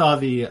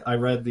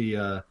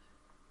the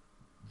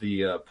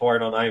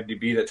part on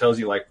IMDb that tells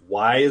you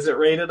why is it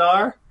rated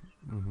R,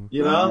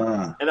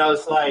 and I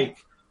was like,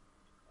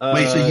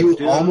 wait, so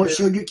you almost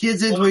showed your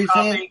kids into what you're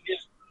saying?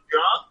 Is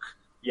drunk?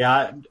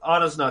 Yeah,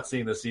 Anna's not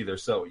seeing this either,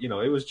 so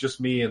it was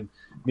just me and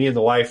the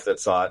wife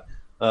that saw it.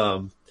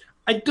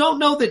 I don't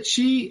know that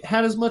she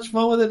had as much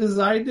fun with it as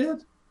I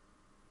did.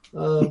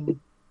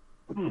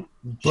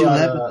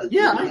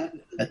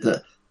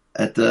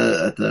 At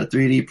the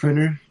 3D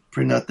printer,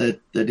 print out that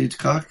dude's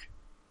cock.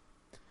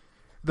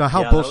 Now,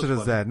 how bullshit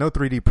is that? No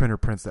 3D printer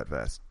prints that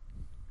fast.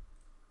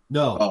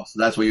 No. Oh,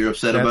 so that's what you're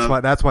upset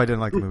about? That's why I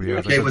didn't like the movie. You're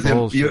okay with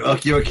him? You're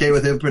okay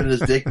with him printing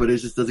his dick, but it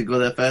just doesn't go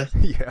that fast?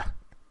 Yeah.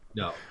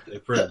 No, they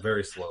print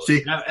very slowly.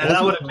 See, and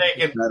that would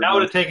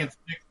have taken 6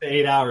 to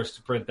 8 hours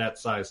to print that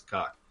size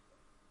cock.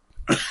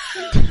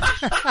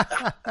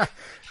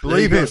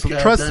 Believe it.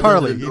 Trust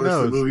Harley. He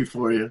knows. The movie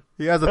for you.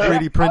 He has a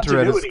 3D printer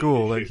at his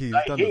school. I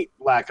hate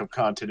lack of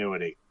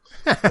continuity.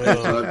 That's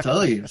what I'm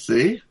telling you.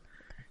 See?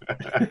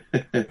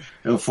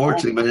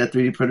 Unfortunately, man, that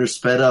 3D printer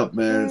sped up,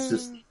 man. It's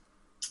just,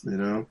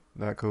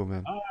 not cool,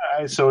 man. All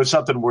right, so it's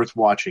something worth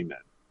watching then.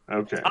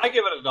 Okay. I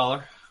give it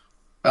 $1.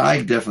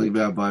 I definitely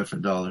buy it for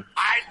 $1.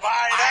 I'd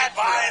buy that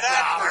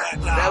for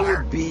 $1. That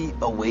would be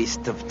a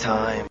waste of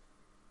time.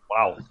 Wow,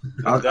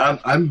 Wow.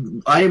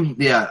 I'm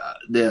yeah.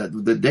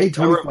 The day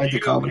Tony finds a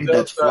comedy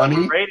that's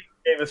funny. Rating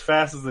came as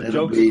fast as the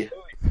it'll jokes. be-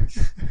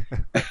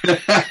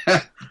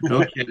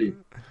 No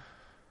kidding.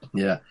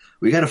 Yeah,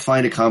 we got to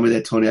find a comedy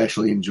that Tony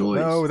actually enjoys.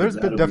 No, there's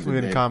That'll been be definitely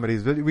the been day.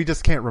 comedies, but we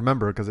just can't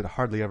remember because it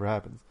hardly ever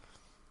happens.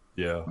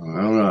 Yeah.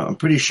 I don't know. I'm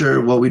pretty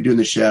sure What We Do in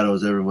the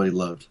Shadows everybody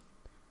loved.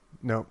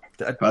 No,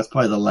 That's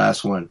probably the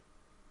last one,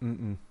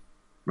 mm-mm.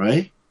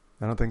 right?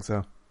 I don't think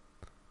so.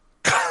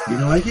 You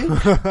don't like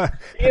it?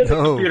 He is a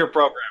No. computer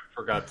program,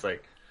 for God's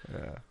sake.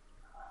 Yeah.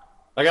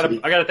 I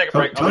gotta take a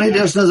break. Tony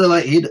just doesn't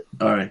like.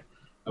 All right.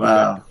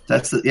 Wow,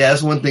 that's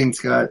one thing,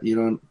 Scott. You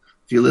don't.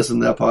 If you listen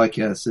to that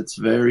podcast, it's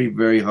very,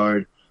 very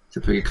hard to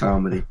pick a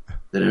comedy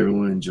that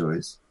everyone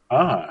enjoys.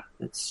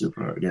 It's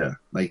super hard. Yeah,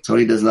 like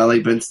Tony does not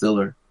like Ben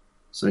Stiller,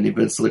 so any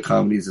Ben Stiller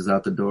comedies is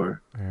out the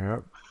door.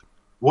 Yep.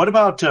 What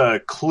about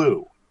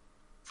Clue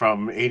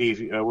from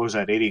 80? What was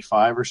that?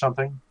 85 or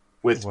something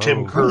with Whoa.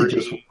 Tim Harley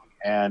just- Curry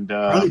and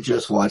Harley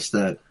just watched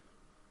that.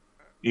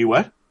 you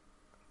what?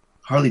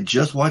 Harley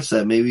just watched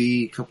that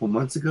maybe a couple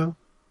months ago.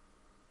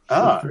 For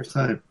the first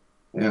time.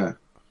 Yeah.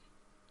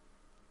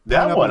 That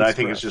Pineapple one I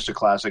think Express. is just a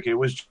classic. It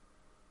was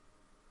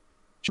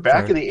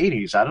back in the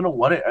 80s. I don't know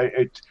what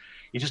it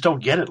you just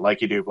don't get it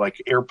like you do, like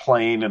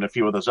Airplane and a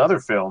few of those other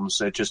films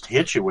that just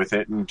hit you with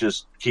it and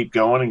just keep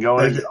going and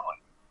going. And going.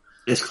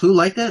 Is Clue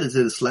like that? Is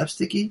it a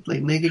slapsticky,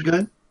 like Naked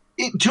Gun?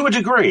 To a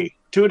degree,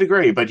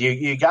 but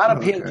you got to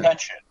pay Okay.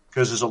 attention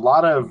because there's a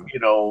lot of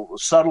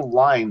subtle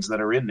lines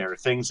that are in there,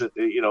 things that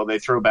they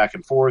throw back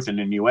and forth and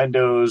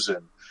innuendos,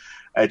 and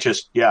it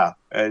just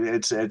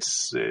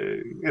it's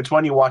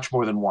one you watch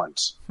more than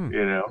once,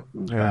 Yeah,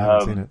 I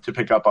haven't seen it. to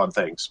pick up on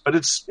things. But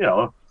it's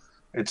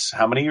it's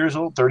how many years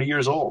old? 30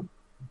 years old,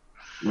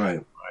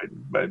 Right.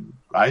 but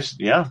I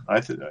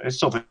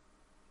still think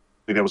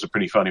that was a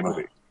pretty funny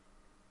movie.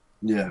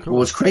 Yeah. Cool. Well,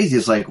 what's crazy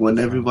is like when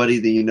everybody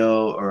that you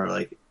know, or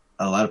like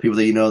a lot of people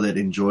that you know that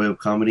enjoy a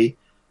comedy,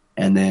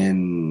 and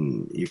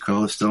then your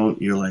co-hosts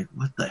don't, you're like,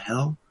 what the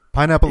hell?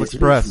 Pineapple It's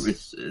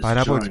Express.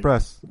 Pineapple jarring.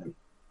 Express.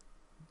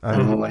 I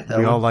don't like that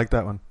we one. all like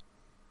that one.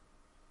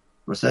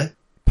 What's that?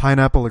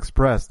 Pineapple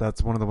Express.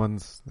 That's one of the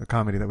ones, the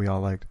comedy that we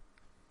all liked.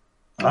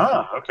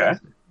 Okay.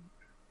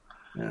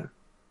 Yeah.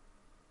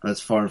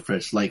 That's far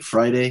fetched. Like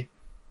Friday,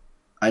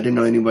 I didn't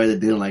know anybody that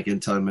didn't like it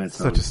until I met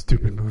Such a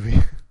stupid movie.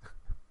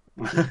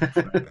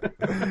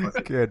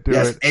 Can't do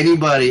it.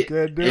 Anybody,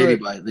 Can't do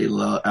anybody, they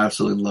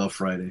absolutely love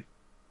Friday,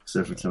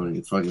 except for Tony.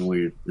 It's fucking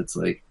weird. It's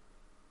like,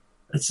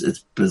 it's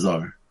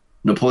bizarre.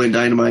 Napoleon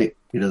Dynamite,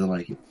 he doesn't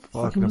like it.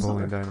 Fuck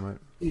Napoleon Dynamite.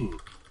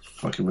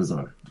 Fucking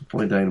bizarre.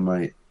 Napoleon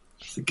Dynamite,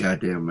 it's a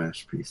goddamn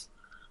masterpiece.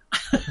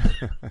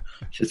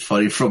 It's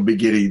funny from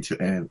beginning to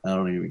end. I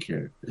don't even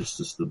care. It's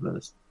just the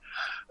best.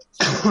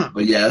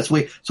 But yeah,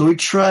 so we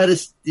try to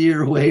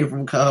steer away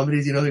from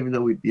comedies, even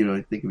though we,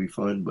 think it'd be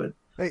fun, but.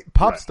 Hey,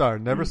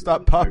 Popstar, Never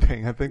Stop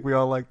Popping. I think we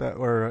all like that,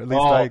 or at least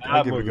I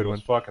that give it a movie good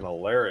was one. fucking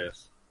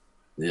hilarious.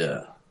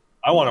 Yeah.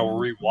 I want to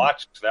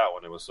rewatch that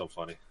one. It was so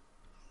funny.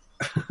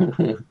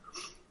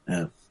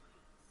 Yeah.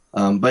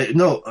 But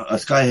no,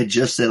 Sky had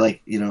just said,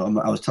 like,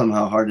 I was telling him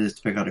how hard it is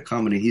to pick out a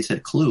comedy. He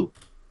said Clue.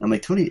 I'm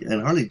like, Tony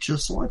and Harley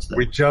just watched that.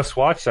 We just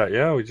watched that.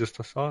 Yeah, we just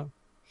saw it.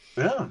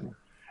 Yeah.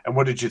 And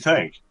what did you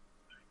think?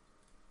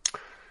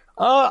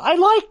 I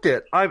liked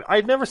it.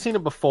 I'd never seen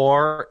it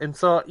before, and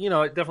so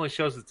it definitely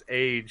shows its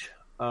age.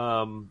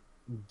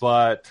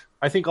 But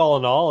I think all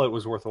in all, it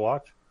was worth a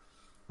watch.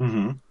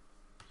 Mm-hmm.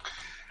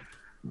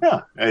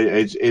 Yeah,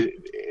 it's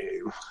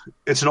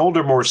an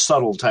older, more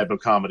subtle type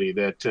of comedy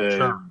that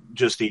Sure.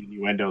 just the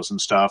innuendos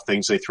and stuff,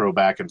 things they throw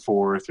back and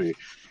forth, or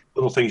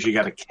little things you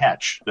got to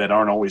catch that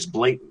aren't always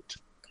blatant.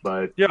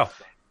 But Yeah,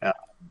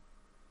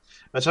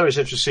 that's always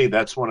interesting.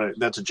 That's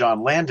a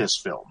John Landis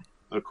film,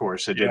 of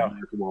course. They did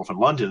American Wolf in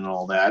London and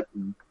all that,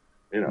 and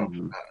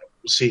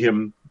see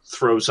him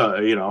throw some,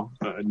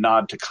 a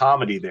nod to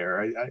comedy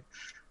there. I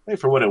think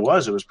for what it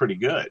was pretty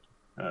good,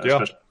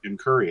 especially Tim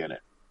Curry in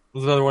it. it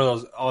was another one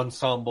of those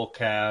ensemble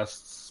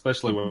casts,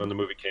 especially when the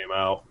movie came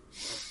out.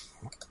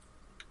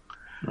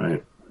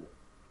 Right.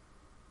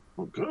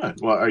 Well, good.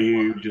 Well, are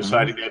you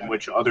deciding then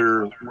what's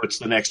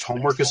the next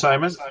homework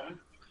assignment?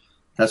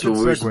 That's what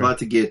Good we're segue. about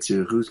to get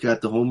to. Who's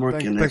got the homework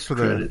and Thanks next for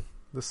credit?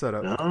 the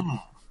setup.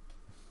 Oh.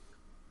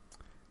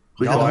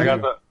 Who's So got I the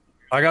got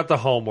I got the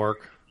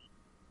homework,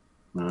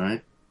 All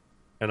right.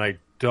 and I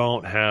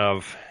don't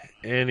have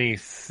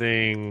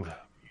anything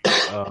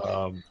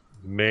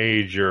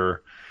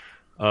major.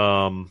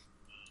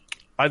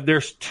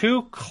 There's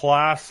two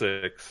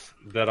classics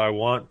that I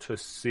want to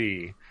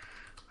see.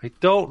 I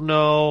don't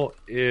know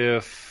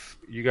if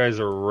you guys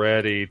are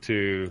ready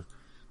to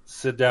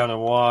sit down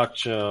and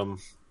watch them,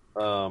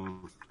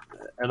 and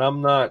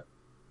I'm not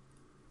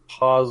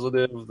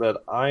positive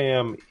that I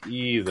am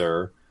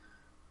either.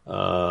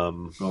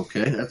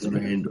 Okay, that's I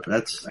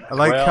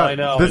like well, how I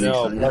know, this,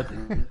 but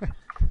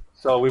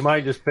so we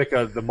might just pick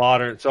the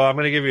modern. So I'm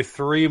going to give you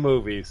three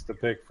movies to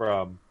pick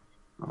from.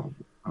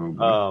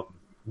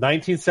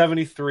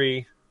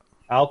 1973,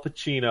 Al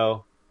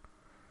Pacino,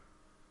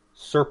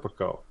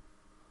 Serpico.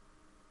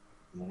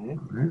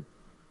 Alright.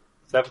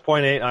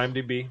 7.8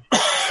 IMDb.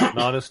 An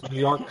honest New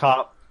York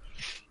cop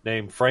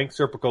named Frank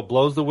Serpico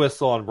blows the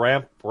whistle on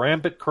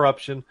rampant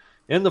corruption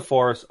in the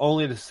force,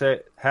 only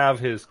to have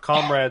his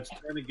comrades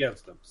turn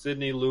against him.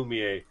 Sidney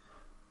Lumet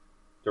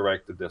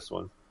directed this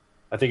one.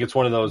 I think it's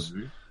one of those,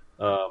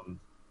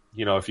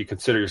 if you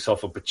consider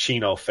yourself a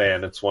Pacino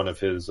fan, it's one of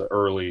his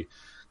early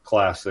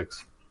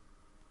classics.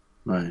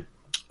 Right.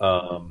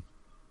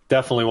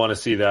 Definitely want to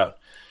see that.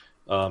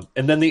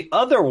 And then the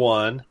other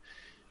one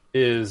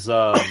is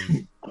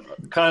kind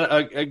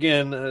of,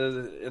 again,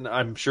 and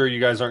I'm sure you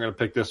guys aren't going to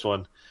pick this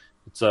one.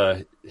 It's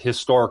a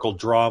historical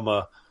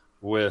drama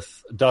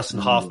with Dustin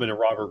Hoffman and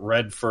Robert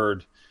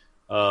Redford.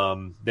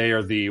 They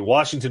are the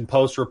Washington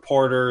Post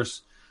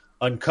reporters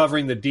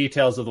uncovering the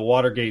details of the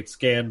Watergate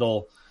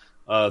scandal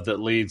that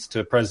leads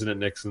to President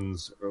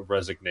Nixon's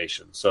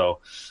resignation. So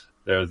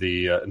they're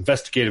the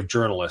investigative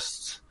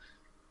journalists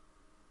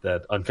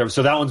that uncover.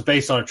 So that one's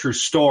based on a true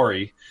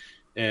story.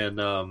 And,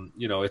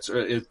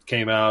 it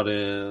came out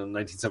in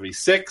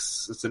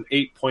 1976. It's an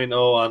 8.0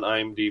 on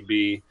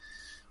IMDb.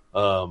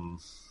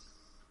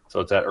 So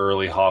it's that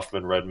early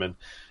Hoffman Redmond.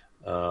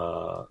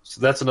 So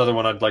that's another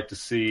one I'd like to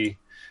see.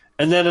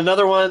 And then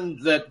another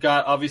one that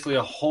got obviously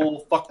a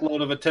whole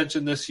fuckload of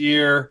attention this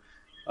year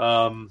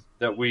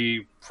that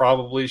we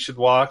probably should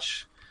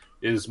watch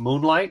is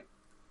Moonlight.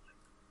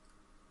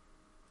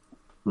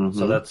 Mm-hmm.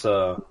 So that's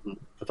a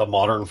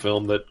modern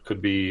film that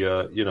could be,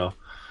 right.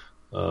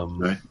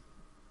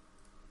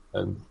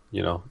 and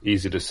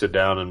easy to sit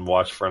down and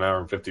watch for an hour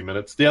and 50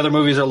 minutes. The other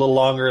movies are a little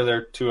longer;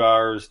 they're 2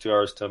 hours,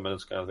 10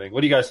 minutes, kind of thing.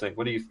 What do you guys think?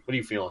 What are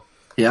you feeling?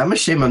 Yeah, I'm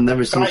ashamed I've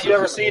never seen. You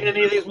ever seen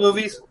any of these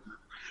movies?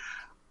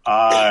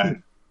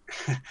 I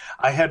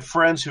had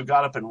friends who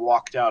got up and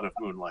walked out of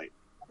Moonlight.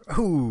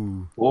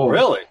 Ooh. Whoa.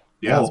 Really?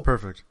 Yeah, that's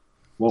perfect.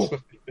 Whoa.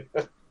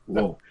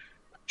 Whoa.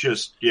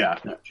 Yeah.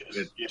 I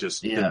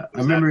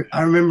remember.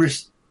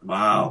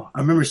 Wow. I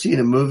remember seeing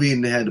a movie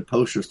and they had a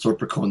poster of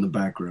Serpico in the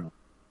background.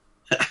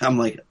 I'm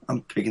like,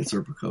 I'm picking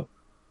Serpico.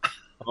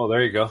 Oh,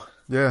 there you go.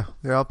 Yeah,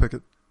 I'll pick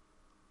it.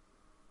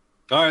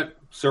 All right,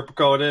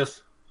 Serpico it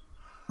is.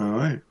 All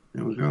right,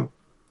 there we go.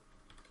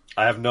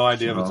 I have no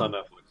idea if it's on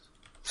Netflix.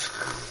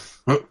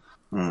 All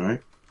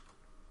right.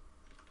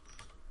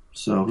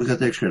 So who got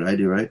the extra? I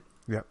do, right?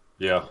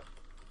 Yeah.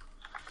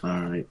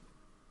 All right.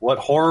 What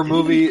horror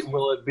movie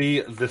will it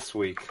be this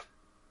week?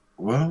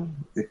 Well,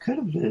 it could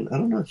have been. I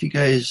don't know if you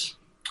guys.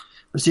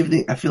 Let's see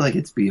if I feel like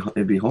it'd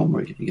be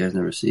homework if you guys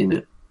never seen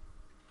it.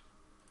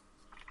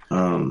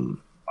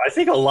 I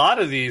think a lot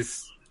of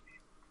these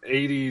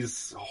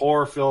 80s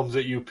horror films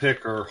that you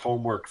pick are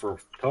homework for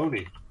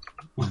Tony.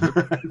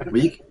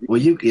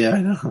 Yeah,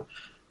 I know.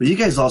 But you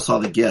guys all saw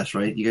The Guest,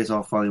 right? You guys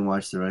all finally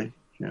watched it, right?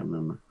 Can't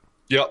remember.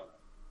 Yep.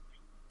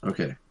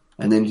 Okay.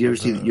 And then did you ever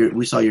see?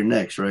 We saw your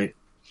next, right?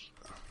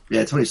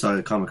 Yeah, Tony saw it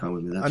at Comic-Con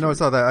with me. I know right. I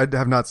saw that. I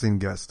have not seen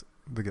The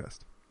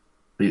Guest.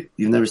 You've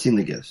never seen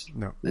The Guest?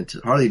 No.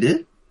 Harley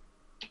did?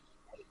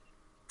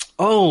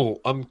 Oh,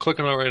 I'm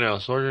clicking on it right now.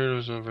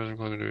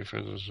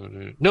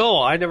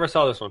 No, I never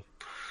saw this one.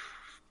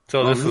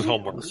 So this is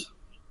homework.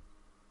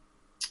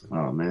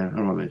 Oh, man. I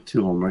don't know, man.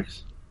 2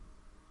 homeworks.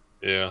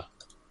 Yeah.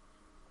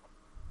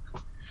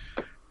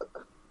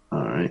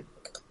 All right.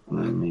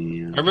 Let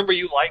me... I remember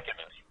you liking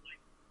it.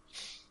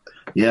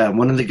 Yeah,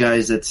 one of the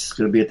guys that's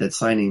going to be at that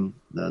signing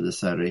this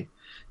Saturday,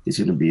 he's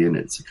going to be in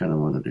it. So I kind of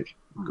wanted to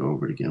go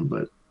over it again,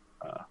 but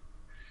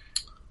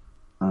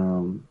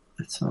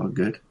it's all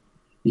good.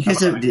 You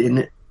guys ever did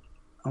it?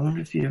 I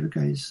wonder if you ever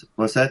guys...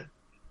 What's that?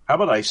 How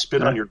about I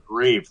Spit on Your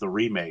Grave, the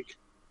remake?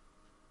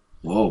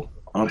 Whoa.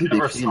 I don't think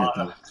they've seen it,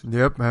 though.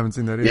 Yep, I haven't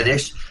seen that either. Yeah,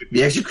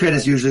 the extra credit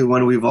is usually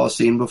one we've all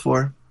seen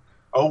before.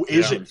 Oh,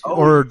 is it? Oh,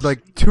 or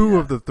like 2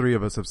 of the 3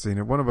 of us have seen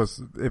it. One of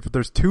us, if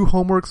there's 2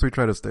 homeworks, we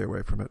try to stay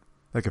away from it.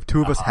 Like if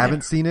 2 of us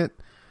haven't seen it.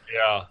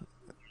 Yeah.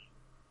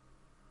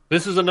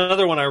 This is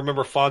another one I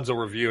remember Fonzo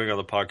reviewing on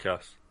the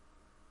podcast.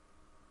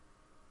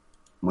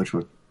 Which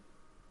one?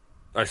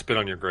 I Spit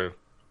on Your Grave.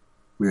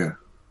 Yeah.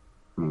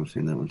 I've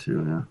seen that one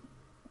too, yeah.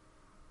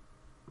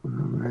 All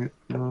right.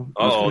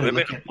 Well, they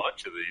made a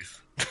bunch of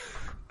these.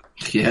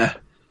 Yeah.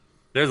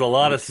 There's a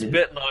lot of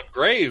spitting on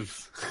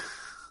graves.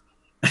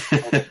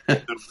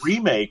 The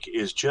remake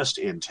is just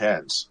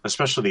intense,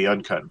 especially the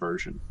uncut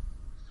version.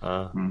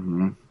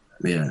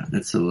 Yeah,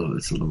 it's a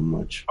little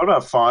much. What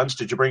about Fonz?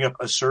 Did you bring up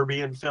a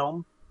Serbian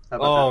film?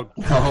 Oh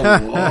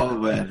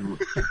man!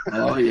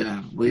 Oh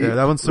yeah, yeah,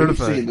 that one's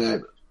certified.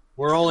 That.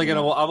 I'm only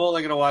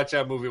gonna watch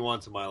that movie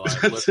once in my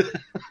life. That.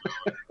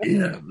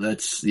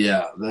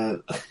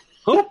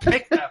 Who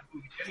picked that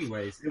movie,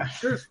 anyways? It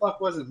sure as fuck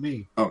wasn't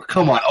me. Oh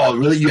come on! Oh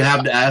really? You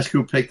have to ask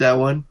who picked that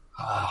one?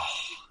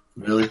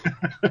 Really?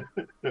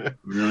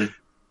 Really?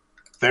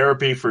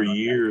 Therapy for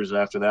years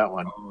after that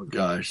one. Oh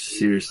gosh,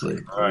 seriously.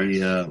 Right.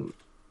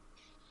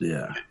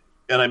 Yeah.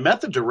 And I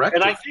met the director.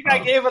 And I think I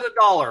gave it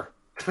 $1.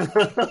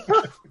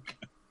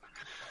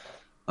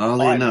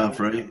 Oddly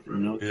enough, right?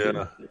 No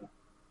yeah.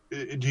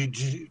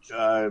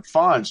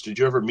 Fonz, did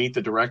you ever meet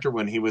the director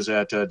when he was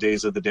at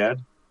Days of the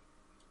Dead?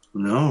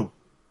 No.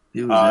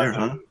 He was there,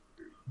 huh?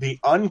 the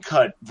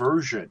uncut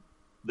version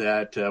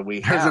that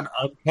we There's have. an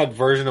uncut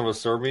version of a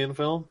Serbian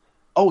film?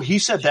 Oh, he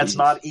said that's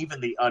not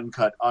even the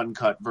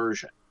uncut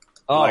version.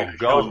 Oh,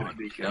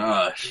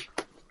 gosh.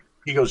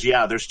 He goes,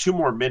 yeah, there's 2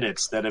 more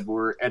minutes that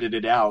were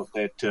edited out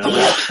that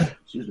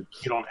you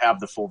don't have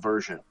the full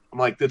version. I'm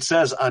like, that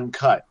says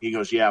uncut. He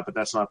goes, yeah, but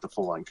that's not the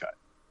full uncut.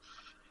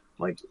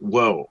 I'm like,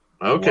 whoa,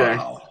 okay.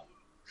 Wow.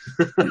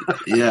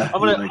 Yeah.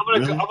 I'm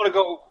gonna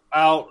go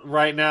out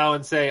right now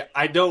and say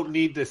I don't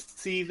need to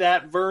see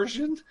that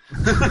version.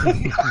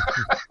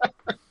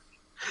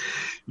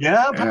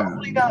 Yeah,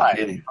 probably not.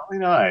 Probably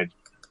not.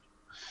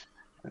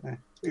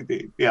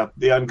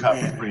 The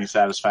uncut was pretty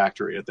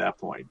satisfactory at that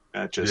point.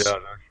 That just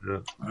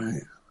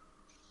Right.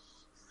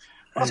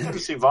 I was going to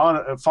see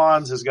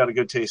Fonz has got a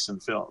good taste in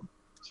film.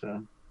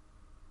 So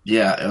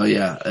Yeah. Oh,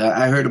 yeah.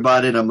 I heard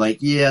about it. I'm like,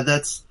 yeah,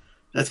 that's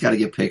got to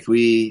get picked.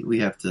 We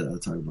have to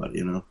talk about it,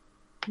 you know.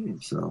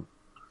 So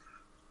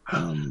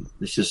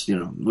it's just, you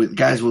know,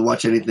 guys will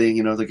watch anything,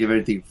 you know, they'll give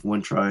anything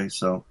one try.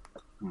 So,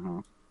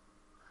 how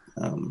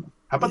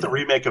about the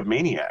remake of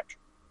Maniac?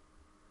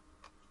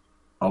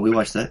 Oh, we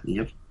watched that.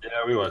 Yep. Yeah,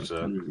 we watched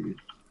that.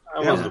 I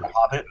wasn't a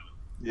Hobbit,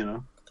 you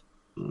know.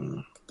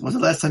 When was the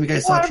last time you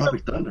guys saw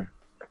Tropic Thunder?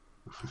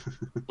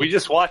 We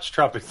just watched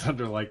Tropic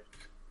Thunder like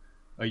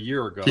a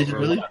year ago. Did you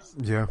really?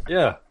 Yeah.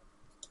 Yeah.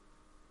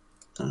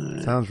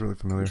 Sounds really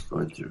familiar.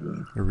 Going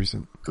through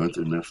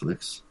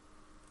Netflix.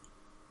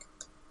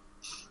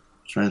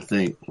 Trying to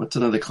think. What's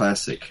another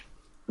classic?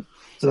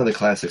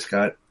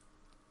 Scott?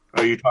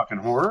 Are you talking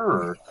horror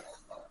or?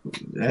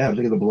 Yeah, I'm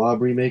looking at the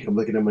Blob remake. I'm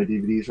looking at my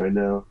DVDs right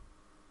now.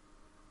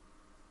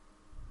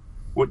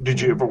 What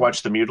did you ever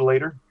watch The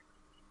Mutilator?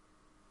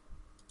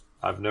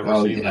 I've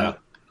never seen that.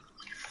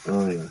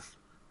 Oh yeah.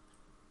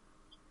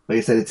 Like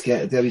I said, it's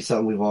got to be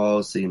something we've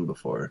all seen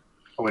before.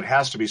 Oh, it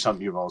has to be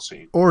something you've all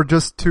seen. Or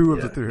just 2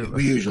 of the 3 of us.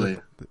 We usually.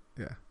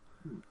 Yeah.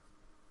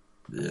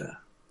 Yeah.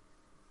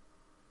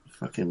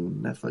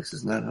 Fucking Netflix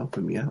is not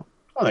helping me out.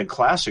 Oh, then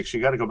classics.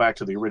 You got to go back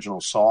to the original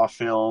Saw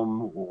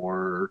film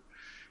or,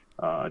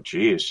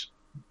 geez.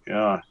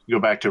 Yeah. You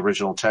go back to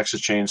original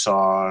Texas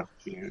Chainsaw.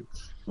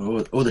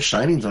 Oh, The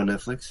Shining's on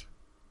Netflix.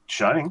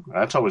 Shining.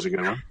 That's always a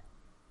good one.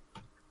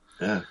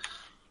 Yeah.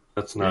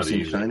 That's not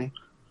easy. Shining?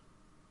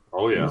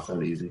 Oh, yeah. That's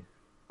not easy.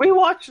 We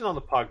watched it on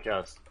the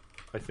podcast,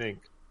 I think.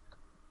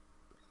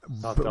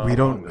 But we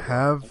don't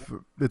have.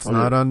 It's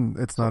not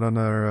on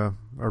our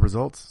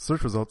results,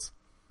 search results.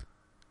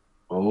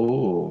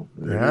 Oh,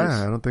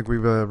 yeah. I don't think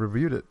we've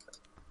reviewed it.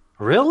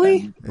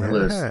 Really?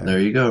 Yeah. There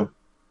you go.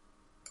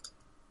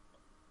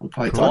 We'll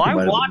probably Well, talk I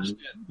about watched it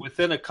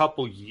within a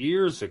couple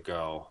years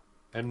ago,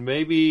 and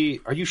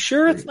maybe. Are you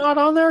sure it's not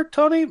on there,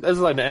 Tony? As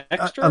an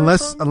extra?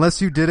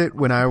 Unless you did it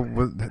when I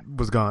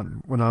was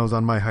gone, when I was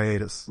on my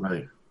hiatus.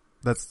 Right.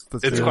 That's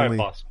it's quite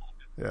possible.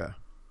 Yeah.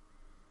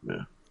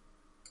 Yeah.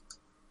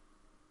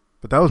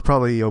 But that was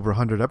probably over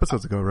 100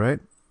 episodes ago, right?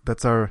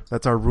 That's our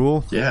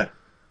rule. Yeah.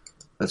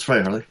 That's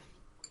right, Harley.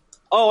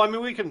 Oh, I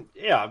mean, we can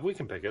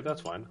pick it.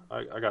 That's fine.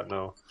 I got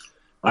no.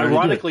 Alright,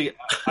 Ironically,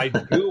 I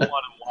do want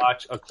to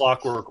watch A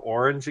Clockwork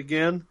Orange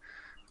again.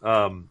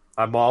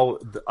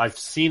 I've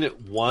seen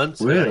it once.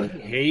 Really? And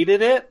I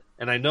hated it,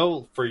 and I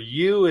know for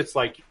you, it's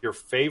like your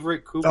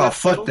favorite Kubrick. Oh,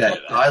 fuck film. that!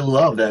 I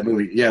love that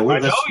movie. Yeah,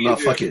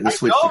 fuck it. Let's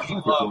switch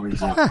to Clockwork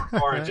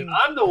Orange, and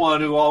I'm the one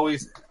who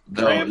always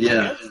against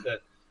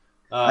it.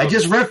 I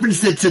just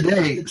referenced it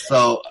today,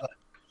 so.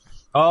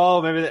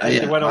 Oh, maybe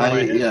it went over my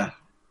head. Yeah.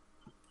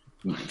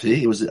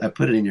 See, I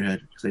put it in your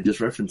head because I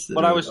just referenced it.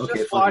 But I was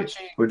just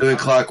watching. We're doing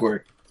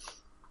Clockwork.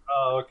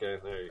 Oh, okay.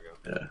 There you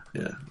go.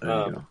 Yeah.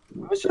 There you go.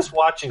 I was just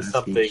watching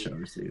something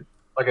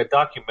like a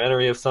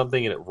documentary of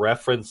something, and it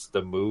referenced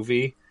the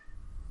movie,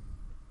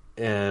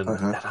 and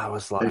I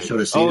was like, it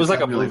was like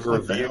a movie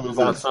review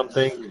about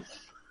something,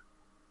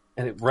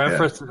 and it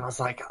referenced, and I was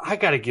like, I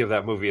got to give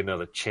that movie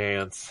another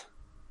chance.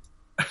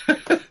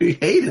 You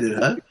hated it,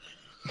 huh?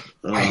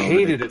 I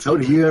hated it.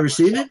 Tony, you ever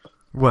seen it?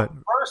 What?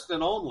 First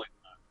and only.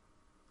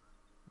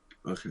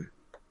 Okay.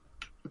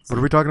 What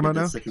are we talking about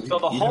now? So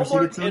the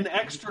homework and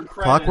extra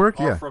credit Clockwork?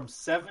 are Yeah. from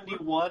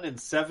 71 and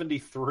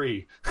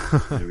 73.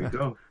 There we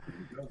go.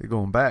 You're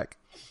going back.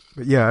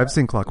 But yeah, I've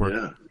seen Clockwork.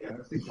 Yeah.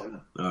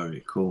 All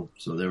right, cool.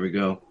 So there we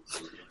go.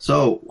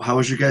 So how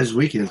was your guys'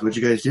 weekends?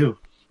 What'd you guys do?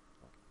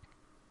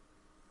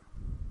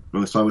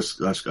 So I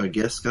was, I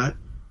guess, Scott?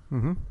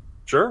 Mm-hmm.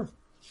 Sure.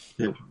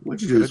 Yeah.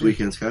 What'd you do this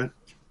weekend, Scott?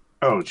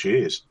 Oh,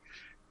 geez.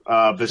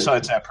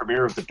 Besides that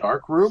premiere of The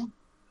Dark Room,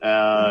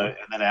 and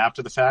then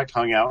after the fact,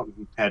 hung out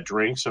and had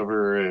drinks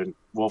over at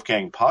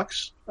Wolfgang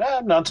Puck's.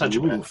 Not such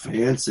a bad.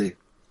 Fancy.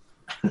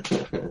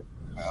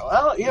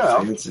 Well, you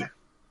know, fancy.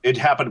 It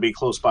happened to be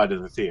close by to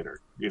the theater.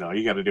 You know,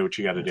 you got to do what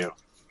you got to do.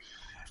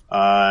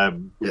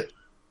 Yeah.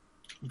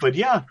 But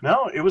yeah,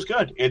 no, it was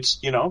good. It's,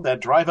 you know,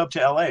 that drive up to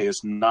LA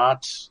is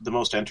not the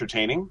most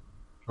entertaining.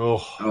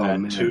 Oh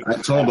man. I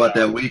told about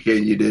that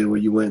weekend you did where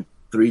you went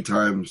 3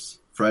 times,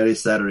 Friday,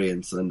 Saturday,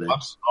 and Sunday.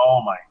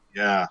 Oh my,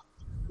 yeah.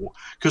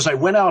 Because I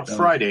went out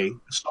Friday,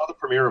 saw the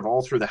premiere of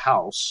All Through the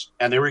House,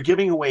 and they were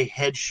giving away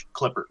hedge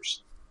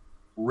clippers.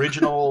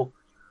 original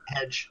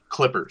hedge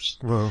clippers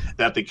Whoa.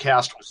 that the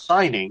cast was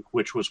signing,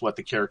 which was what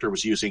the character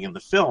was using in the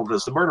film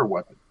as the murder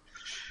weapon.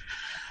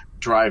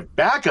 Drive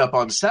back up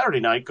on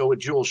Saturday night, go with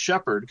Jules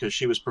Shepard because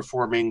she was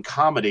performing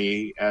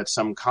comedy at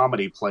some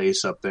comedy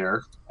place up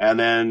there. And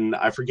then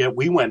I forget,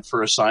 we went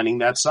for a signing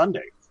that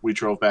Sunday. We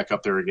drove back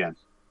up there again.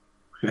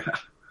 Yeah.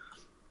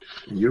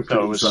 You're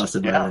pretty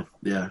exhausted by that.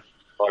 Yeah.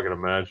 I can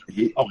imagine.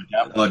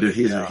 Dude,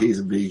 he's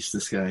a beast,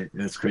 this guy.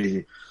 That's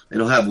crazy.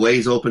 And he'll have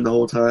Waze open the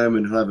whole time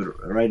and he'll have it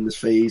right in his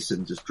face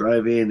and just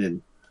drive in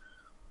and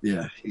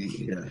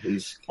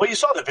he's... Well, you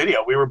saw the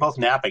video. We were both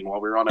napping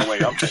while we were on our way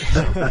up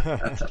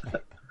there.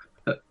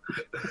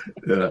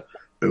 Yeah,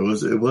 it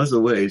was a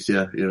ways,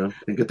 yeah, you know.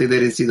 And good thing they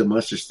didn't see the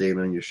mustard stain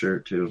on your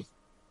shirt too.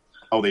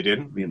 Oh, they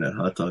didn't? Being that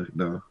hot dog,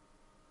 no.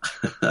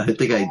 I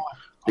think I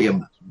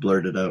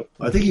blurred it out.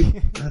 I think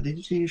you did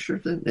you see your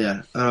shirt then?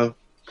 Yeah,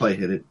 probably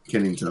hit it.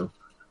 Can't even tell.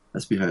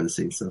 That's behind the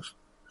scenes stuff.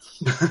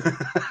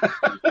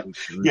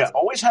 Yeah,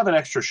 always have an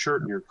extra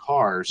shirt in your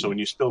car so when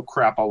you spill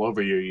crap all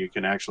over you, you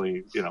can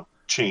actually,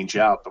 change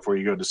out before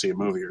you go to see a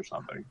movie or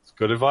something.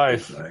 Good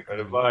advice. Good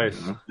advice.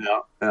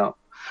 Yeah.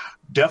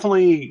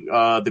 Definitely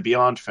the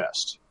Beyond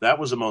Fest. That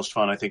was the most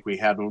fun I think we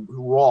had.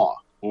 Raw,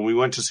 when we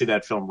went to see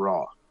that film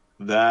Raw.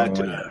 That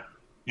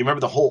you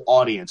remember the whole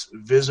audience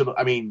visible?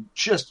 I mean,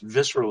 just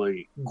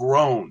viscerally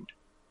groaned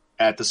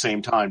at the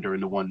same time during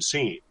the one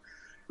scene.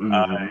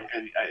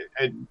 Mm-hmm.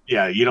 And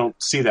you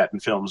don't see that in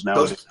films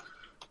nowadays.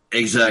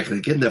 Exactly,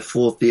 getting that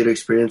full theater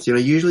experience.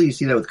 Usually you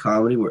see that with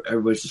comedy where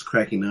everybody's just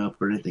cracking up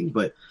or anything,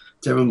 but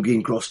it's everyone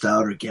getting grossed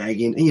out or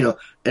gagging.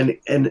 And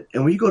and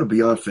when you go to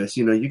Beyond Fest,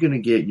 you're going to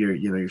get your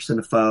your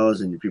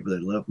cinephiles and your people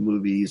that love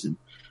movies and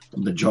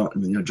the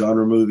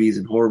genre movies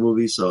and horror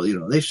movies. So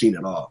they've seen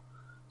it all.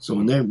 So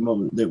when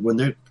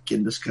they're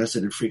getting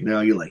disgusted and freaking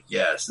out, you're like,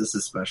 yes, this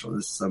is special.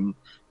 This is something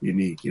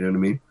unique. You know what I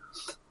mean?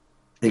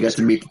 They got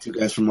to meet the two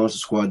guys from Monster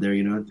Squad there.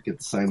 To get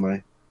to sign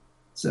my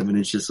 7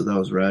 inches. So that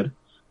was rad.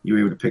 You were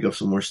able to pick up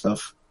some more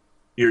stuff.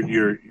 Your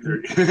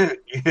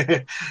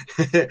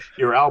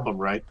your album,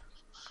 right?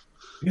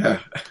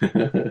 Yeah.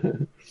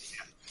 Your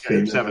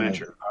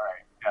 7-incher. All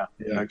right.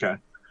 Yeah. Okay.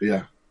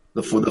 Yeah.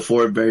 The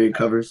four variant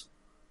covers.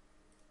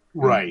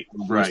 Right.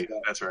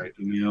 That's right.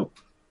 Yep.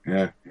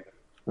 Yeah.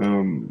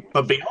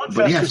 But Beyond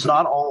Fest is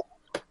not all.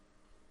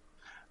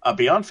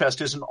 Beyond Fest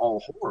isn't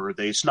all horror.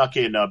 They snuck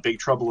in Big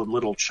Trouble in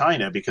Little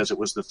China because it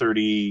was the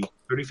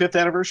 35th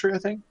anniversary, I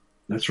think.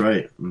 That's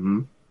right.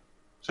 Mm-hmm.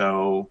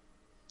 So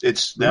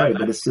it's that. Right,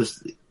 but it's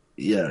just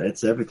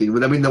it's everything.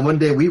 But I mean, the one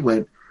day we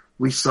went,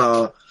 we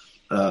saw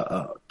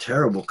a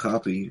terrible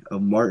copy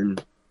of Martin.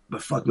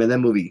 But fuck, man, that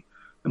movie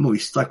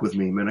stuck with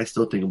me, man. I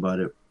still think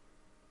about it. It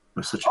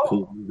was such a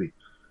cool movie.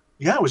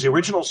 Yeah, it was the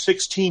original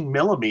 16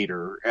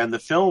 millimeter, and the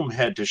film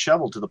had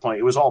disheveled to the point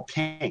it was all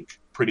pink,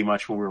 pretty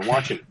much when we were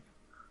watching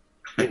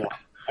it.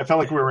 I felt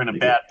like we were in a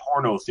bad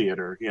porno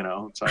theater,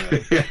 It's like the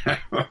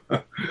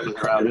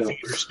feet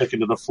are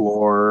sticking to the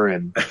floor,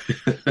 and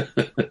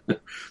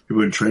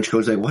people in trench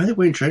coats. Like, why are they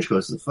wearing trench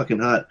coats? It's fucking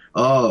hot.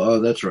 Oh,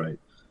 that's right.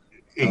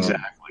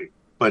 Exactly.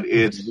 But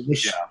it's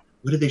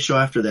What did they show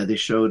after that? They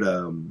showed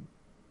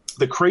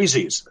The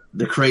Crazies.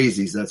 The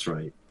Crazies. That's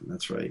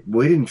right.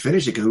 We didn't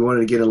finish it because we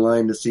wanted to get in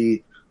line to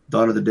see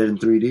Dawn of the Dead in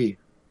 3D.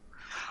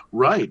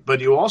 Right,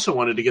 but you also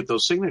wanted to get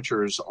those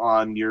signatures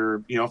on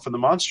your, from the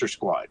Monster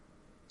Squad.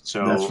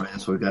 So that's right.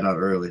 That's why we got out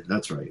early.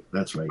 That's right.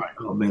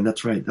 Oh man,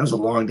 that's right. That was a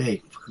long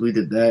day. We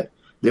did that,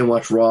 then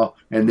watch Raw,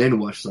 and then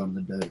watch Dawn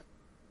of the Dead.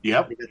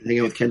 Yep. We got to hang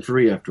out with Ken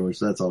Faree afterwards.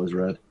 So that's always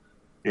rad.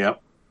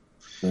 Yep.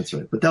 That's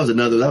right. But that was a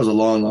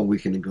long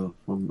weekend ago.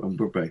 We're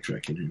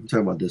backtracking here. I'm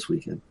talking about this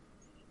weekend.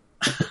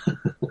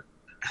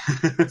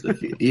 So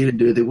you didn't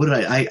do anything. What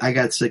did I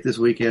got sick this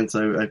weekend,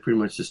 so I pretty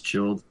much just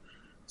chilled.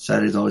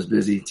 Saturday's always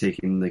busy,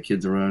 taking the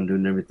kids around,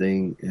 doing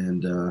everything,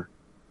 and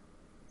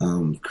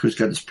Chris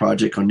got this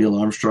project on Neil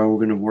Armstrong we're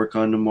going to work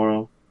on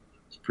tomorrow.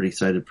 It's pretty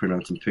excited to print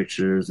out some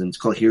pictures, and it's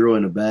called Hero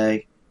in a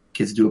Bag.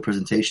 Kids do a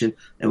presentation,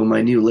 and with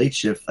my new late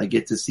shift, I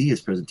get to see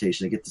his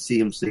presentation. I get to see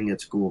him sing at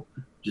school,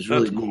 which is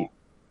really neat.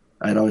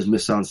 I'd always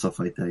miss out on stuff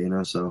like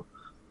that, so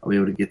I'll be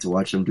able to get to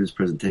watch him do his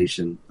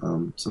presentation.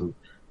 So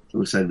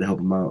I'm excited to help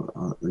him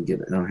out and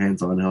get our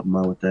hands on to help him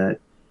out with that.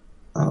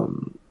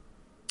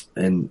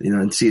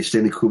 And see if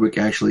Stanley Kubrick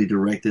actually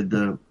directed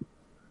the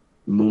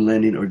moon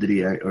landing, or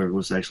or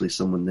was actually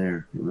someone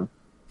there? We'll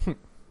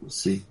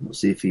see. We'll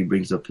see if he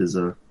brings up his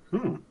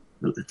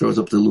throws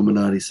up the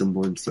Illuminati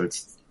symbol and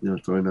starts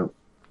throwing up.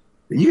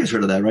 You guys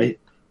heard of that, right?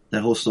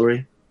 That whole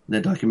story,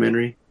 that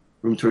documentary,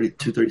 Room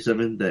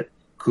 237, that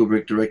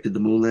Kubrick directed the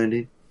moon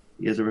landing.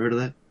 You guys ever heard of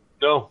that?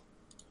 No.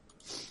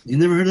 You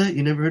never heard of that?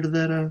 You never heard of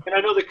that? And I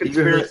know the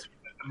conspiracy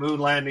that the moon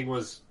landing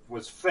was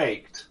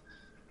faked.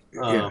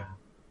 Yeah.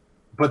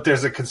 But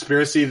there's a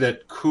conspiracy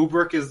that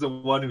Kubrick is the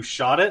one who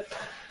shot it.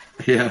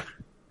 Yeah.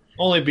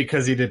 Only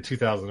because he did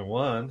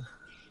 2001.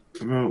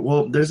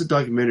 Well, there's a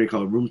documentary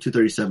called Room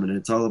 237, and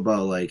it's all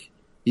about,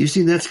 you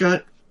seen that,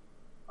 Scott?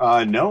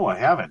 No, I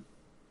haven't.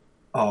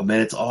 Oh,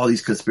 man, it's all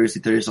these conspiracy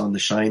theories on The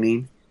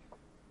Shining.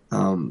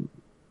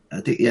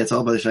 I think it's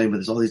all about The Shining, but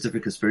there's all these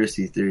different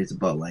conspiracy theories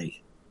about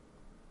like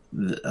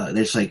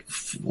there's like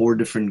 4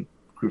 different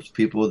groups of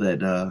people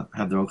that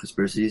have their own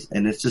conspiracies,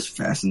 and it's just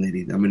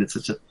fascinating. I mean, it's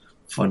such a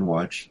fun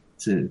watch.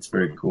 It's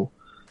very cool.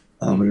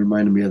 It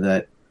reminded me of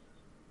that.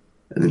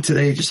 And then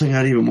today, just hung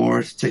out even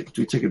more.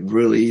 We took it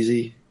really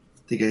easy.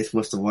 I think I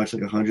must have watched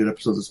like 100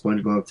 episodes of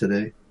SpongeBob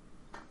today.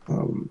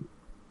 And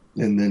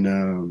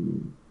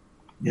then,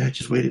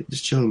 just waited,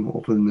 just chilling,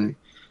 hoping to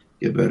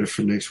get better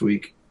for next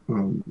week,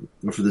 or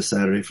for this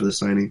Saturday for the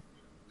signing.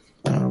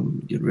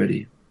 Get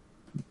ready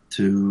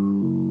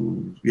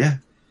to, have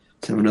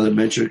another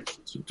adventure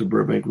to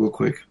Burbank real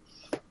quick.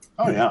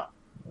 Oh, yeah.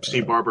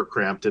 See Barbara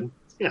Crampton.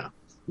 Yeah.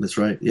 That's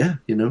right. Yeah,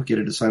 get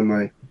her to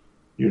sign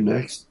your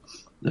next.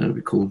 That'd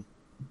be cool.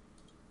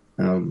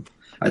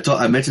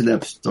 I mentioned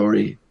that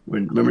story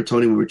remember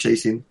Tony, we were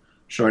chasing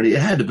Shardy. It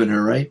had to have been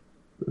her, right?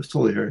 It was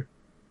totally her.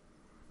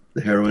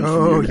 The heroine.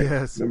 Oh,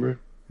 yes. Remember?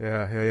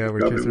 Yeah.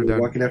 We're chasing her down.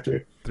 Walking after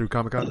her. Through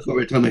Comic-Con.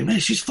 We told me, man,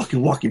 she's fucking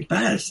walking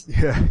fast.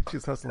 Yeah,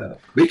 she's hustling.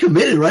 We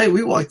committed, right?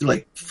 We walked through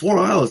like 4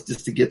 miles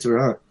just to get to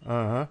her.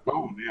 Uh-huh.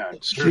 Oh, yeah.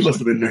 She must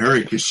have been in a hurry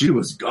because she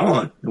was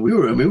gone. And we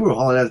were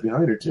hauling ass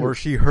behind her, too. Or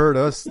she heard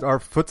our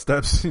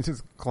footsteps. She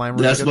just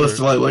clamored. That's supposed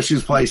to be what she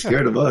was probably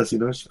scared of us, She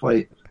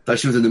probably thought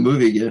she was in the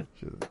movie again.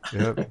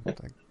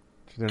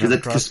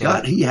 Because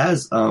Scott, he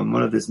has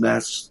one of his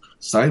masks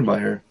signed by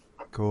her.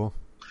 Cool.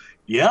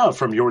 Yeah,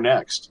 from Your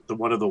Next, the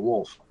one of the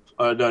wolf.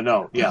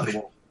 The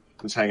wolf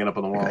is hanging up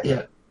on the wall.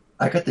 Yeah,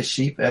 I got the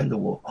sheep and the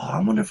wolf. Oh, I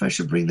wonder if I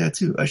should bring that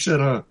too. I should,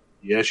 huh?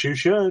 Yes, you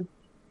should.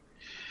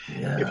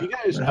 Yeah. If you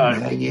guys,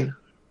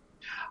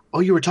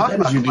 you were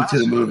talking about unique to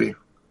the movie.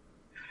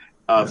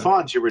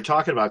 Fonz, you were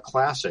talking about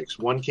classics.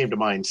 One came to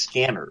mind,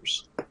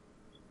 Scanners.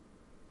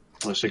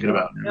 I was thinking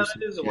about. Yeah,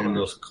 it is one of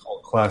those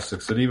cult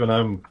classics that even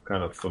I'm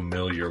kind of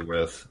familiar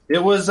with.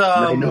 It was.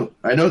 I know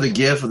the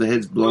gif of the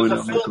heads blowing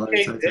up.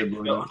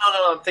 No,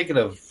 I'm thinking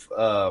of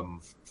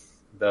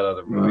that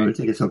other movie. I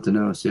think it's something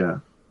else. Yeah.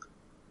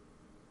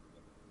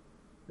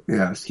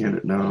 Yeah, Scan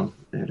It. No,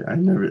 I've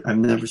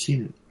never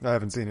seen it. I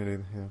haven't seen it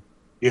either. Yeah.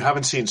 You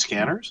haven't seen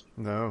Scanners?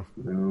 No.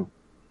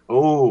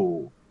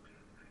 Oh,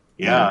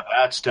 yeah,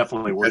 that's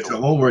definitely worth it. That's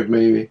a homework,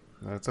 maybe.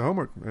 That's a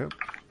homework. Yep.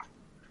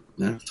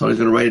 Yeah, Tony's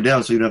going to write it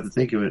down so you don't have to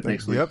think of it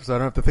next week. Yep, so I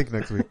don't have to think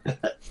next week.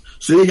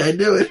 See, I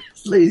knew it.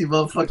 Lazy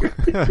motherfucker.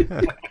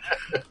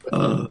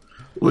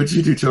 What'd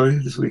you do, Tony,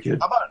 this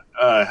weekend?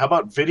 How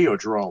about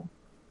Videodrome?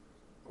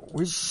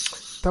 We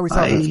thought we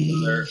saw that.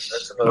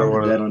 That's another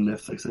one of that on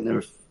Netflix. I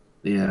never.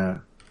 Yeah,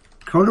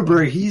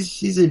 Cronenberg.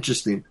 He's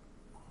interesting.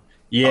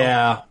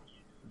 Yeah,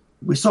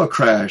 we saw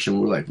Crash and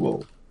we were like,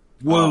 whoa.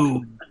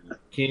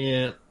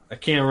 I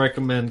can't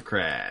recommend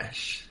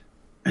Crash.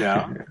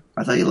 Yeah,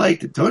 I thought you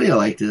liked it. Tony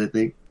liked it, I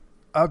think.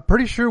 I'm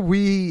pretty sure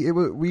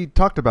we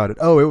talked about it.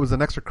 Oh, it was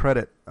an extra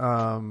credit,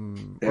 or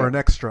an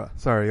extra.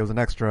 Sorry, it was an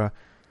extra.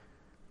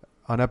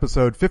 On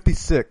episode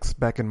 56,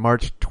 back in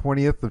March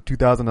 20th of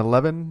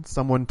 2011,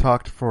 someone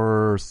talked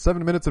for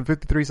 7 minutes and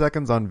 53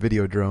 seconds on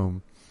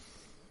Videodrome.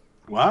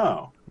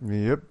 Wow.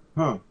 Yep.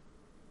 Huh.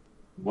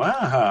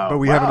 Wow. But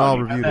we haven't all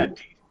reviewed it.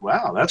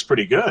 Wow, that's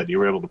pretty good. You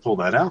were able to pull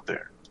that out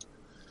there.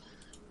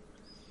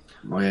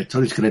 Oh yeah,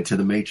 Tony's connected to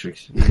the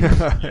Matrix.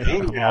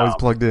 I'm always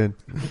plugged in.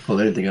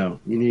 Pull anything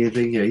out. You need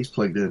anything? Yeah, he's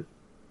plugged in.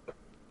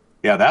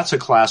 Yeah, that's a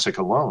classic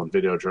alone,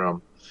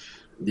 Videodrome.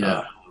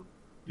 Yeah.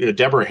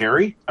 Deborah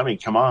Harry? I mean,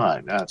 come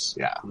on. That's,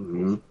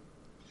 Mm-hmm.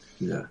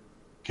 Yeah.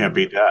 Can't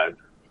beat that.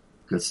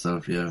 Good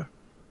stuff, yeah.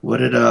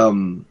 What'd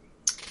you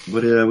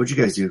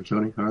guys do,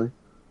 Tony, Harley?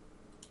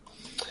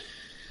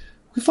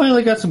 We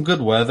finally got some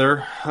good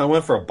weather. I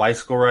went for a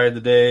bicycle ride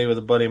today with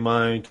a buddy of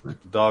mine.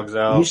 Took the dogs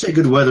out. When you say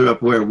good weather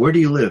up where? Where do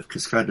you live?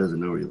 Because Scott doesn't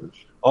know where you live.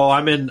 Oh,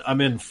 I'm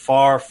in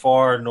far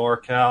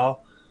NorCal.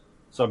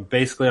 So I'm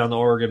basically on the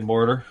Oregon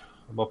border.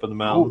 I'm up in the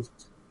mountains.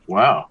 Oh,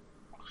 wow.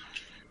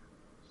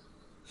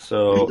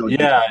 So,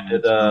 yeah, I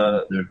did,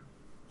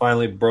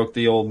 finally broke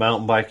the old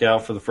mountain bike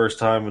out for the first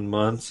time in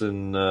months,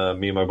 and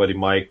me and my buddy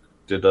Mike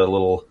did a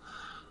little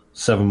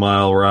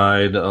 7-mile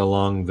ride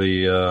along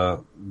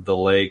the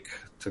lake.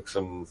 Took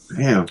some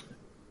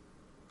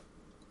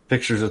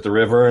pictures at the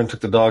river and took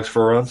the dogs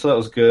for a run, so that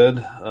was good.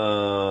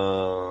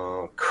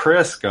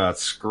 Chris got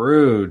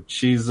screwed.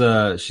 She's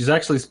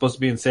actually supposed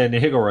to be in San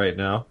Diego right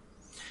now.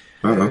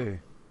 Uh-huh.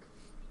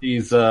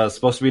 She's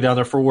supposed to be down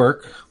there for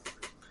work,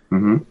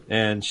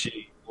 and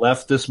she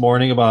left this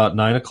morning about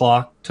 9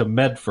 o'clock to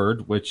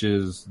Medford, which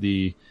is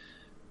the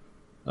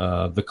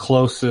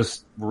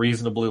closest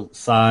reasonably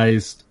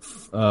sized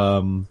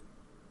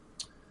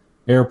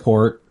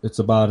airport. It's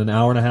about an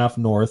hour and a half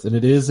north, and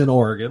it is in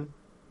Oregon.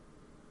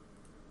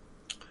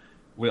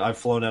 I've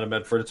flown out of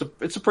Medford.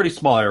 It's a pretty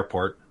small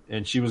airport,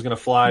 and she was going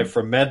to fly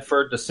from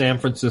Medford to San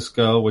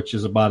Francisco, which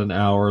is about an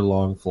hour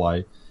long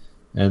flight,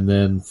 and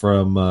then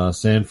from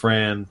San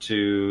Fran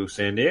to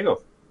San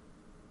Diego.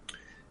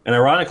 And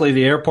ironically,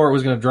 the airport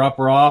was going to drop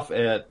her off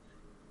at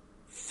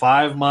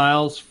 5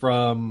 miles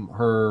from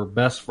her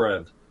best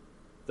friend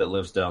that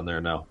lives down there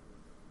now.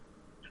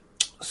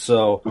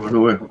 So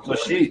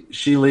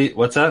she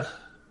what's that?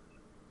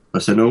 I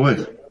said, no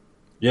way.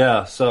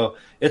 Yeah, so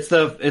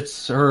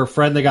it's her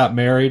friend that got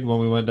married when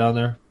we went down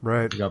there.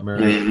 Right. They got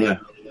married.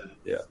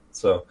 Yeah.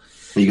 So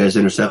You guys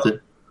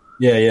intercepted?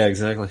 yeah,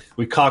 exactly.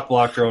 We cock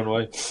blocked our own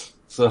way.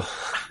 So,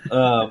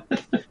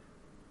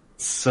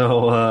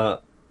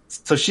 so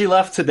she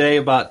left today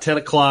about 10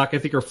 o'clock. I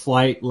think her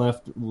flight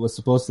was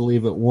supposed to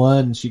leave at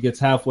 1. She gets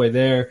halfway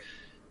there,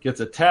 gets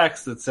a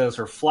text that says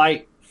her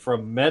flight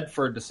from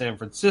Medford to San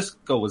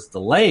Francisco was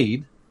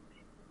delayed.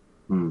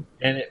 And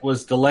it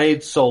was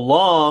delayed so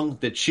long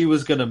that she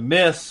was going to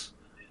miss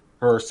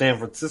her San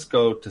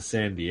Francisco to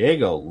San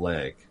Diego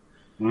leg.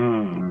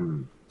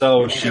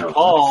 So she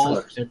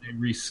called and they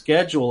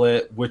reschedule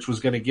it, which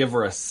was going to give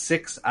her a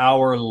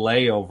 6-hour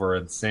layover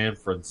in San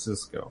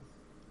Francisco.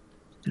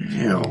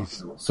 Damn.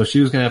 So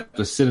she was going to have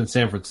to sit in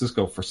San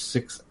Francisco for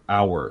 6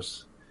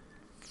 hours.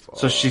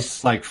 So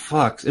she's like,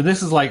 fuck. And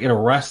this is like in a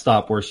rest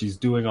stop where she's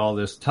doing all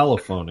this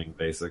telephoning,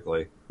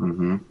 basically.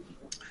 Mm-hmm.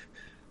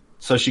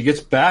 So she gets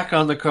back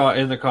in the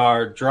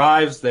car,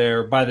 drives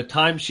there. By the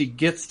time she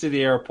gets to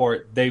the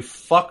airport, they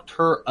fucked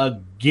her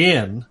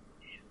again.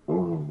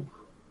 Ooh.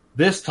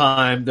 This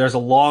time, there's a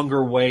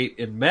longer wait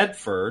in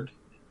Medford,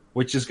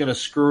 which is going to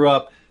screw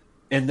up.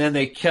 And then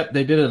they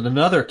did it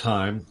another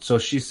time. So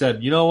she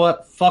said, you know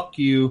what? Fuck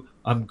you.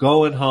 I'm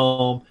going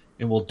home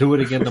and we'll do it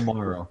again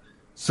tomorrow.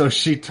 So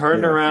she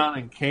turned around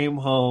and came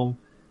home,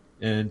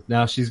 and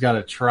now she's got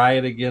to try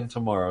it again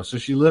tomorrow. So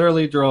she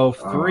literally drove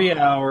 3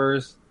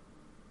 hours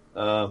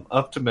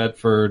up to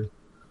Medford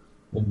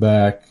and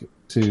back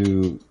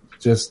to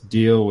just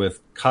deal with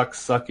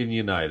cuck-sucking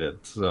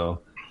United. So,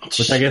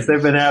 which I guess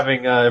they've been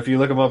having, if you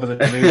look them up in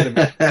the news, they've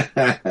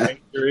been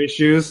major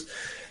issues.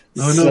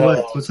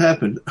 What's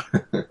happened?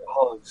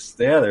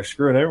 They're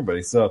screwing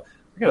everybody. So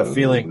I got a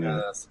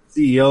feeling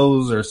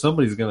CEOs or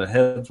somebody's going to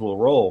heads will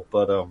roll.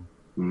 But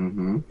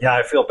yeah,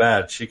 I feel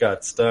bad. She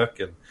got stuck,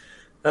 and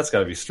that's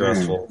got to be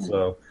stressful.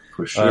 So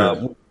for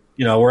sure.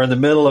 We're in the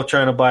middle of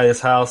trying to buy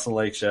this house in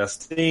Lake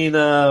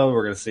Shastina.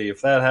 We're going to see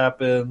if that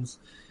happens.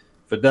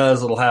 If it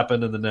does, it'll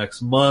happen in the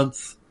next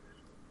month.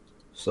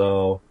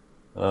 So,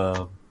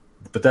 but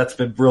that's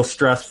been real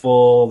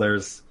stressful.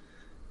 There's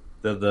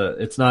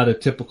it's not a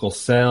typical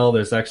sale.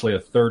 There's actually a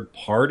third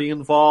party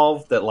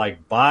involved that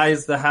like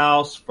buys the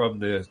house from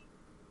the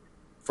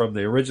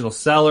original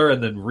seller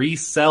and then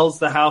resells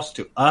the house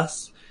to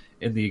us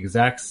in the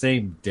exact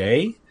same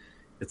day.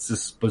 It's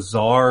this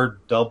bizarre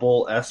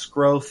double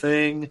escrow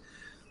thing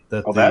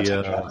that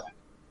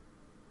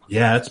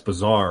it's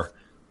bizarre.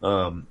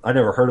 I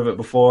never heard of it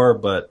before,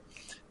 but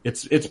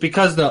it's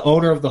because the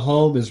owner of the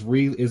home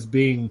is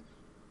being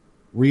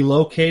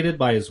relocated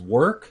by his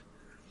work.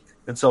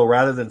 And so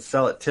rather than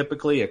sell it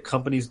typically, a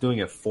company's doing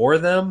it for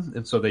them.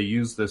 And so they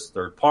use this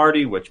third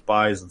party, which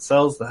buys and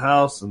sells the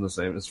house and the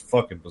same. It's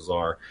fucking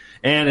bizarre.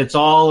 And it's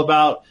all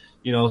about,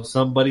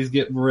 somebody's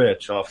getting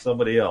rich off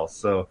somebody else.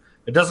 So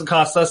it doesn't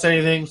cost us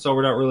anything. So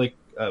we're not really,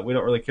 we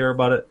don't really care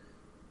about it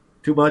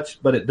too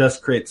much, but it does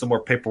create some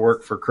more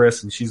paperwork for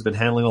Chris, and she's been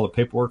handling all the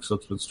paperwork. So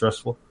it's been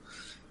stressful.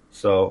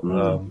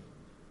 So,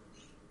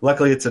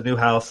 luckily it's a new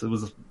house. It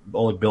was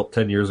only built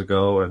 10 years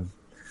ago. And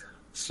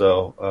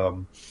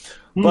so,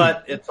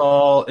 but it's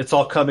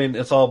all coming.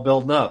 It's all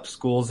building up.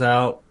 School's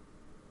out.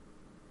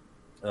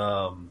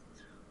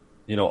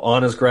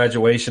 Anna's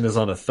graduation is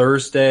on a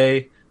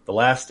Thursday. The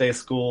last day of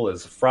school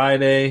is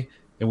Friday,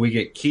 and we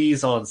get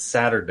keys on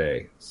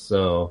Saturday.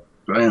 So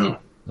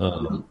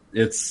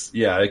it's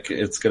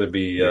going to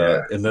be.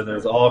 And then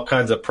there's all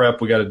kinds of prep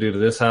we got to do to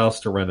this house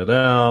to rent it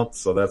out.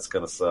 So that's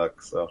going to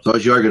suck. So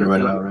you are going to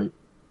rent it out, right?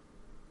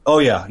 Oh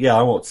yeah.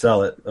 I won't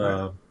sell it.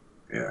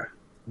 Yeah.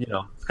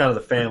 It's kind of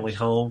the family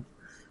home.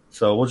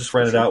 So we'll just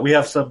rent it out. We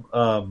have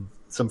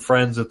some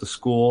friends at the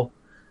school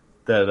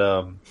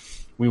that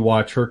we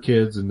watch her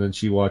kids, and then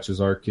she watches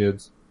our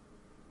kids.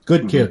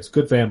 Good kids,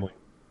 good family.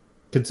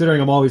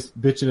 Considering I'm always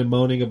bitching and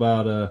moaning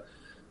about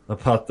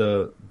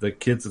the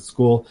kids at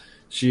school,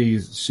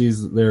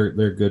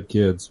 they're good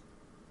kids.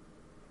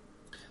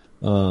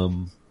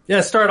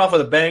 It started off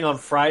with a bang on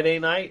Friday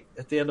night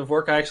at the end of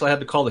work. I actually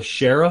had to call the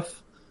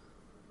sheriff.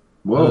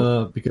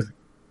 Whoa. Because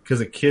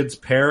a kid's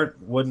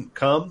parent wouldn't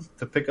come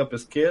to pick up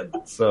his kid,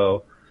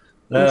 so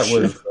that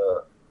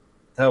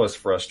was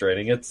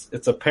frustrating.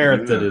 It's a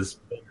parent that is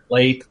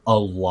late a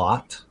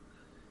lot,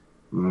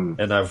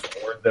 and I've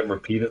warned them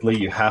repeatedly.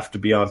 You have to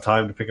be on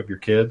time to pick up your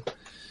kid,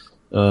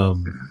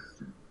 and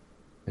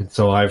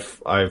so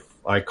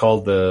I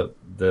called the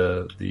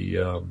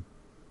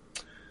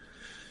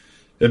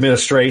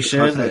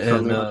administration,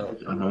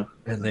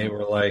 and they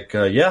were like,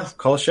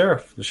 call the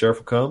sheriff. The sheriff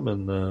will come,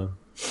 and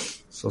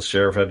so the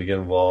sheriff had to get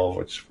involved,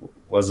 which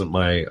wasn't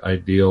my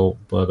ideal.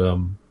 But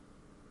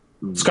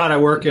Scott, I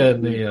work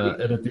at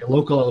the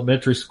local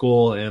elementary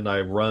school, and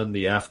I run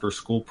the after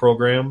school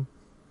program.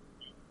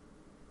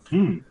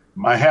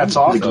 My hat's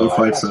off.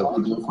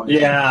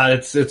 Yeah,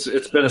 it's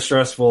been a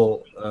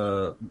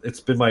stressful. It's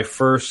been my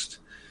first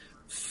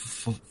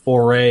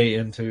foray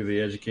into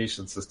the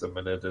education system,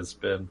 and it has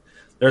been.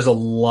 There's a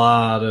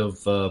lot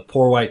of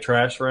poor white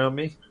trash around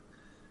me.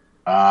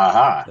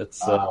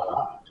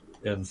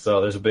 and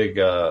so there's a big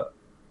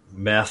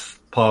meth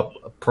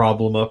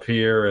problem up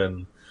here,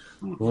 and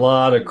a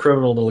lot of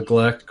criminal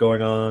neglect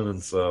going on,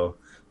 and so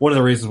one of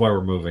the reasons why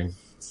we're moving.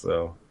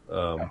 So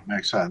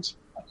makes sense.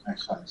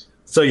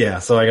 So yeah,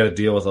 so I got to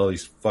deal with all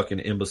these fucking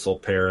imbecile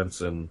parents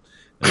and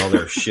all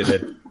their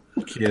shithead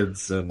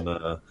kids, and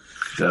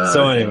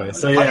so anyway,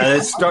 so yeah,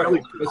 it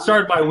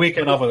started my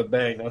weekend off with a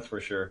bang, that's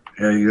for sure.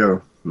 There you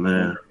go,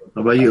 man.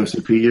 How about you,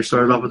 OCP? You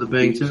started off with a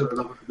bang too?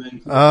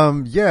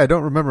 Yeah, I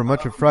don't remember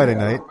much of Friday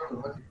night.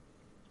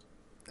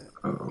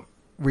 Uh-oh.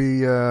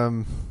 We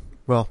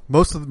well,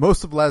 most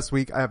of last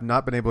week I have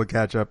not been able to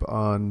catch up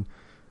on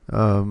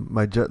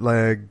my jet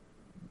lag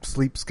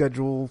sleep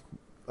schedule.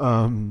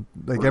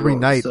 Every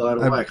night. Still out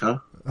of whack, huh?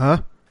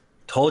 Huh?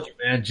 Told you,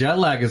 man, jet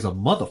lag is a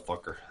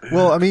motherfucker.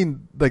 Well, I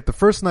mean, like the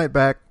first night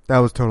back, that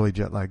was totally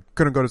jet lag.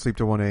 Couldn't go to sleep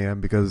till 1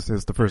 a.m. because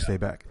it's the first day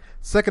back.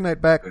 Second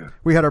night back,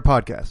 we had our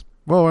podcast.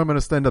 Well, I'm going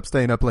to end up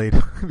staying up late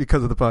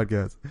because of the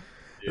podcast.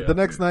 Yeah, the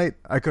next night,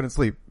 I couldn't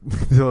sleep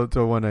till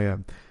 1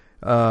 a.m.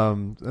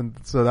 And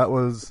so that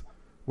was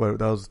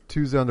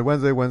Tuesday on to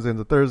Wednesday, Wednesday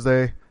into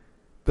Thursday,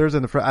 Thursday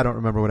into Friday. I don't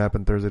remember what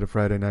happened Thursday to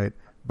Friday night,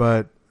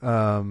 but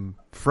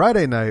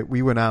Friday night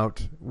we went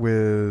out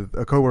with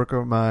a coworker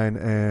of mine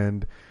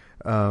and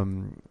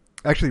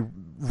actually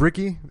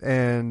Ricky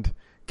and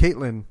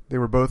Caitlin. They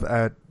were both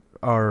at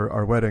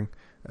our wedding,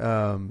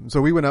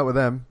 so we went out with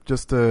them.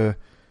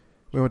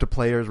 We went to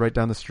Players right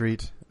down the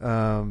street. Right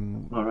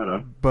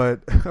on.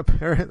 But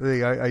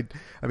apparently, I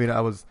mean, I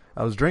was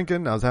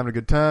drinking, I was having a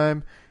good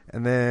time,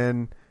 and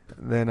then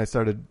I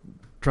started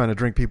trying to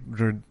drink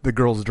the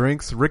girls'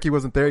 drinks. Ricky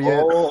wasn't there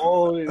yet,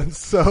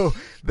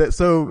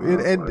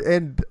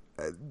 and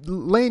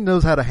Lane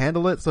knows how to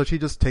handle it, so she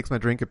just takes my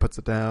drink and puts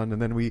it down,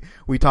 and then we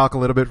talk a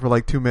little bit for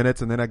like 2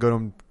 minutes, and then I go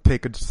to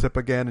take a sip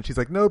again, and she's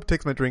like, nope,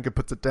 takes my drink and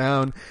puts it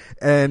down,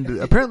 and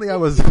apparently I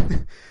was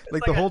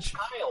like the whole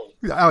child.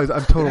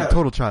 I'm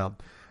total child.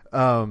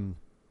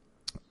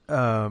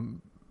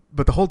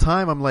 But the whole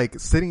time I'm like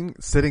sitting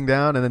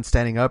down and then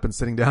standing up and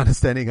sitting down and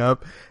standing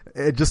up,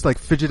 and just like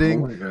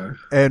fidgeting. Oh my God.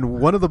 And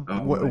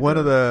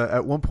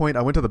at one point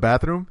I went to the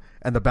bathroom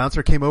and the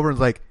bouncer came over and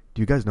was like,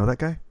 "Do you guys know that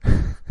guy?"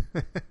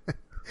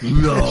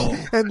 No.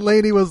 And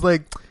Lainey was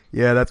like,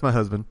 "Yeah, that's my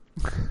husband."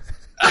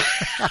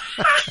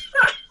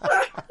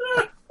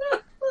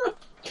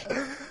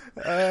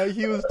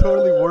 He was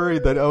totally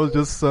worried that I was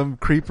just some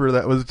creeper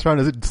that was trying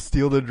to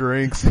steal the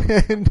drinks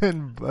and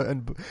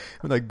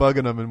like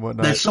bugging him and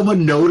whatnot. That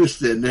someone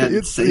noticed it and had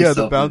to say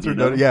something. The bouncer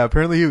noticed. Yeah,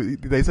 apparently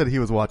they said he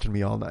was watching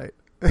me all night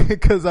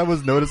because I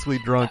was noticeably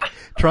drunk,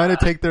 trying to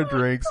take their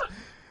drinks.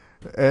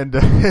 And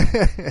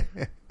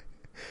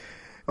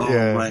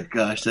oh my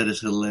gosh, that is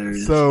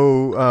hilarious.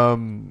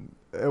 So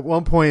at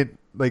one point,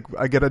 like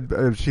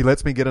she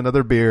lets me get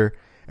another beer,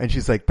 and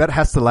she's like, "That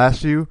has to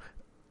last you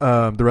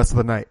the rest of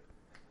the night."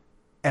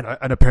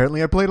 And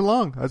apparently I played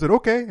along. I said,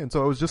 okay. And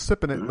so I was just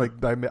sipping it. Like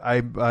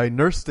I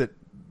nursed it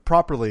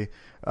properly.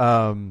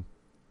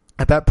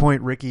 At that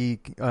point, Ricky,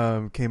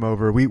 came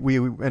over. We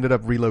ended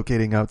up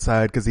relocating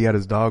outside because he had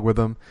his dog with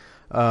him.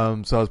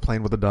 So I was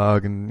playing with the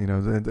dog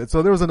and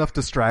so there was enough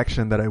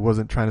distraction that I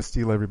wasn't trying to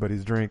steal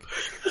everybody's drink.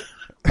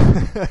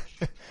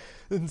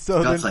 And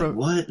so God's like,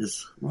 what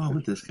is wrong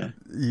with this guy?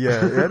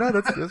 Yeah, no,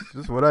 that's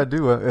just what I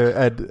do.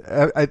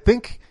 I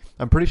think,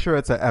 I'm pretty sure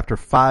it's after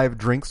 5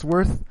 drinks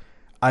worth,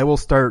 I will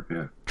start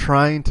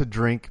trying to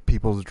drink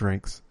people's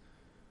drinks.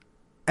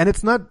 And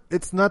it's not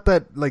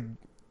that, like,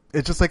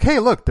 it's just like, hey,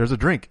 look, there's a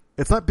drink.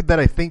 It's not that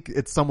I think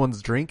it's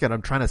someone's drink and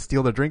I'm trying to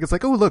steal their drink. It's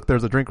like, oh, look,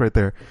 there's a drink right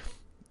there.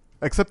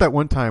 Except that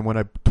one time when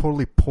I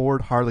totally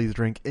poured Harley's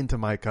drink into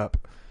my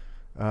cup.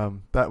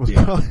 That was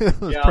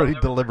pretty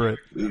deliberate.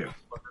 Yeah.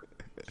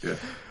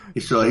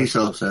 He's so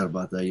upset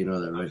about that. You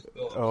know that, right?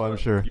 Oh, I'm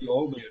sure. You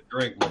owe me a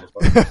drink,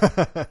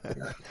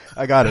 motherfucker.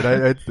 I got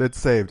it. It's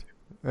saved.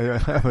 I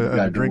have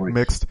a drink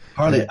mixed.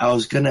 Harley, I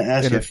was gonna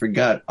ask you. I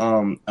forgot. I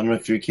don't know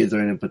if your kids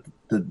are in it, but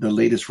the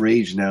latest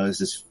rage now is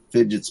this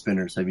fidget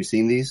spinners. Have you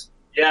seen these?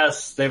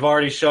 Yes, they've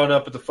already shown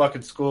up at the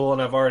fucking school,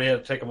 and I've already had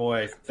to take them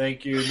away.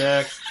 Thank you.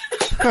 Next.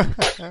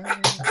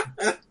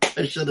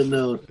 I should have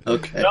known.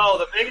 Okay. No,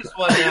 the biggest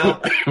one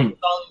now.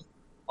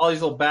 All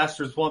these little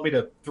bastards want me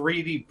to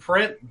 3D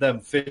print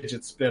them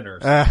fidget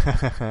spinners.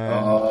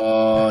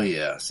 Oh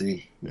yeah.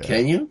 See,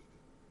 can you?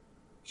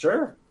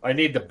 Sure. I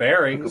need the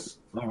bearings.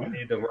 I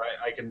need the right.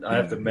 I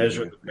have to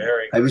measure the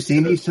bearings. Have you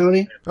seen these,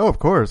 Tony? Oh, of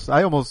course.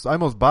 I almost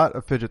bought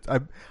a fidget.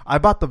 I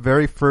bought the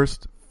very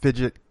first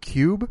fidget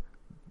cube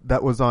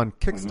that was on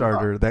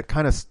Kickstarter. That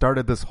kind of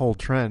started this whole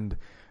trend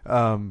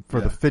for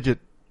the fidget,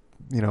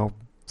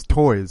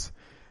 toys.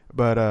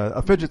 But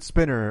a fidget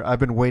spinner, I've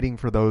been waiting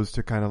for those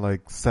to kind of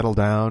like settle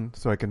down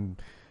so I can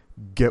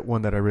get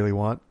one that I really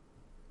want.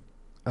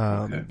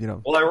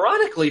 Well,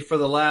 ironically, for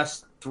the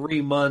last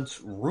 3 months,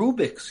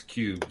 Rubik's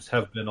cubes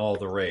have been all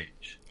the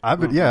rage.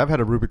 I've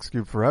had a Rubik's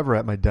cube forever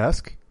at my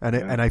desk,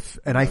 and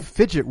I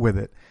fidget with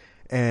it,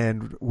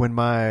 And when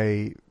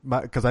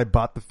because I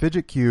bought the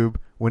fidget cube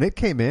when it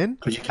came in,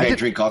 because you can't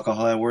drink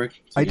alcohol at work.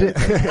 So I did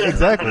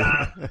exactly,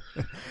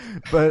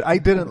 but I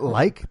didn't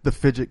like the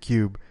fidget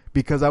cube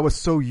because I was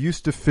so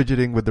used to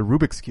fidgeting with the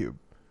Rubik's cube.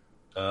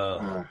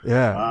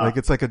 Like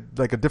it's like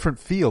a different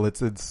feel.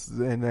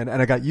 And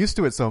I got used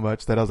to it so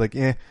much that I was like,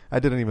 I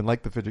didn't even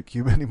like the fidget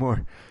cube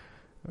anymore.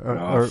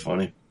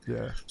 Funny.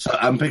 Yeah. So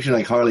I'm picturing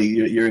like Harley,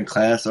 you're in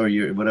class or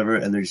you're whatever,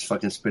 and they're just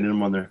fucking spinning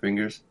them on their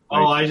fingers.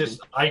 Oh, I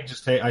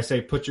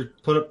say put it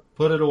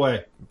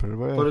away. Put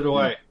it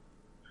away.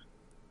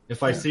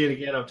 If I see it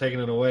again, I'm taking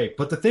it away.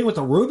 But the thing with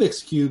the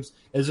Rubik's cubes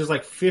is there's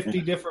like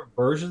 50 different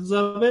versions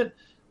of it.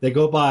 They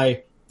go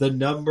by the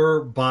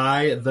number.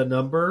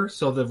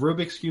 So the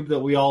Rubik's cube that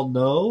we all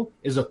know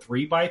is a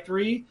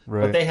 3x3,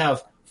 but they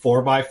have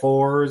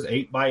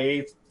 4x4s,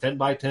 8x8s,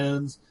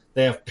 10x10s.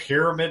 They have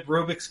pyramid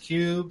Rubik's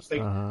cubes. They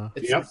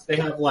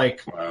have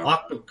like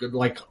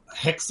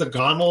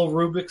hexagonal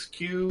Rubik's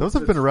cubes. Those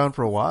have been around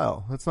for a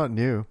while. That's not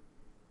new.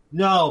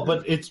 No,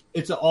 but it's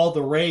all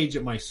the rage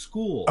at my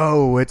school.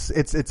 Oh,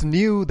 it's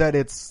new that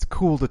it's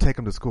cool to take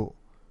them to school.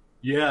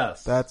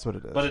 Yes, that's what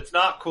it is. But it's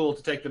not cool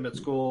to take them at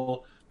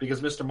school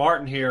because Mr.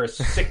 Martin here is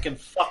sick and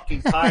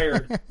fucking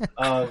tired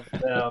of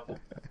them.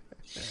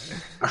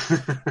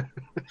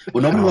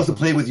 Well, nobody wants to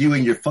play with you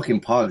and your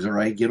fucking pogs, all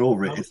right? Get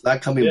over it. It's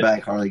not coming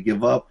back, Harley.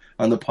 Give up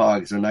on the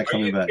pogs. They're not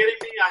coming back. Are you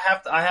kidding me?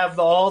 I have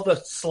all the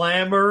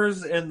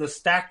slammers and the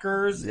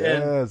stackers,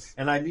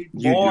 and I need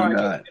more. I need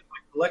to get my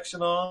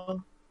collection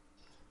on.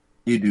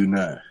 You do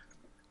not.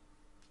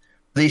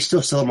 They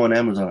still sell them on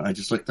Amazon. I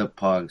just looked up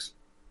pogs.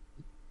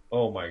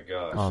 Oh my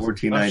gosh!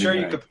 $14.99. I'm sure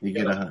you could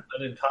get an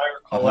entire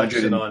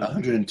collection on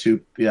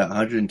 102. Yeah,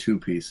 102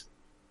 piece.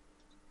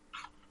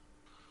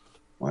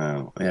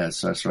 Wow.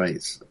 Yes, that's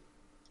right.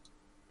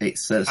 Eight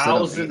sets.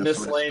 1,000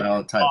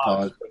 miscellaneous type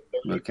pod.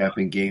 No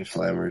capping game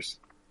slammers.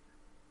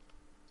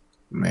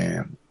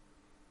 Man,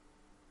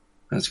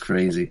 that's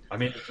crazy. I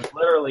mean, it's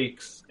literally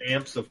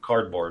stamps of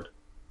cardboard.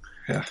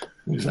 Yeah,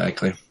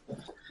 exactly.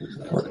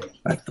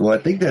 Well, I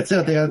think that's it.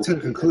 I think that's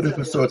going to conclude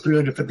episode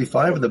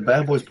 355 of the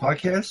Bad Boys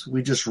Podcast.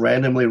 We just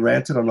randomly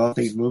ranted on all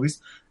things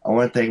movies. I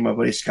want to thank my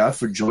buddy Scott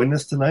for joining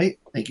us tonight.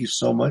 Thank you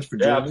so much for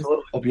joining us.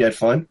 Hope you had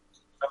fun.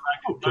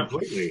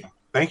 Completely.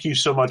 Thank you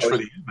so much for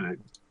the invite.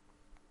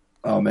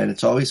 Oh man,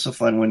 it's always so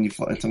fun when you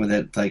find someone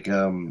that like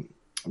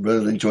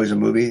really enjoys a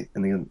movie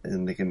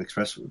and they can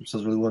express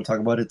themselves really well and talk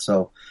about it.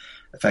 So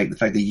the fact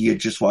that you had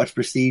just watched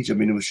Prestige, I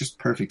mean, it was just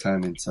perfect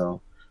timing.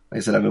 So like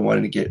I said, I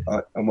wanted to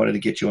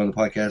get you on the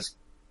podcast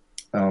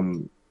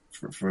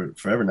for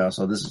forever now.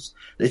 So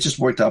it just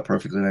worked out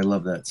perfectly, and I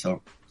love that.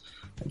 So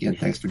again,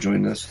 thanks for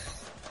joining us.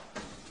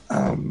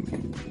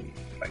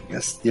 I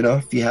guess,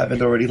 if you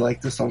haven't already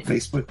liked us on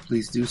Facebook,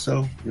 please do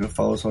so.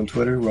 Follow us on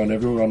Twitter. We're on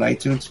everywhere. We're on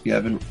iTunes. If you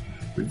haven't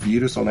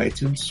reviewed us on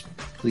iTunes,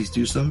 please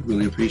do so.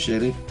 Really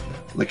appreciate it.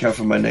 Look out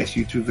for my next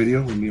YouTube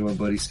video with me and my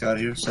buddy Scott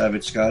here,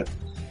 Savage Scott.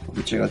 We'll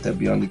be checking out that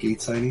Beyond the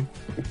Gate signing.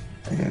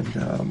 And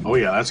oh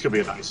yeah, that's gonna be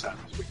a nice time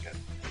this weekend.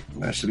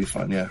 That should be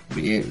fun. Yeah,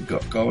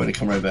 go in and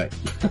come right back.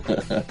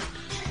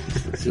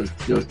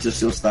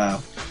 just your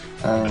style.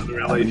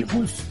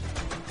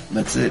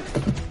 That's it.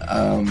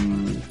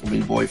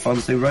 Boy, fun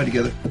to stay right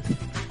together.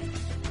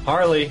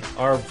 Harley,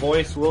 our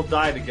voice will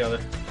die together.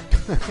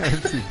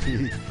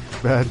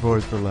 MCP, Bad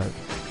Boys for Life.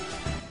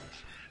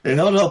 It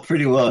held up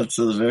pretty well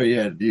until the very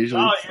end.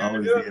 Usually,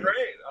 you're doing great.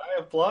 I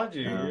applaud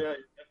you. Yeah.